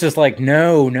 Bruce is like,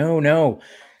 no.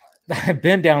 I've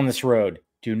been down this road.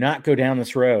 Do not go down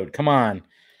this road. Come on.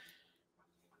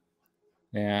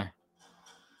 Yeah.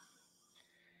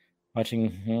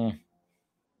 Watching.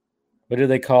 What do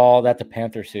they call that? The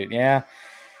Panther suit. Yeah.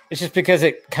 It's just because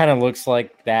it kind of looks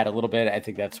like that a little bit. I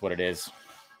think that's what it is.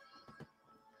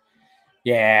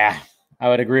 Yeah. I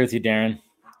would agree with you, Darren.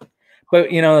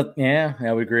 But, yeah,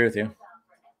 I would agree with you.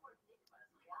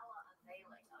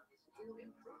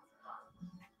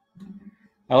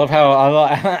 I love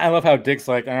how Dick's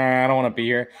like, I don't want to be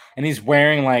here. And he's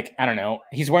wearing like, I don't know.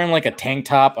 He's wearing like a tank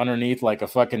top underneath like a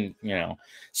fucking,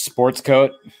 sports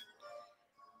coat.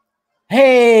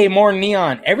 Hey, more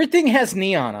neon. Everything has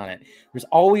neon on it. There's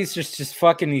always just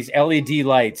fucking these LED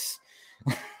lights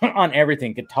on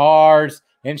everything. Guitars,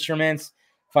 instruments,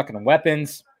 fucking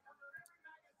weapons.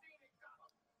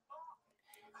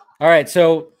 All right,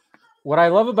 so what I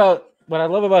love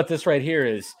about this right here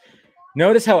is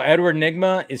notice how Edward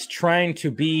Nygma is trying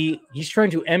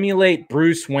to emulate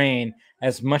Bruce Wayne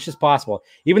as much as possible.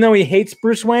 Even though he hates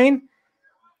Bruce Wayne,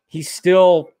 his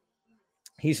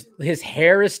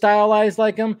hair is stylized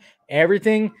like him.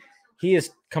 Everything, he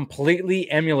is completely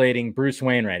emulating Bruce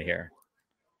Wayne right here.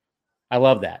 I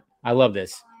love that. I love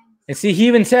this. And see, he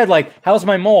even said, like, how's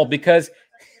my mole? Because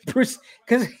Bruce,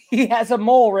 because he has a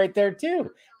mole right there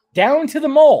too. Down to the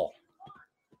mole.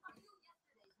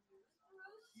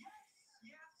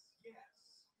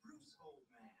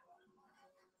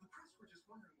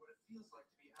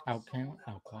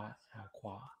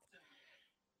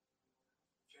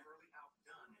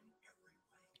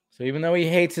 So even though he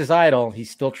hates his idol,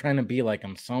 he's still trying to be like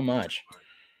him so much.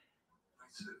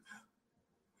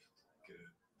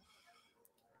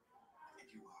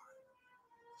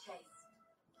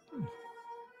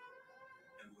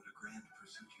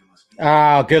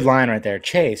 Oh, good line right there.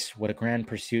 Chase, what a grand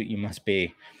pursuit you must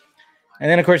be. And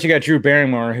then, of course, you got Drew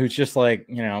Barrymore, who's just like,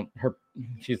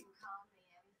 she's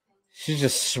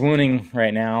just swooning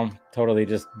right now, totally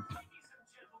just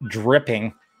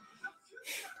dripping.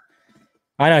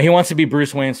 I know he wants to be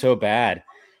Bruce Wayne so bad,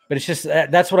 but it's just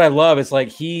that's what I love. It's like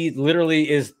he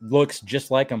literally looks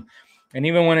just like him, and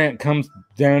even when it comes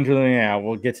down to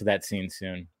we'll get to that scene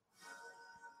soon.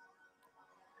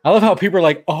 I love how people are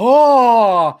like,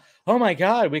 oh my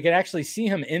God, we could actually see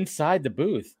him inside the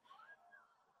booth.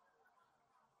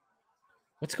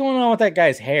 What's going on with that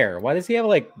guy's hair? Why does he have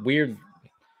like weird?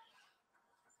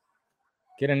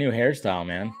 Get a new hairstyle,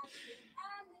 man.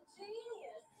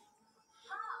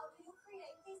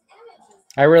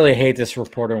 I really hate this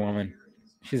reporter woman.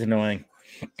 She's annoying.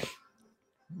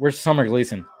 Where's Summer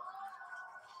Gleason?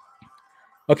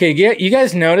 Okay, you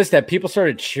guys noticed that people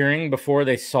started cheering before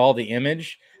they saw the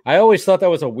image? I always thought that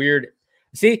was a weird...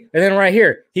 See? And then right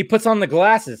here, he puts on the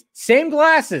glasses. Same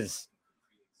glasses.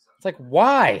 It's like,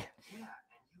 why?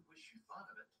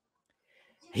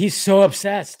 He's so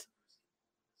obsessed.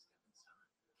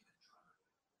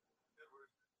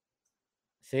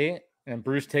 See? And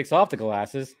Bruce takes off the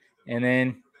glasses, and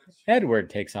then Edward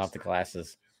takes off the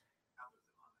glasses.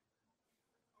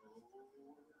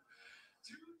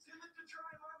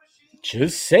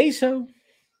 Just say so.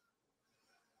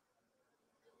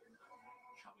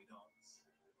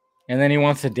 And then he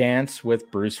wants to dance with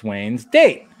Bruce Wayne's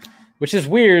date, which is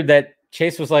weird that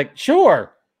Chase was like,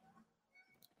 sure.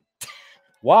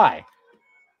 Why?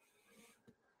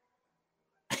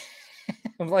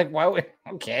 I'm like, why would...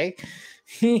 Okay.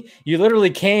 You literally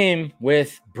came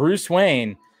with Bruce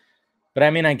Wayne. But I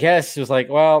mean, I guess it was like,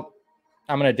 well,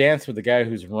 I'm going to dance with the guy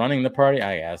who's running the party.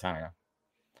 I guess. I don't know.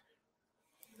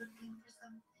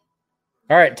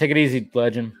 All right. Take it easy,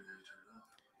 legend.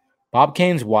 Bob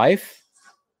Kane's wife?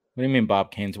 What do you mean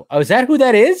Bob Kane's wife? Oh, is that who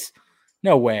that is?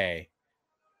 No way.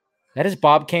 That is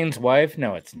Bob Kane's wife?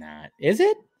 No, it's not. Is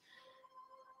it?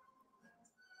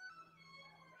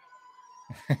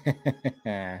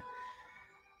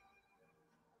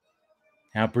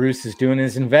 Now Bruce is doing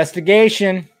his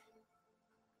investigation.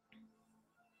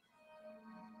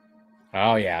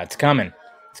 Oh, yeah, it's coming.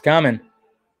 It's coming.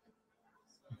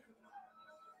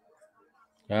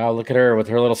 Oh, look at her with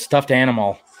her little stuffed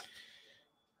animal.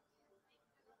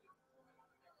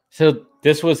 So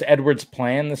this was Edward's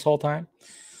plan this whole time?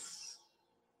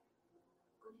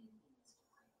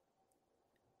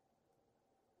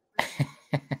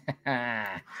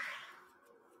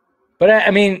 But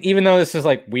I mean, even though this is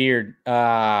like weird,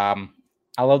 I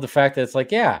love the fact that it's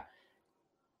like, yeah,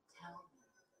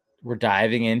 we're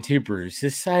diving into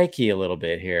Bruce's psyche a little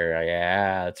bit here.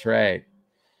 Yeah, that's right.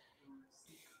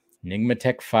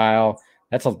 Enigmatech file.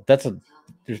 That's a.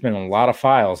 There's been a lot of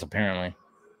files apparently.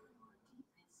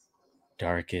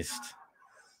 Darkest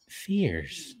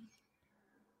fears.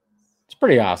 It's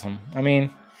pretty awesome. I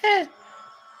mean,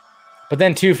 But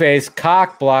then Two-Face,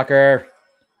 cock blocker.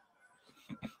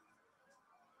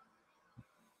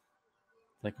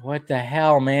 Like, what the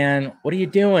hell, man? What are you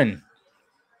doing?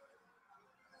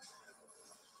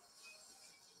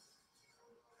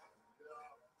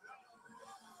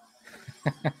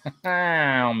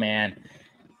 Oh, man.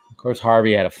 Of course,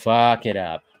 Harvey had to fuck it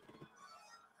up.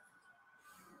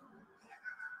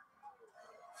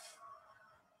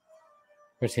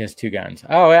 Of course, he has two guns.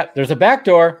 Oh, yeah. There's a back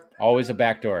door. Always a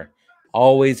back door.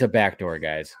 Always a back door,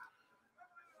 guys.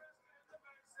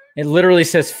 It literally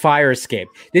says fire escape.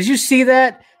 Did you see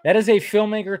that? That is a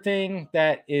filmmaker thing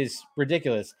that is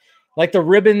ridiculous. Like the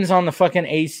ribbons on the fucking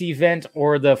AC vent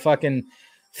or the fucking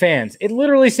fans. It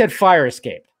literally said fire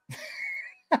escape.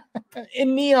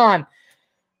 In neon.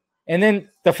 And then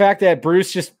the fact that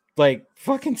Bruce just like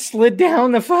fucking slid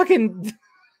down the fucking...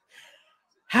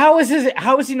 How is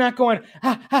he not going?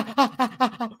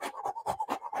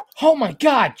 Oh my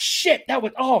God, shit.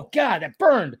 Oh God, that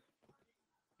burned.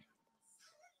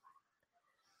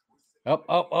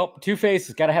 Oh, Two-Face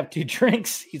has got to have two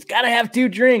drinks. He's got to have two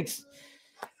drinks.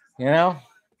 You know?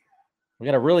 We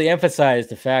got to really emphasize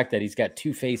the fact that he's got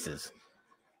two faces.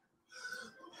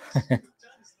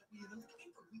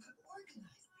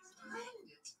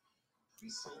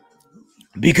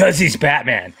 Because he's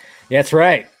Batman. That's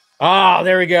right. Oh,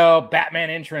 there we go. Batman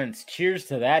entrance. Cheers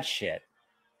to that shit.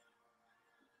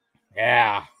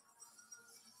 Yeah.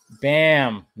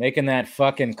 Bam. Making that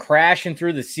fucking crashing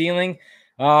through the ceiling.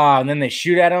 Oh, and then they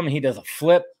shoot at him. And he does a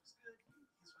flip.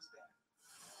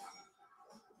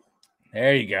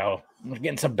 There you go. We're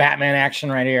getting some Batman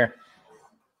action right here.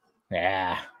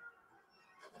 Yeah.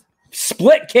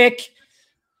 Split kick.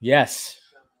 Yes.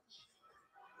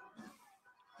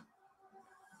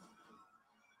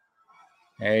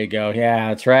 There you go. Yeah,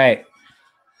 that's right.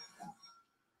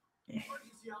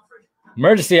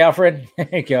 Emergency, Alfred. There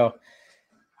you go.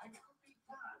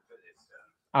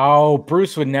 Oh,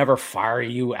 Bruce would never fire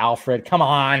you, Alfred. Come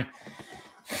on.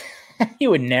 He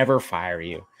would never fire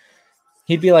you.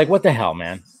 He'd be like, what the hell,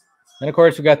 man? And of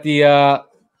course, we got the,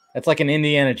 that's like an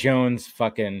Indiana Jones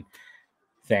fucking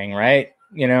thing, right?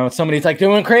 You know, somebody's like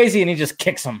doing crazy and he just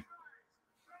kicks him.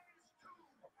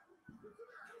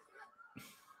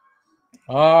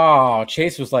 Oh,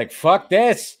 Chase was like, fuck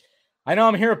this. I know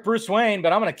I'm here with Bruce Wayne,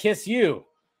 but I'm going to kiss you.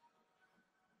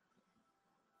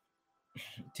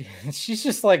 Dude, she's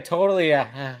just like totally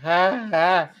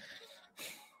yeah.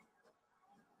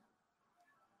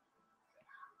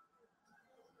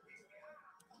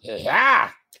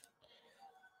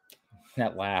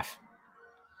 That laugh.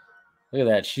 Look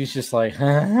at that. She's just like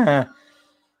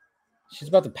she's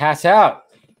about to pass out.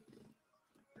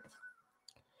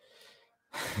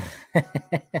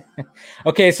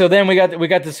 Okay, so then we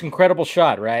got this incredible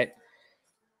shot, right?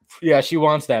 Yeah, she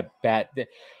wants that bat.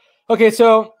 Okay,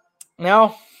 so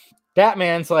now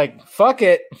Batman's like, fuck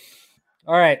it.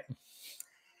 All right.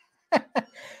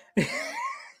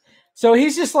 So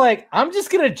he's just like, I'm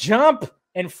just going to jump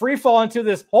and free fall into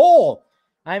this hole.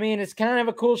 I mean, it's kind of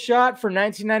a cool shot for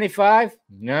 1995.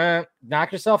 Nah,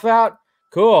 knock yourself out.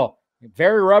 Cool.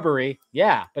 Very rubbery.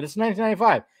 Yeah, but it's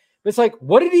 1995. But it's like,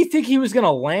 what did he think he was going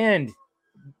to land?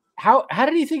 How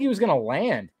did he think he was going to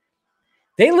land?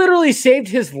 They literally saved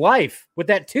his life with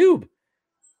that tube.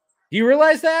 Do you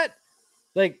realize that?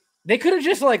 Like, they could have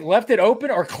just like left it open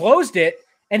or closed it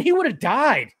and he would have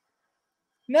died.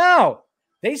 No,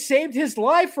 they saved his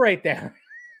life right there.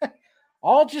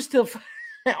 all just to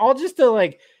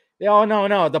like, oh,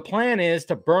 no. The plan is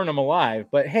to burn him alive.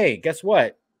 But hey, guess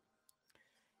what?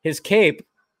 His cape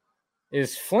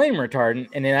is flame retardant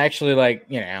and it actually, like,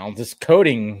 you know, this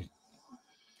coating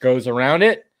goes around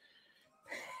it.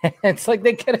 It's like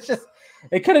they could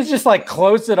have just like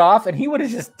closed it off and he would have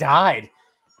just died.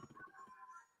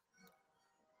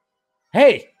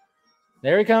 Hey,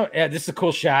 there we go. Yeah, this is a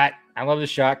cool shot. I love the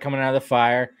shot coming out of the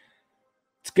fire.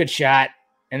 It's a good shot.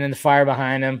 And then the fire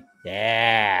behind him.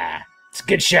 Yeah. It's a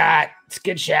good shot. It's a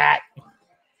good shot.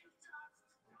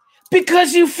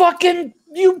 Because you put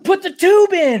the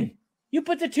tube in. You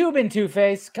put the tube in,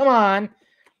 Two-Face. Come on.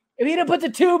 If you didn't put the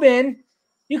tube in,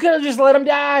 you could have just let him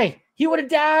die. He would have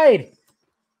died.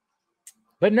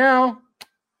 But no.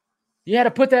 You had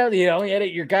to put that, you know, you had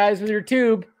your guys with your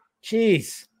tube.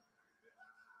 Jeez.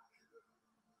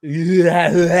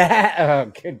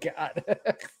 Oh, good God.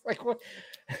 Like,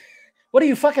 what are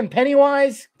you, fucking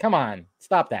Pennywise? Come on.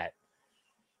 Stop that.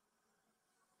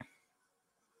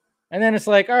 And then it's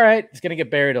like, all right, it's going to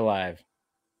get buried alive.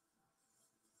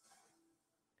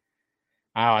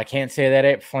 Oh, I can't say that.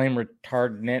 It flame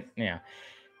retardant. Yeah.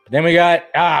 But then we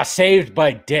got Saved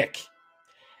by Dick.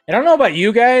 And I don't know about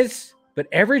you guys, but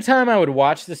every time I would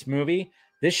watch this movie,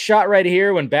 this shot right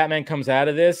here when Batman comes out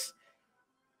of this,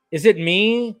 is it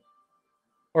me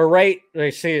or right?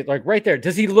 Like, say it like right there.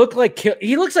 Does he look like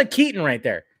he looks like Keaton right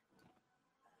there?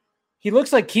 He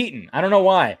looks like Keaton. I don't know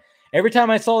why. Every time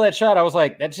I saw that shot, I was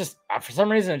like, that's just, for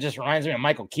some reason, it just reminds me of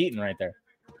Michael Keaton right there.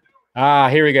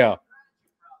 Here we go.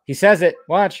 He says it.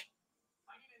 Watch.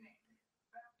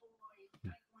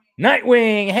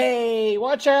 Nightwing. Hey,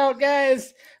 watch out,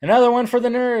 guys. Another one for the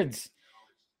nerds.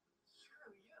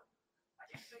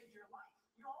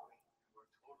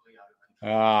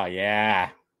 Oh, yeah.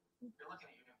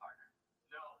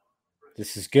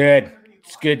 This is good.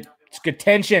 It's good. It's good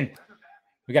tension.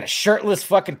 We got a shirtless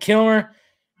fucking Kilmer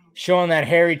showing that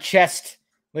hairy chest.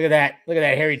 Look at that. Look at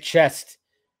that hairy chest.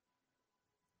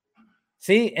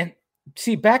 See,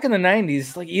 back in the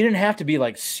 90s, like, you didn't have to be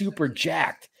like super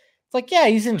jacked. It's like, yeah,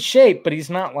 he's in shape, but he's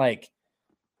not like,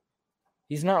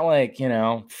 you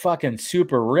know, fucking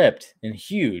super ripped and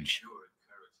huge.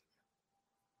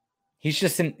 He's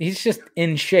just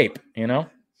in shape, you know?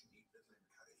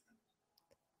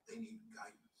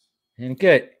 And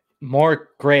good. More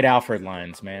great Alfred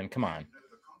lines, man. Come on.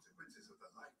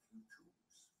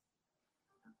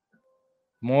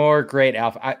 More great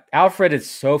Alfred. Alfred is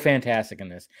so fantastic in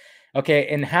this. Okay,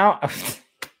 and how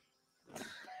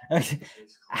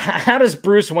how does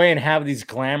Bruce Wayne have these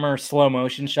glamour slow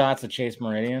motion shots of Chase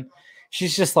Meridian?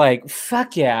 She's just like,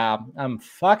 fuck yeah, I'm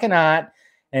fucking hot.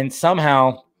 And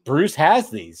somehow Bruce has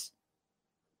these.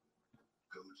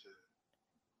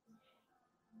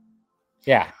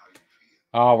 Yeah.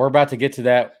 Oh, we're about to get to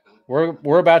that.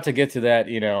 We're about to get to that,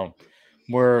 you know.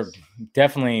 We're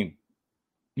definitely,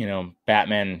 you know,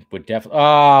 Batman would definitely.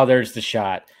 Oh, there's the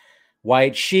shot.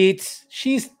 White sheets.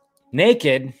 She's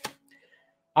naked,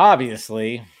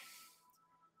 obviously.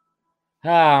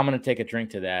 I'm gonna take a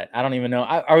drink to that. I don't even know.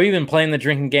 Are we even playing the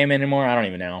drinking game anymore? I don't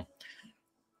even know.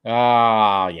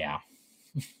 Oh, yeah.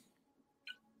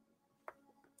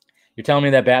 You're telling me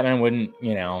that Batman wouldn't,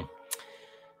 you know,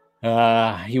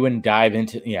 he wouldn't dive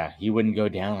into, yeah, he wouldn't go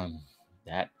down on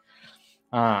that.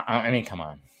 I mean, come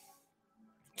on.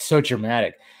 So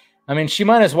dramatic. I mean, she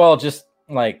might as well just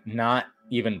like not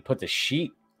even put the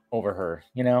sheet over her,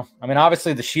 you know? I mean,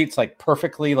 obviously the sheet's like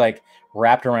perfectly like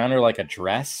wrapped around her like a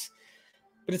dress,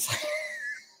 but it's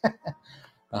like,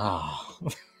 oh.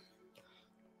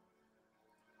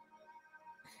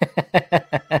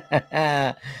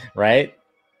 Right?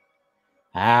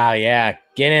 Ah, yeah.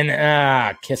 Get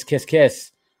in. Kiss, kiss,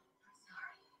 kiss.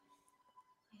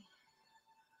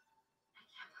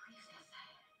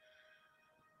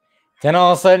 Then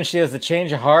all of a sudden she has a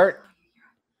change of heart.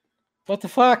 What the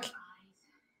fuck?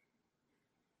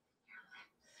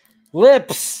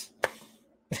 Lips.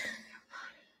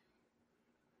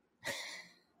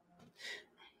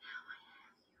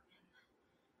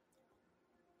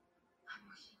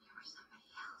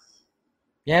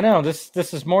 Yeah, no, this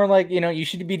is more like, you know, you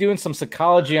should be doing some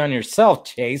psychology on yourself,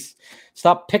 Chase.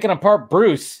 Stop picking apart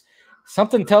Bruce.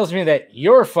 Something tells me that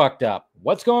you're fucked up.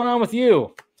 What's going on with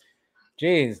you?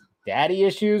 Jeez, daddy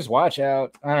issues? Watch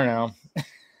out. I don't know.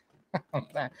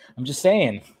 I'm just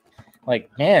saying. Like,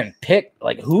 man, pick,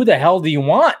 like, who the hell do you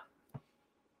want?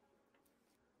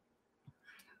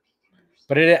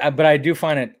 But I do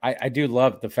find it, I do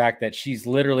love the fact that she's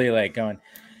literally like going,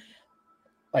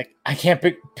 like, I can't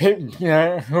pick, you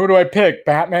know, who do I pick,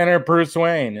 Batman or Bruce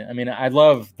Wayne? I mean, I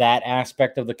love that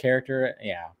aspect of the character.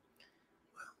 Yeah.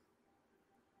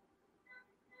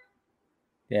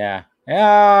 Yeah.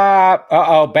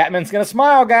 Uh-oh, Batman's going to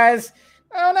smile, guys.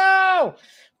 Oh, no.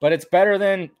 But it's better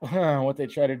than what they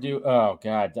try to do. Oh,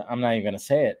 God, I'm not even going to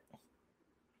say it.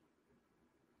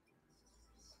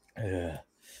 Ugh.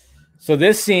 So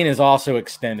this scene is also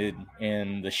extended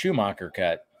in the Schumacher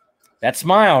cut. That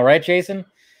smile, right, Jason?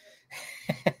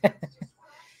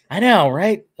 I know,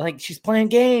 right? Like she's playing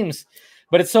games,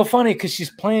 but it's so funny because she's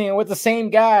playing it with the same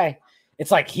guy.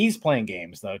 It's like he's playing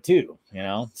games though, too. You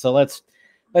know, so let's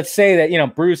say that, you know,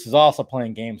 Bruce is also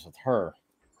playing games with her.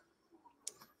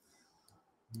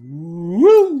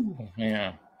 Woo!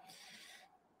 Yeah.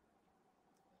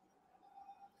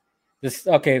 This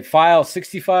okay. File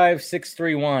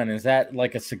 65631. Is that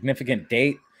like a significant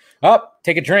date? Oh,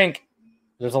 take a drink.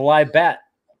 There's a live bat.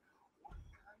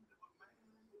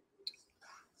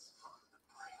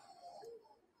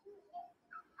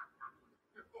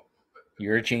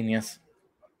 You're a genius.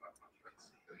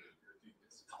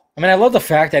 I mean, I love the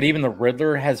fact that even the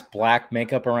Riddler has black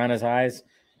makeup around his eyes.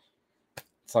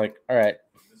 It's like, all right.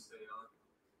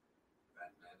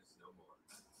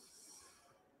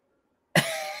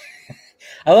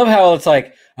 I love how it's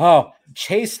like, oh,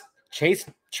 Chase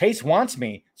wants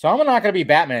me, so I'm not going to be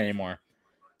Batman anymore.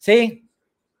 See,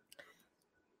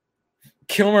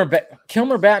 Kilmer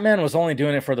Batman was only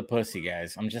doing it for the pussy,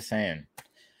 guys. I'm just saying.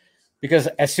 Because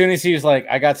as soon as he was like,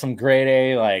 I got some grade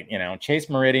A, like, you know, Chase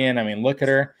Meridian. I mean, look at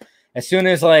her. As soon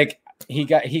as like he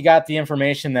got the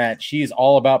information that she's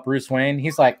all about Bruce Wayne,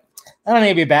 he's like, I don't need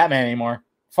to be Batman anymore.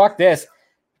 Fuck this.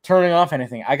 Turning off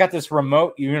anything. I got this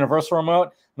remote, universal remote.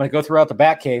 I'm gonna go throughout the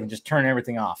Batcave and just turn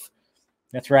everything off.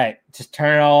 That's right. Just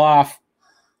turn it all off.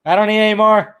 I don't need any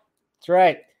more. That's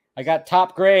right. I got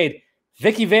top grade.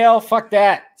 Vicky Vale, fuck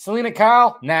that. Selena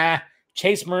Kyle, nah.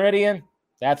 Chase Meridian,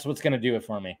 that's what's gonna do it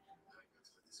for me.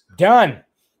 Done.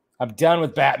 I'm done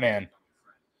with Batman.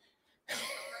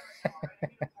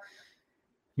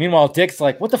 Meanwhile, Dick's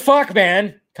like, what the fuck,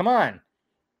 man? Come on.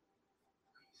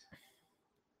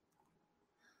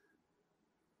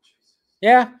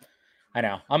 Yeah, I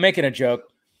know. I'm making a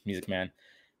joke, Music Man.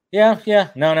 Yeah.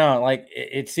 No. Like,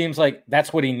 it seems like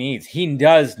that's what he needs. He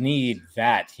does need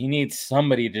that. He needs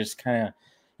somebody to just kind of.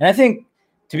 And I think,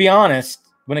 to be honest,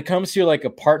 when it comes to like a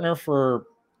partner for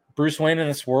Bruce Wayne in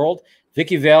this world,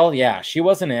 Vicky Vale, yeah, she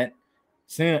wasn't it.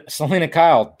 Selena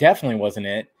Kyle definitely wasn't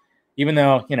it. Even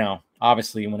though, you know,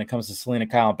 obviously when it comes to Selena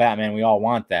Kyle and Batman, we all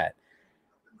want that.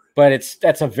 But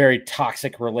that's a very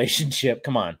toxic relationship.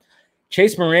 Come on.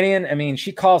 Chase Meridian, I mean,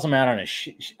 she calls him out on his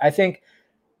shit.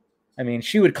 I mean,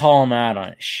 she would call him out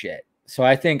on his shit. So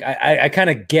I think I kind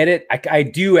of get it. I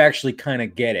do actually kind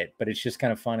of get it, but it's just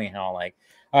kind of funny how like,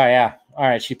 oh yeah, all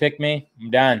right, she picked me.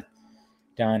 I'm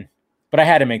done. But I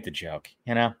had to make the joke,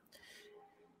 you know?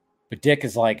 But Dick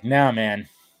is like, nah, man,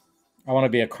 I want to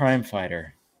be a crime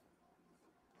fighter.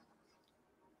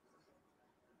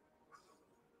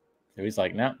 So he's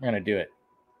like, no, I'm going to do it.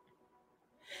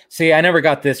 See, I never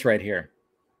got this right here.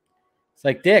 It's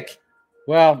like, Dick,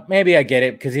 well, maybe I get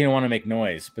it because he didn't want to make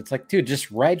noise. But it's like, dude, just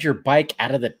ride your bike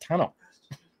out of the tunnel.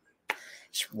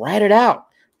 Just ride it out.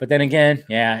 But then again,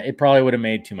 yeah, it probably would have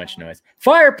made too much noise.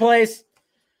 Fireplace!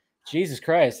 Jesus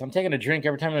Christ, I'm taking a drink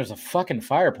every time there's a fucking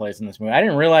fireplace in this movie. I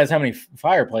didn't realize how many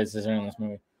fireplaces are in this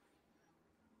movie.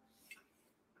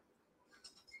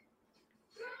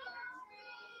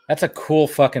 That's a cool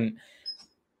fucking...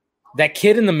 That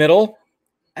kid in the middle,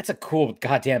 that's a cool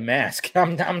goddamn mask.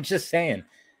 I'm just saying,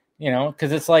 you know,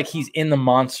 because it's like he's in the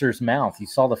monster's mouth. You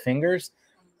saw the fingers?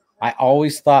 I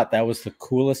always thought that was the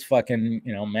coolest fucking,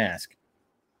 you know, mask.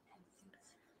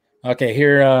 Okay,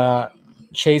 here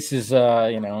Chase is,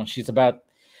 you know, she's about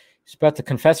to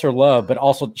confess her love, but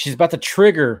also she's about to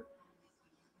trigger.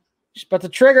 She's about to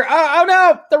trigger. Oh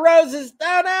no, the roses.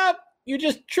 Oh no, you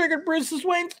just triggered Bruce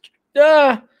Wayne's.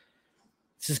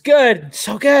 This is good.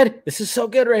 So good. This is so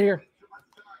good right here.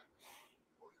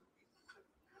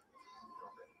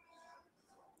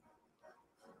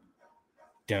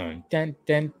 Dun, dun,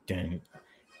 dun, dun.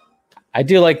 I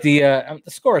do like the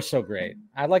score is so great.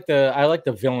 I like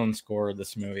the villain score of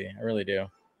this movie. I really do.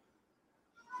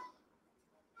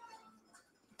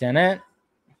 Dun it.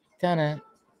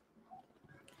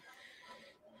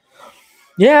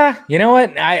 Yeah, you know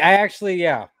what? I actually,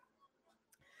 yeah.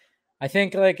 I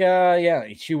think like yeah,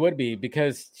 she would be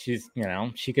because she's, you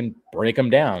know, she can break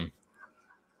them down.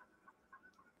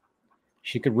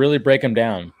 She could really break them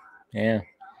down. Yeah.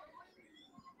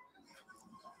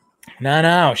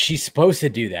 No, she's supposed to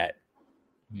do that.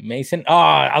 Mason. Oh,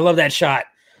 I love that shot.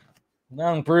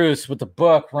 Young Bruce with the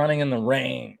book running in the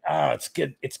rain. Oh, it's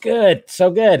good. It's good. So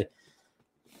good.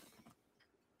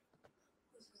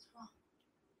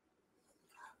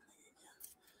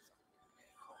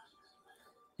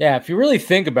 Yeah, if you really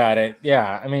think about it,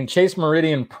 yeah. I mean, Chase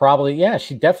Meridian probably, yeah,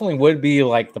 she definitely would be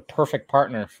like the perfect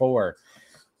partner for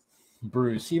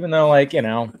Bruce, even though, like, you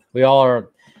know, we all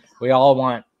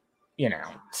want, you know,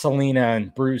 Selena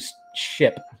and Bruce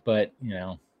ship, but, you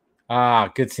know,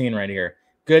 good scene right here.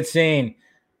 Good scene.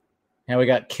 Now we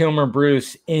got Kilmer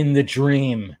Bruce in the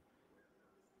dream.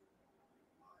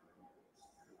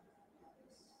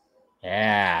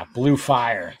 Yeah, blue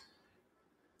fire.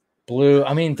 Blue.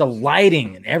 I mean, the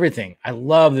lighting and everything. I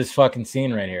love this fucking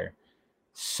scene right here.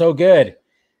 So good.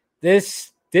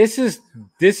 This is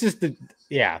the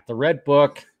Red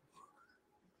Book.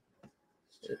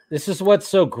 This is what's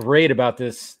so great about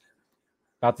this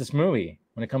movie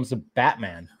when it comes to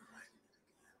Batman.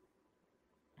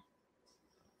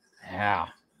 Yeah.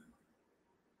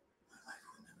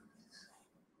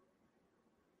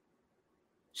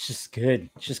 It's just good.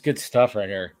 It's just good stuff right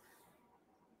here.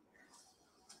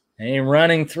 And even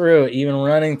running through.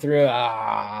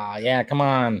 Yeah, come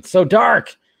on. So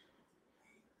dark.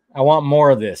 I want more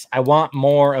of this. And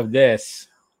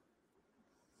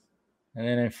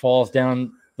then it falls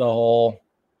down the hole.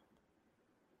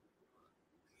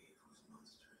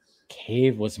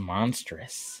 Cave was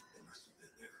monstrous.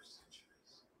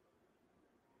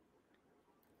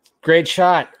 Great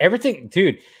shot. Everything,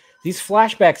 dude. These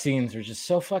flashback scenes are just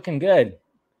so fucking good.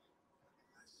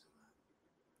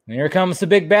 And here comes the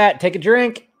big bat. Take a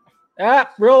drink.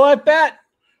 Real life bat.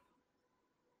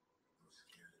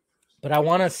 But I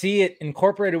want to see it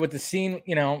incorporated with the scene,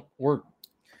 you know, where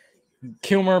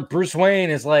Kilmer, Bruce Wayne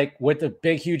is like with the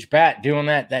big, huge bat doing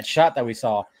that shot that we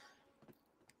saw.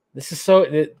 This is so...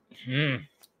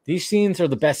 these scenes are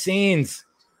the best scenes.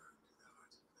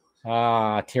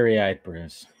 Teary-eyed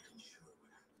Bruce.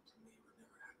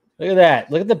 Look at that.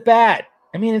 Look at the bat.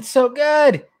 I mean, it's so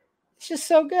good. It's just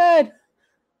so good.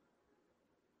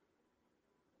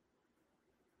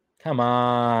 Come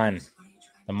on.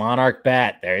 The Monarch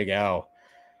bat. There you go.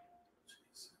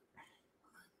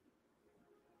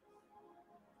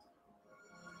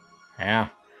 Yeah.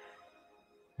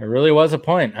 It really was a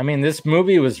point. I mean, this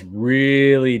movie was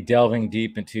really delving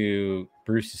deep into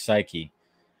Bruce's psyche.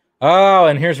 Oh,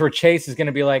 and here's where Chase is going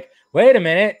to be like, wait a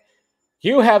minute.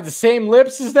 You have the same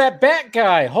lips as that bat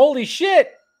guy. Holy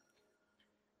shit.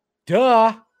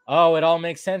 Duh. Oh, it all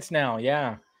makes sense now.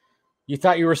 Yeah. You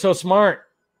thought you were so smart.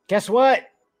 Guess what?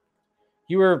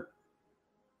 You were...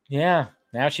 Yeah.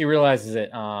 Now she realizes it.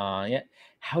 Yeah.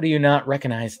 How do you not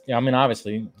recognize? I mean,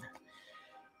 obviously,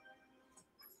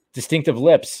 distinctive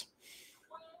lips.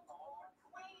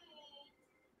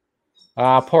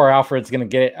 Poor Alfred's gonna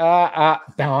get it.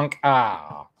 Bonk.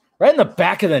 Right in the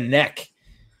back of the neck.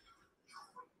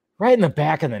 Right in the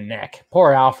back of the neck.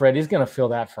 Poor Alfred. He's gonna feel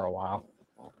that for a while.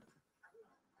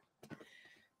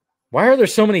 Why are there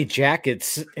so many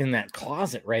jackets in that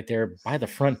closet right there by the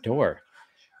front door?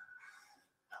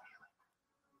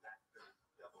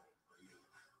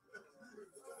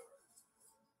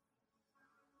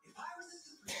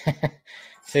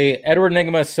 See, Edward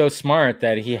Nygma is so smart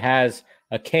that he has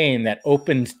a cane that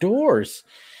opens doors.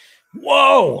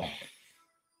 Whoa!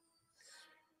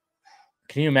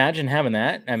 Can you imagine having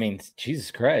that? I mean,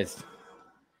 Jesus Christ.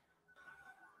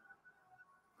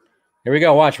 Here we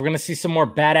go. Watch. We're going to see some more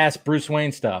badass Bruce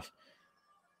Wayne stuff.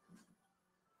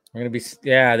 We're going to be...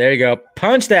 Yeah, there you go.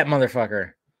 Punch that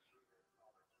motherfucker.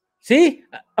 See?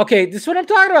 Okay, this is what I'm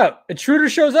talking about. Intruder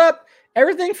shows up.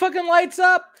 Everything fucking lights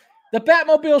up. The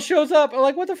Batmobile shows up. I'm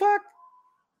like, what the fuck?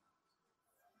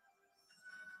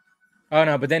 Oh,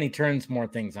 no, but then he turns more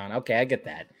things on. Okay, I get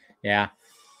that. Yeah.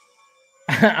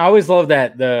 I always love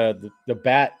that. The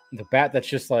bat that's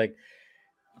just like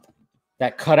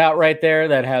that cutout right there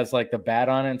that has like the bat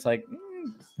on it. It's like,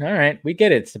 all right, we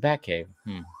get it. It's the Batcave.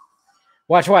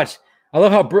 Watch. I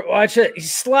love how watch it. He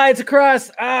slides across.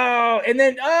 Oh, and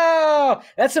then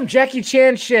that's some Jackie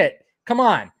Chan shit. Come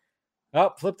on.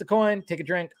 Oh, flip the coin. Take a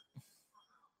drink.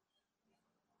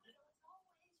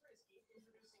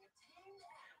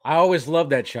 I always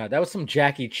loved that shot. That was some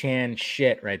Jackie Chan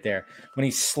shit right there. When he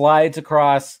slides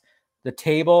across the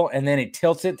table and then he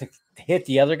tilts it to hit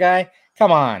the other guy.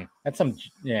 Come on. That's some,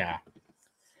 yeah.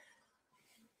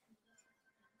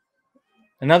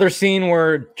 Another scene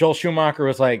where Joel Schumacher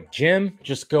was like, Jim,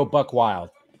 just go buck wild.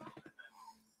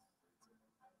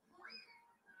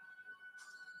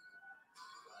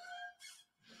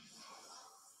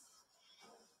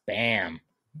 Bam.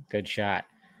 Good shot.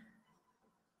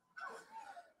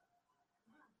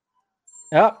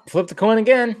 Oh, flip the coin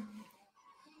again.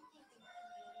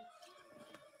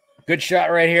 Good shot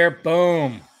right here.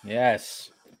 Boom.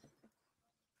 Yes.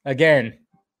 Again,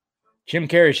 Jim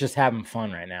Carrey's just having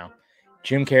fun right now.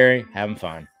 Jim Carrey having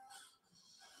fun.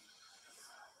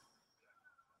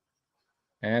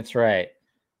 That's right.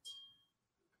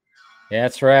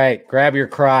 That's right. Grab your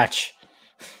crotch.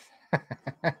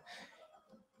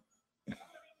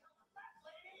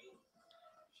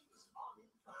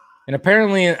 And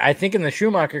apparently, I think in the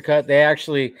Schumacher cut, they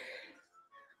actually,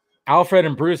 Alfred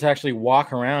and Bruce actually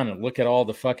walk around and look at all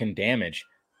the fucking damage.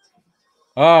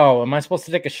 Oh, am I supposed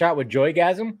to take a shot with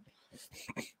Joygasm?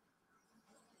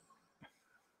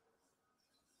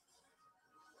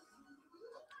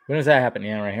 When does that happen?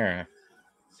 Yeah, right here.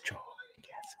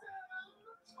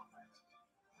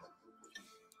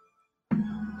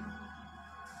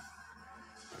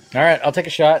 All right, I'll take a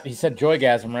shot. He said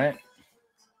Joygasm, right?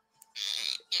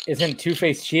 Isn't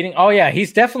Two-Face cheating? Oh, yeah,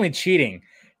 he's definitely cheating.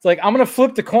 It's like, I'm going to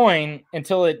flip the coin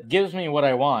until it gives me what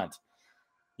I want.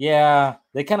 Yeah,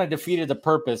 they kind of defeated the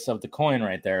purpose of the coin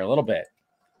right there a little bit.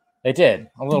 They did,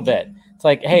 a little bit. It's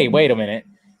like, hey, wait a minute.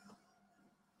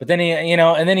 But then he,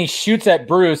 and then he shoots at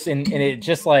Bruce and it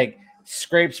just like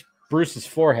scrapes Bruce's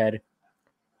forehead.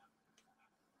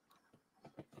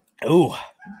 Ooh.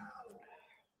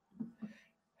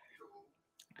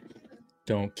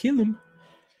 Don't kill him.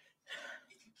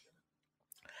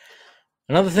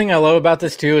 Another thing I love about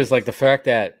this too is like the fact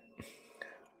that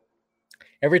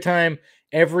every time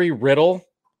every riddle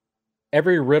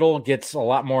gets a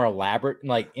lot more elaborate.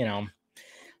 Like,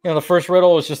 the first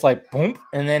riddle was just like boom,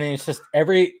 and then it's just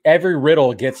every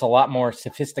riddle gets a lot more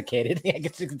sophisticated. I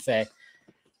guess you could say.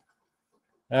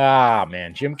 Ah,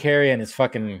 man, Jim Carrey and his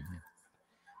fucking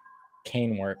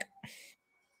cane work.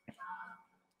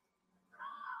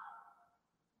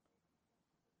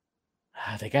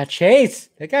 They got Chase.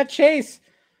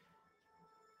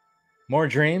 More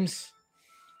dreams.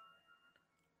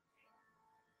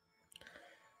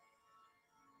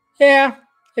 Yeah,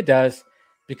 it does.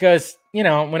 Because,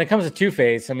 when it comes to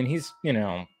Two-Face, I mean, he's,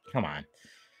 come on.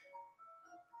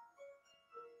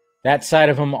 That side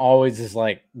of him always is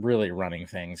like really running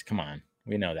things. Come on.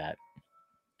 We know that.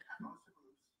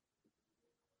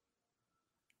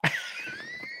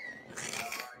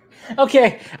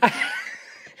 Okay.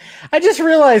 I just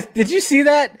realized, did you see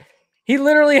that? He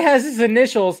literally has his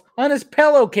initials on his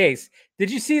pillowcase.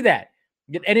 Did you see that?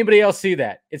 Did anybody else see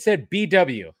that? It said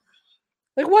BW.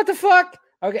 Like, what the fuck?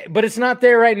 Okay, but it's not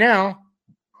there right now.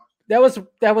 That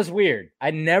was weird.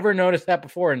 I never noticed that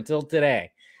before until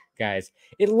today, guys.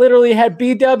 It literally had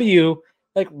BW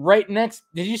Like right next.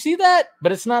 Did you see that?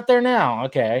 But it's not there now.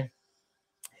 Okay.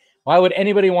 Why would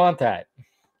anybody want that?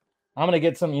 I'm going to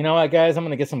get some, you know what, guys? I'm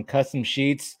going to get some custom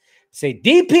sheets. Say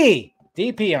DP.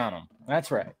 DP on them.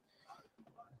 That's right.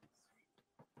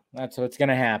 That's what's going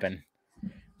to happen.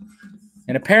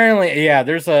 And apparently, yeah,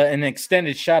 there's an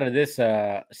extended shot of this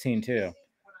scene too.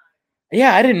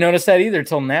 Yeah, I didn't notice that either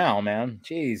till now, man.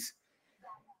 Jeez.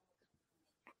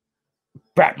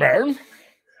 Batman?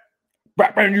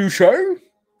 Batman, you say?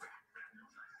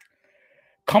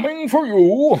 Coming for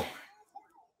you.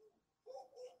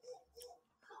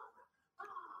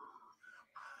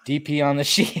 DP on the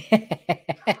sheet.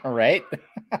 Right?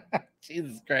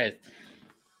 Jesus Christ.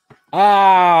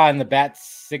 And the bat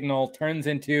signal turns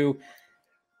into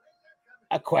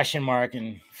a question mark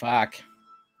and fuck.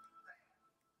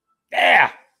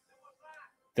 Yeah.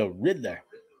 The Riddler.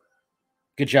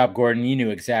 Good job, Gordon. You knew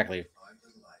exactly.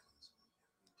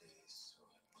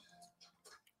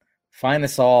 Find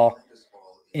us all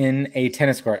in a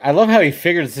tennis court. I love how he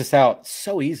figures this out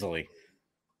so easily.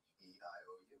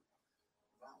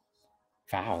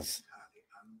 Fouls.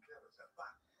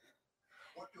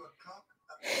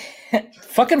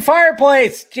 Fucking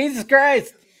fireplace. Jesus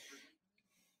Christ.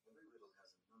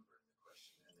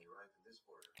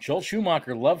 Joel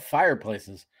Schumacher loved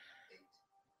fireplaces.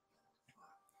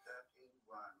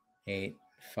 8,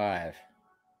 5.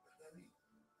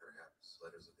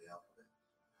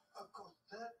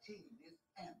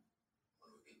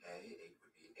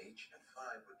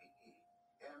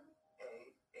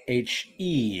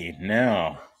 H-E.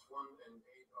 No.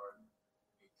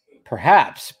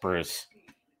 Perhaps, Bruce.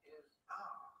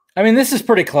 I mean, this is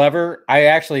pretty clever. I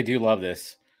actually do love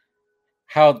this.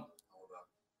 How...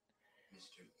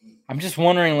 I'm just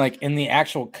wondering, like, in the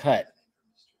actual cut.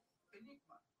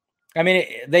 I mean,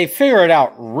 they figure it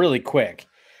out really quick.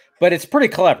 But it's pretty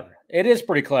clever. It is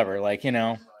pretty clever. Like, you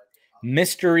know,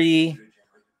 mystery...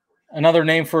 Another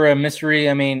name for a mystery.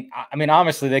 I mean,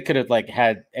 obviously they could have like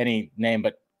had any name,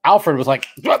 but Alfred was like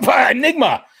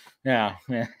Enigma. Yeah.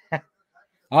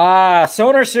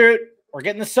 Sonar suit. We're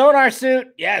getting the sonar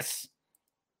suit. Yes.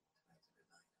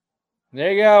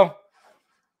 There you go.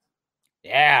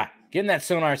 Yeah, getting that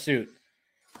sonar suit.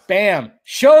 Bam.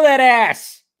 Show that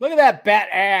ass. Look at that bat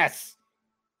ass.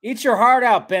 Eat your heart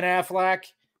out, Ben Affleck.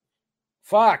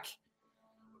 Fuck.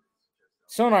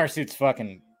 Sonar suit's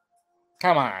fucking.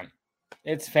 Come on.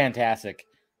 It's fantastic.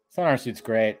 Sonar suit's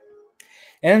great.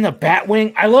 And then the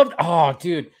Batwing. I loved. Oh,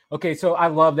 dude. Okay, so I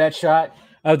love that shot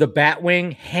of the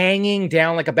Batwing hanging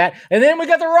down like a bat. And then we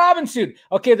got the Robin suit.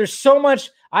 Okay, there's so much.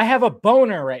 I have a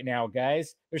boner right now,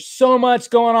 guys. There's so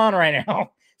much going on right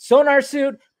now. Sonar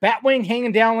suit, Batwing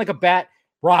hanging down like a bat,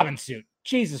 Robin suit.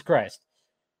 Jesus Christ.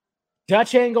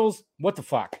 Dutch angles. What the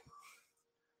fuck?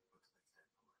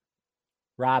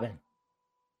 Robin.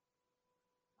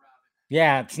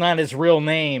 Yeah, it's not his real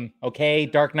name, okay?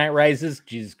 Dark Knight Rises.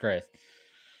 Jesus Christ.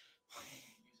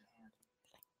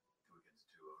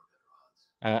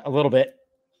 A little bit.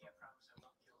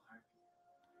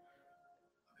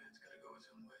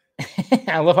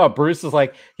 I love how Bruce is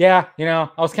like, yeah, you know,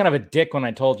 I was kind of a dick when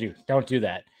I told you. Don't do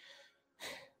that.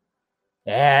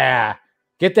 Yeah.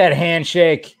 Get that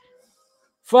handshake.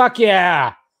 Fuck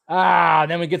yeah.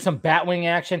 Then we get some Batwing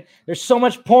action. There's so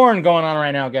much porn going on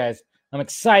right now, guys. I'm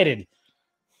excited.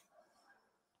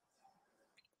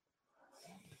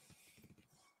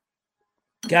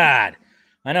 God,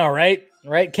 I know, right?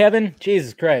 Right, Kevin?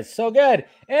 Jesus Christ. So good.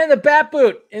 And the bat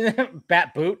boot.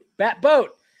 Bat boat.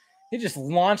 He just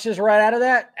launches right out of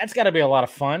that. That's got to be a lot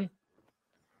of fun.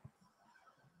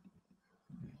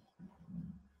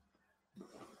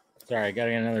 Sorry, got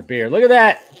to get another beer. Look at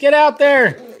that. Get out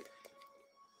there.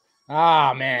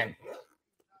 Ah, man.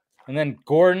 And then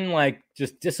Gordon, like,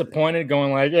 just disappointed,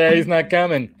 going like, yeah, he's not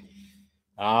coming.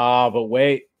 But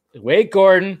wait. Wait,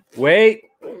 Gordon. Wait.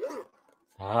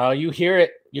 Oh, you hear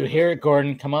it. You hear it,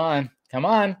 Gordon. Come on. Come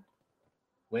on.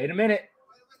 Wait a minute.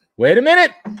 Wait a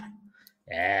minute.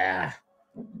 Yeah.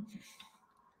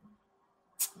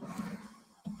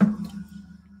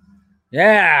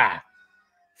 Yeah.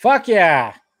 Fuck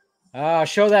yeah.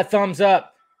 Show that thumbs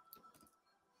up.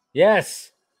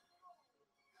 Yes.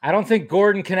 I don't think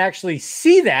Gordon can actually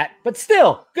see that, but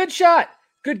still, good shot.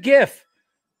 Good gif.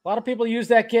 A lot of people use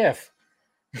that gif.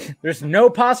 There's no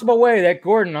possible way that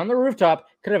Gordon on the rooftop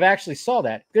could have actually saw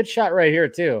that. Good shot right here,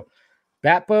 too.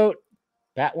 Batboat,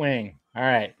 Batwing. All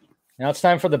right. Now it's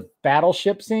time for the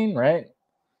battleship scene, right?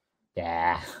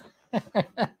 Yeah.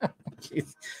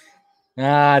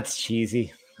 It's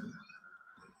cheesy.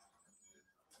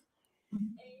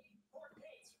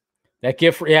 That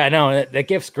gif, yeah, no, that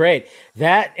gif's great.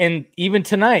 That, and even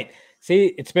tonight,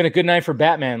 See, it's been a good night for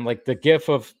Batman. Like the gif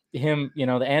of him, the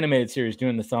animated series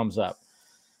doing the thumbs up.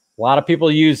 A lot of people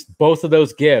used both of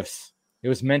those gifs. It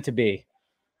was meant to be.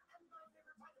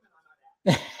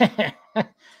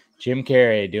 Jim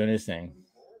Carrey doing his thing.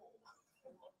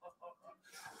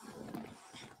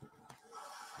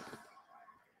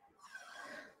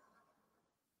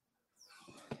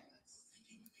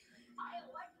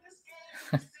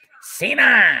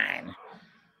 C9.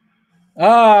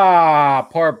 Ah,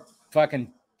 poor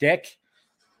fucking dick.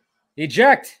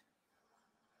 Eject.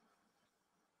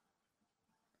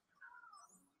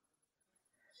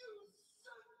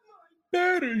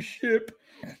 Battleship.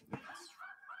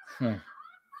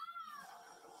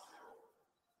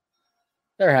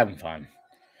 They're having fun.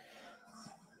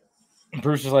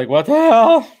 Bruce is like, what the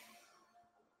hell?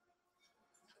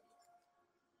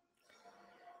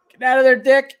 Get out of there,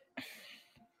 dick.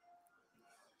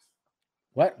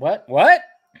 What? I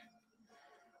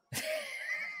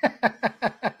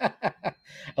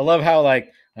love how,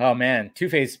 like, oh man,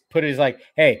 Two-Face put his like,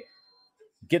 hey,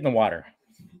 get in the water.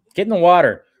 Get in the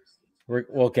water.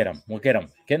 We'll get him.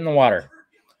 Get in the water.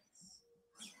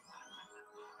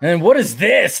 And what is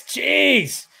this?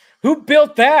 Jeez. Who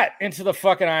built that into the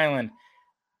fucking island?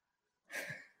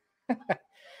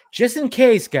 Just in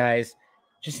case, guys.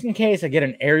 Just in case I get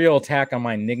an aerial attack on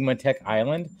my Enigma Tech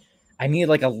island, I need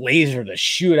like a laser to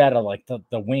shoot out of like the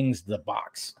wings of the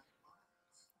box.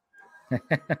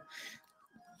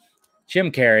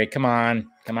 Jim Carrey, come on.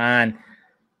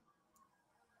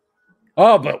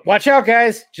 Oh, but watch out,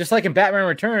 guys. Just like in Batman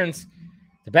Returns,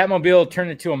 the Batmobile turned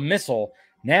into a missile.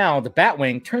 Now the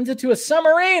Batwing turns into a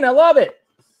submarine. I love it.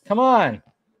 Come on.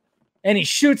 And he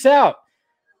shoots out.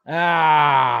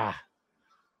 Ah.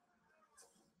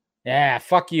 Yeah,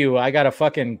 fuck you. I got a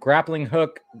fucking grappling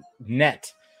hook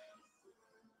net.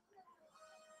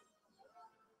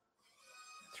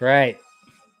 That's right.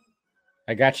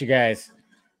 I got you guys.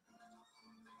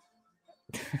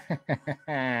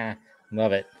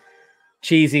 Love it.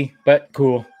 Cheesy, but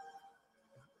cool.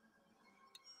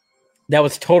 That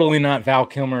was totally not Val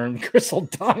Kilmer and Chris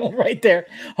O'Donnell right there.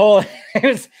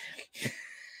 Chris,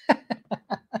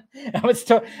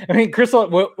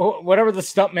 whatever the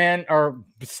stuntman or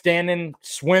standing,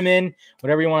 swimming,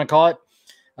 whatever you want to call it,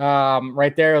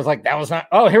 right there. It was like, that was not.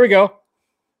 Oh, here we go.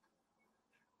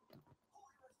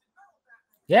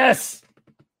 Yes.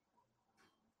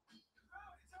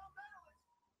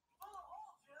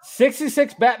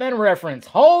 66 Batman reference.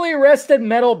 Holy Rested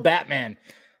Metal Batman.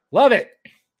 Love it.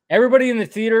 Everybody in the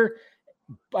theater,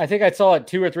 I think I saw it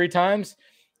 2 or 3 times.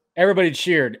 Everybody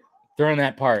cheered during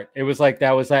that part. It was like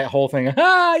that was that whole thing.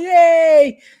 Ah,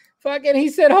 yay! Fucking, he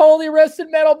said, "Holy Rested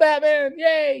Metal Batman!"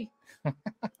 Yay!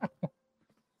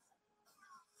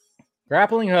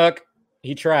 Grappling hook.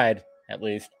 He tried, at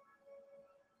least.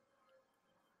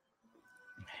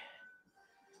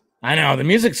 I know the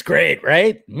music's great,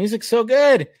 right? The music's so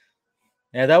good.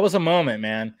 Yeah, that was a moment,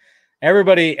 man.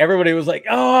 Everybody was like,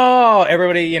 "Oh!"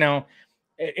 Everybody,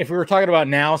 if we were talking about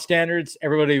now standards,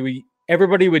 everybody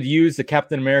would use the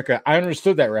Captain America. I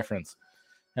understood that reference,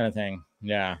 kind of thing.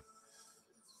 Yeah.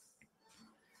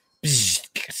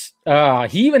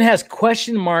 He even has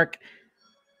question mark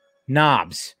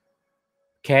knobs.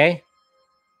 Okay.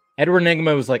 Edward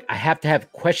Nygma was like, I have to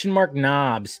have question mark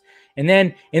knobs. And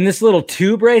then in this little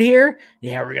tube right here,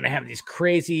 yeah, we're going to have these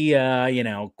crazy,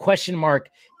 question mark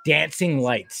dancing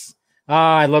lights.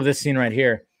 I love this scene right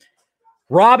here.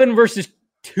 Robin versus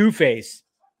Two-Face.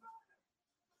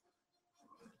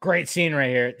 Great scene right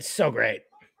here. It's so great.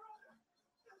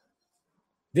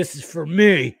 This is for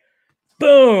me.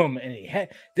 Boom. And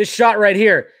this shot right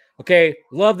here. Okay.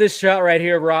 Love this shot right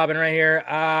here. Robin right here.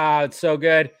 It's so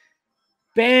good.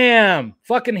 Bam.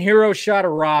 Fucking hero shot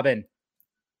of Robin.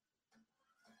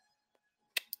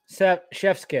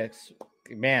 Chef's kiss.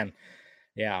 Man.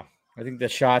 Yeah. I think the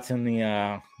shots in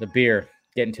the beer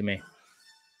getting to me.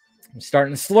 I'm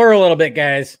starting to slur a little bit,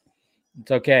 guys.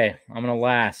 It's okay. I'm going to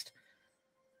last.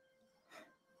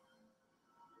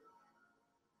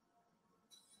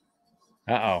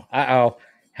 Uh-oh.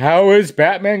 How is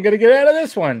Batman going to get out of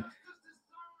this one?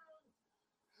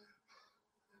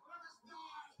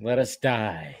 Let us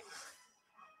die.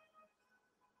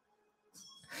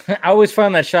 I always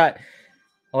found that shot,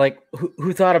 like,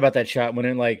 who thought about that shot when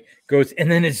it, like, goes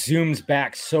and then it zooms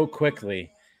back so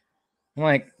quickly? I'm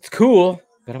like, it's cool,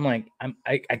 but I'm like,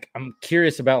 I'm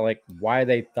curious about, like, why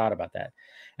they thought about that.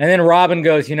 And then Robin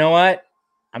goes, you know what?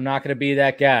 I'm not going to be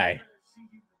that guy.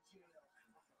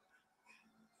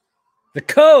 The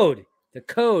code,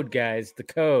 guys, the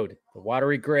code, the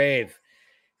watery grave,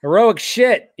 heroic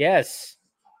shit. Yes.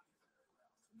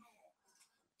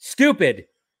 Stupid.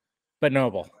 but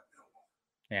noble.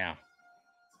 Yeah.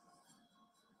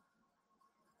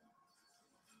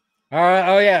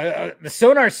 Oh yeah, the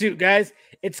sonar suit, guys.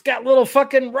 It's got little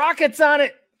fucking rockets on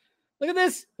it. Look at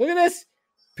this. Look at this.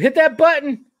 Hit that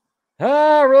button.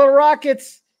 Ah, little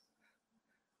rockets.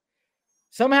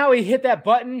 Somehow he hit that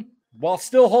button while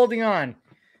still holding on.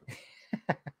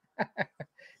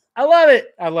 I love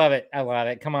it. I love it. I love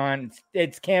it. Come on.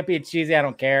 It's campy. It's cheesy. I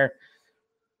don't care.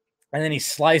 And then he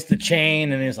sliced the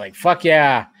chain and he's like, fuck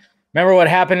yeah. Remember what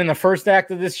happened in the first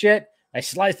act of this shit? I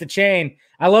sliced the chain.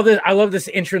 I love this. I love this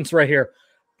entrance right here.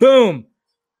 Boom.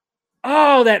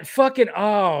 Oh, that fucking,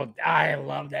 oh, I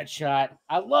love that shot.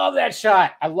 I love that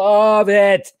shot. I love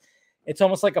it. It's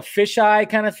almost like a fisheye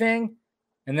kind of thing.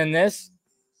 And then this.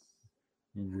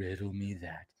 Riddle me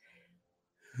that.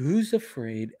 Who's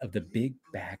afraid of the big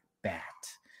back bat?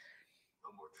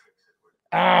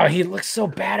 Oh, he looks so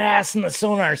badass in the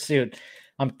sonar suit.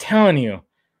 I'm telling you.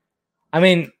 I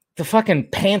mean, the fucking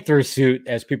panther suit,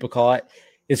 as people call it,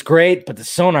 is great, but the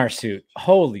sonar suit,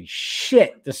 holy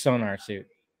shit, the sonar suit.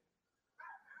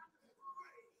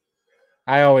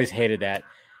 I always hated that.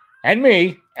 And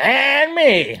me.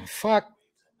 Fuck.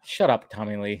 Shut up,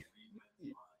 Tommy Lee.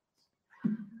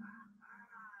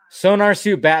 Sonar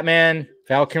suit Batman,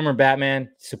 Val Kilmer Batman,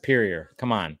 superior.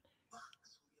 Come on.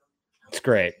 It's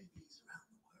great.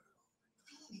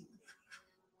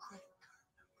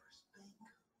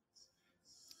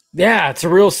 Yeah, it's a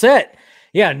real set.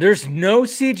 Yeah, there's no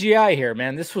CGI here,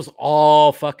 man. This was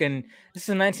all fucking... This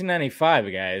is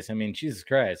 1995, guys. I mean, Jesus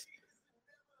Christ.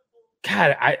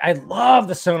 God, I love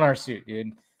the sonar suit,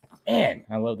 dude. Man,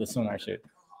 I love the sonar suit.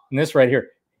 And this right here.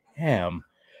 Damn.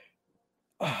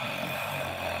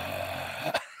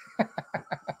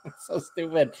 It's so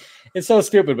stupid. It's so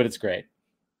stupid, but it's great.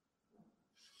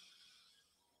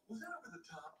 I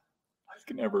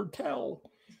can never tell.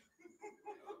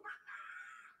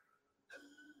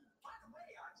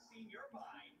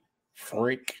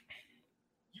 Freak.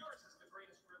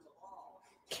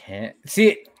 Can't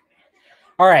see.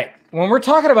 All right, when we're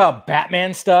talking about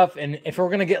Batman stuff, and if we're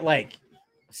gonna get like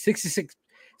 66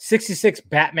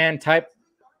 Batman type,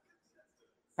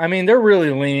 I mean, they're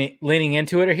really leaning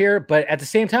into it here. But at the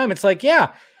same time, it's like,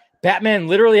 yeah, Batman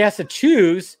literally has to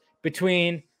choose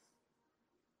between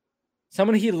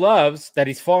someone he loves that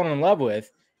he's fallen in love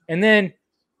with, and then,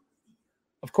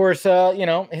 of course,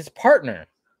 his partner.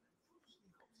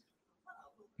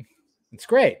 It's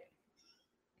great.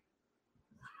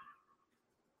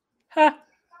 Ha.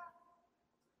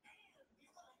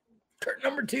 Curtain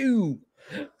number 2.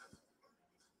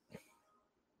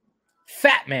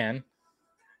 Fat Man.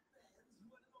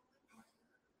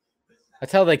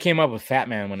 That's how they came up with Fat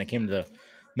Man when it came to the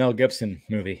Mel Gibson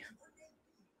movie.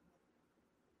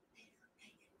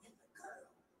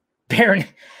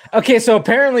 Okay, so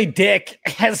apparently Dick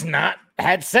has not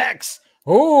had sex.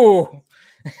 Ooh.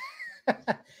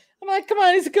 I'm like, come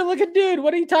on, he's a good-looking dude.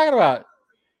 What are you talking about?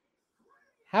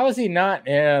 How is he not?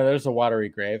 Yeah, there's a watery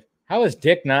grave. How is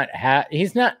Dick not?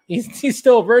 He's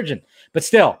still a virgin. But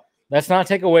still, let's not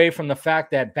take away from the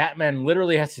fact that Batman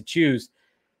literally has to choose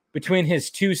between his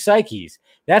two psyches.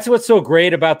 That's what's so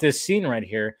great about this scene right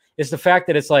here is the fact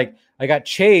that it's like, I got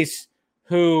Chase,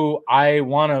 who I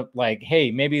want to like, hey,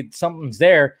 maybe something's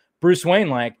there, Bruce Wayne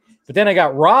like. But then I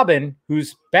got Robin,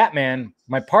 who's Batman,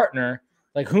 my partner.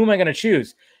 Like, who am I going to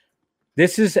choose?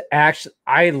 This is actually,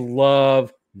 I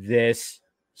love this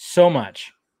so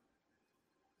much.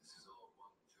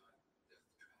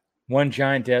 One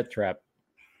giant death trap.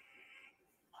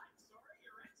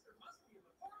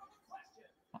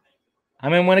 I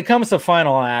mean, when it comes to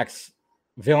final acts,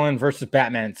 villain versus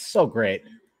Batman, it's so great.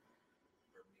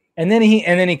 And then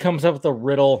he comes up with a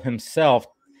riddle himself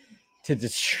to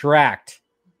distract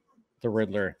the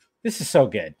Riddler. This is so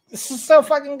good. This is so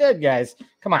fucking good, guys.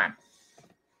 Come on.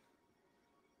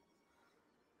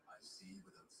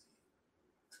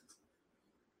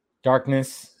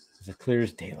 Darkness is as clear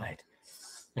as daylight.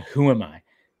 Who am I?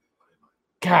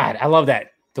 God, I love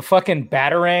that. The fucking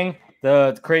batarang,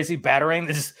 the crazy batarang.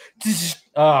 This is,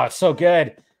 oh, so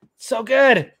good. So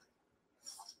good.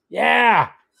 Yeah.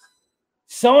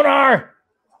 Sonar.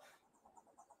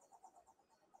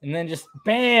 And then just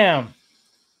bam.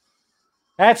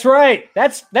 That's right.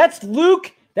 That's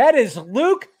Luke. That is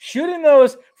Luke shooting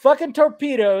those fucking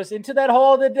torpedoes into that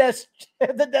hole of the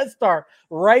Death Star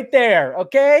right there.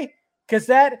 Okay? Because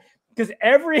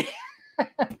every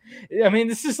I mean,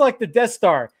 this is like the Death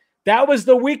Star. That was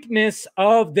the weakness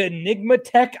of the Enigma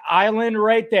Tech Island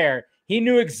right there. He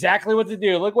knew exactly what to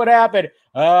do. Look what happened.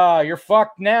 You're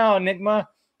fucked now, Enigma.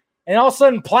 And all of a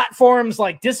sudden, platforms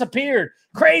like disappeared.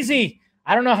 Crazy.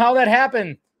 I don't know how that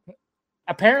happened.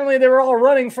 Apparently they were all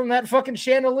running from that fucking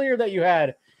chandelier that you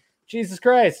had. Jesus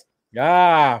Christ.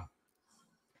 And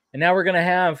now we're going to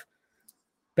have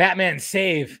Batman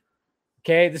save.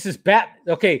 Okay, this is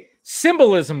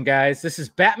symbolism, guys. This is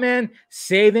Batman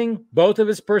saving both of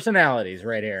his personalities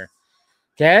right here.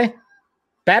 Okay?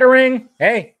 Battering,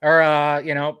 hey, or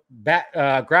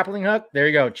grappling hook. There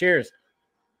you go. Cheers.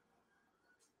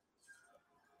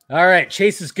 All right,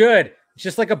 Chase is good. It's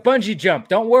just like a bungee jump.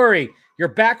 Don't worry. Your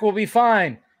back will be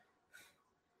fine.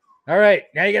 All right,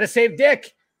 now you got to save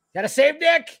Dick. Got to save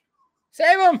Dick.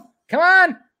 Save him. Come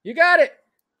on. You got it.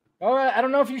 All right, I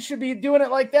don't know if you should be doing it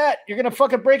like that. You're going to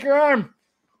fucking break your arm.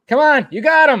 Come on. You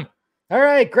got him. All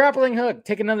right, grappling hook.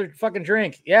 Take another fucking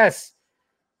drink. Yes.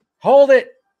 Hold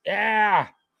it. Yeah.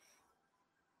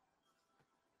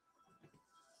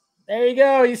 There you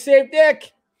go. You saved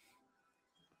Dick.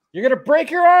 You're going to break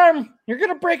your arm. You're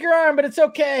going to break your arm, but it's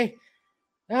okay.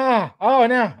 Oh,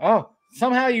 no. Oh,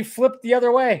 somehow you flipped the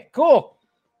other way. Cool.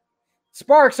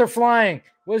 Sparks are flying.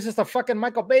 What is this, a fucking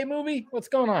Michael Bay movie? What's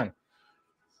going on?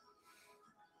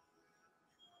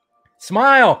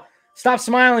 Smile. Stop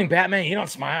smiling, Batman. You don't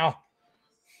smile.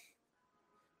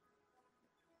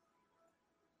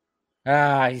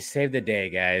 He saved the day,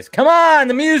 guys. Come on,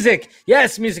 the music.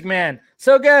 Yes, Music Man.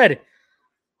 So good.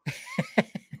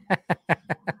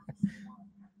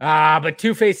 But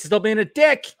Two-Face is still being a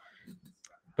dick.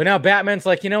 But now Batman's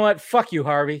like, you know what? Fuck you,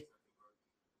 Harvey.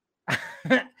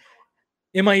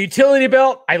 In my utility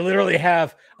belt, I literally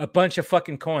have a bunch of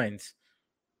fucking coins.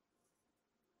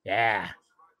 Yeah.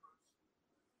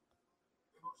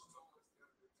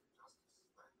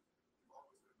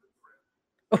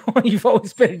 You've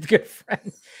always been a good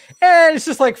friend. And it's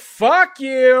just like, fuck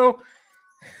you.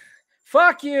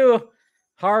 Fuck you,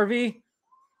 Harvey.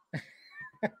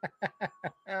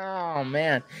 Oh,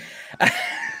 man.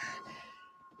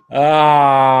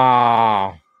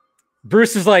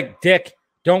 Bruce is like, Dick,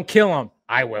 don't kill him.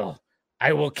 I will.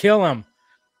 I will kill him.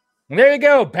 And there you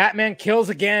go. Batman kills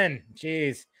again.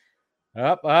 Jeez.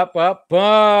 Up, up, up.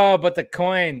 Oh, but the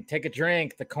coin. Take a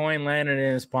drink. The coin landed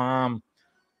in his palm.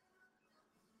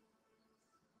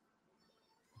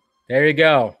 There you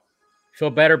go.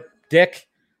 Feel better, Dick?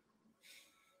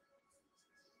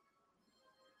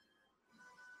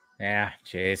 Yeah,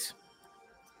 jeez.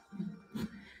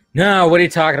 No, what are you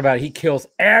talking about? He kills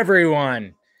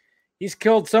everyone. He's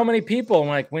killed so many people.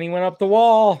 Like when he went up the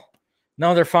wall.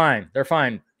 No, they're fine. They're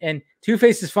fine. And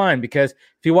Two-Face is fine because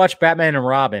if you watch Batman and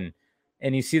Robin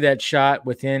and you see that shot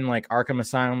within like Arkham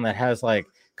Asylum that has like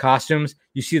costumes,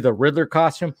 you see the Riddler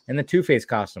costume and the Two-Face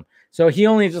costume. So he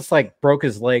only just like broke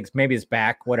his legs, maybe his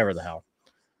back, whatever the hell.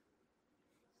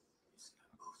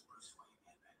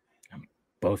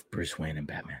 Both Bruce Wayne and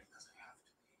Batman.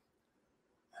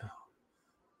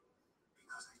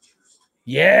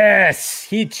 Yes,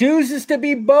 he chooses to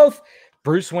be both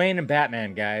Bruce Wayne and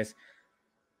Batman, guys.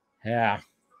 Yeah.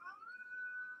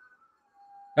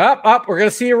 Up. We're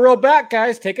going to see a real bat,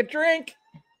 guys. Take a drink.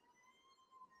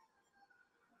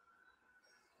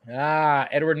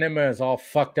 Edward Nygma is all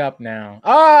fucked up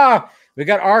now. We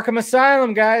got Arkham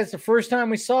Asylum, guys. The first time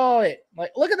we saw it.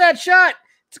 Like, look at that shot.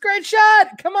 It's a great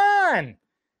shot. Come on.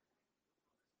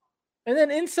 And then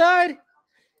inside,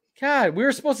 God, we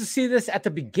were supposed to see this at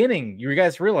the beginning. You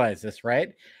guys realize this,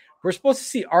 right? We're supposed to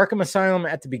see Arkham Asylum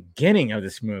at the beginning of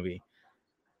this movie.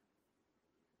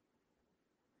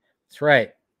 That's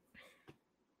right.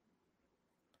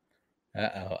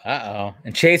 Uh-oh.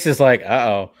 And Chase is like,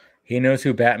 uh-oh. He knows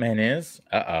who Batman is?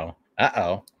 Uh-oh.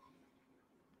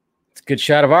 It's a good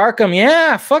shot of Arkham.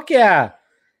 Yeah, fuck yeah.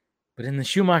 But in the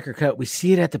Schumacher cut, we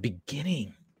see it at the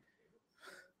beginning.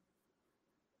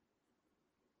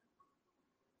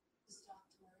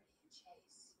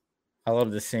 I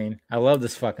love this scene. I love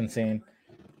this fucking scene.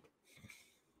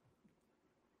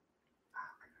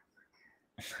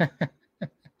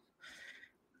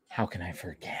 How can I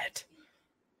forget?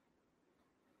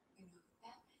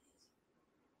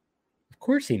 Of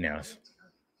course he knows.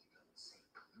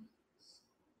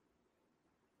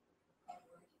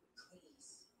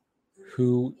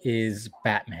 Who is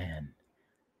Batman?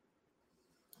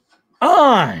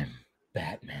 I'm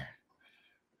Batman.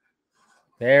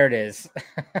 There it is.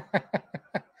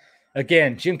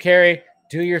 Again, Jim Carrey,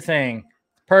 do your thing.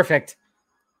 Perfect.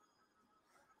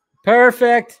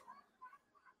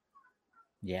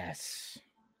 Yes.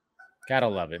 Gotta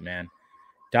love it, man.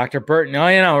 Dr. Burton. Oh,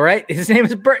 you know, right? His name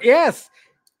is Burt. Yes.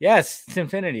 It's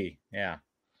Infinity. Yeah.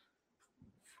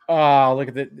 Oh, look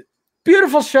at the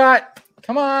beautiful shot.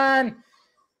 Come on.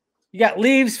 You got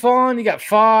leaves falling. You got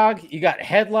fog. You got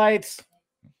headlights.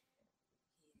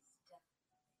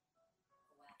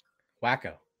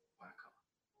 Wacko.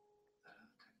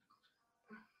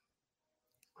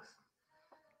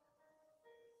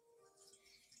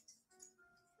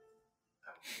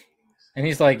 And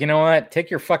he's like, you know what? Take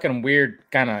your fucking weird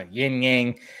kind of yin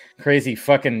yang, crazy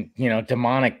fucking,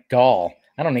 demonic doll.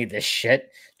 I don't need this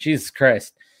shit. Jesus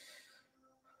Christ.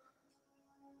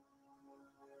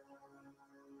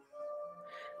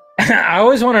 I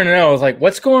always want to know, is like,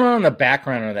 what's going on in the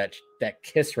background of that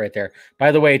kiss right there.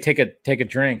 By the way, take a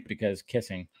drink because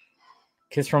kissing.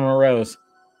 Kiss from a rose.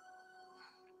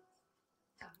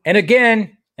 And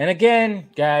again,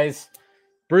 guys,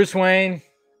 Bruce Wayne.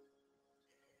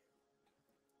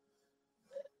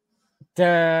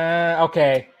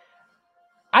 Okay.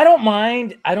 I don't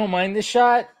mind this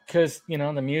shot because,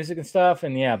 the music and stuff.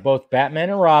 And yeah, both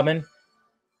Batman and Robin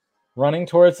running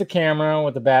towards the camera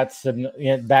with the back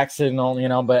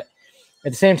signal, but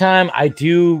at the same time, I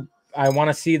want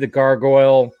to see the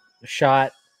gargoyle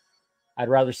shot. I'd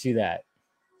rather see that.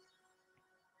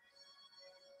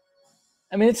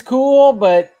 I mean, it's cool,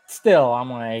 but still, I'm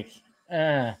like,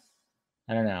 I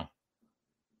don't know.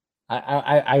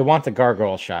 I want the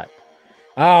gargoyle shot.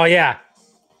 Oh, yeah.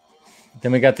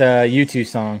 Then we got the U2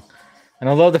 song. And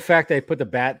I love the fact they put the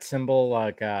bat symbol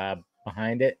like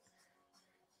behind it.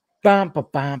 Bum, ba,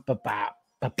 bum, ba, ba,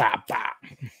 ba, ba, ba.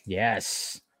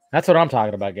 Yes. That's what I'm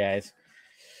talking about, guys.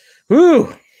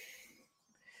 Woo!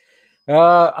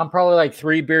 I'm probably like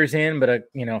 3 beers in, but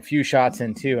a few shots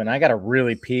in too. And I got to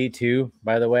really pee too,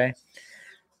 by the way.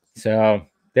 So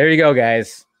there you go,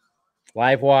 guys.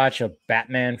 Live watch of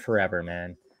Batman Forever,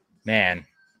 man. Man,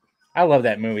 I love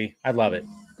that movie. I love it.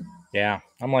 Yeah,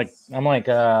 I'm like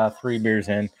 3 beers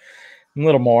in, a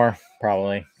little more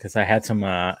probably because I had some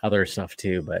other stuff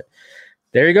too. But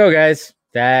there you go, guys.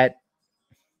 That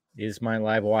is my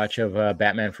live watch of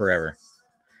Batman Forever.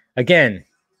 Again,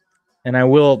 and I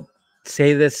will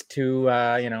say this to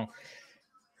to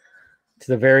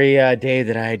the very day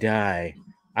that I die.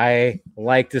 I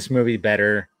like this movie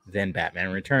better than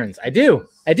Batman Returns. I do.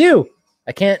 I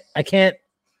can't,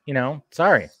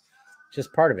 sorry. It's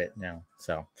just part of it now.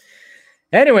 So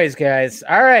anyways, guys.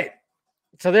 All right.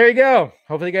 So there you go.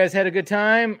 Hopefully you guys had a good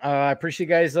time. I appreciate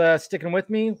you guys sticking with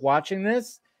me, watching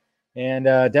this. And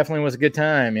definitely was a good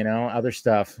time, other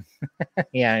stuff.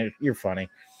 Yeah, you're funny.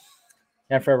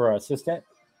 Yeah, forever assistant.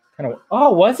 Kind of.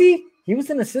 Oh, was he? He was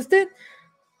an assistant?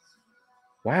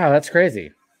 Wow, that's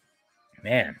crazy.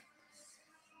 Man.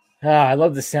 I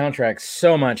love the soundtrack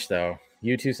so much, though.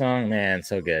 U2 song, man,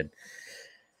 so good.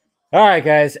 All right,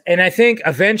 guys. And I think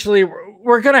eventually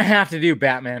we're going to have to do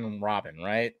Batman and Robin,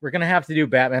 right? We're going to have to do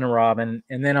Batman and Robin.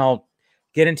 And then I'll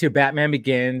get into Batman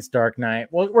Begins, Dark Knight.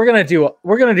 Well, we're going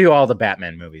to do all the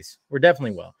Batman movies. We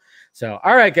definitely will. So,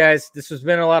 all right, guys. This has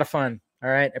been a lot of fun. All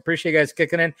right. I appreciate you guys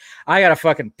kicking in. I got to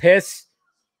fucking piss.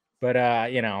 But,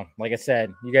 like I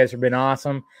said, you guys have been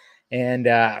awesome. And,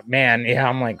 man, yeah,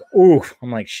 I'm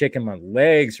like shaking my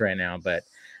legs right now. But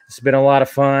it's been a lot of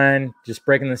fun just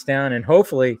breaking this down. And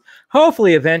hopefully,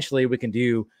 eventually we can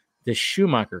do the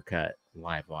Schumacher cut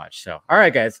live watch. So, all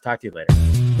right, guys. Talk to you later.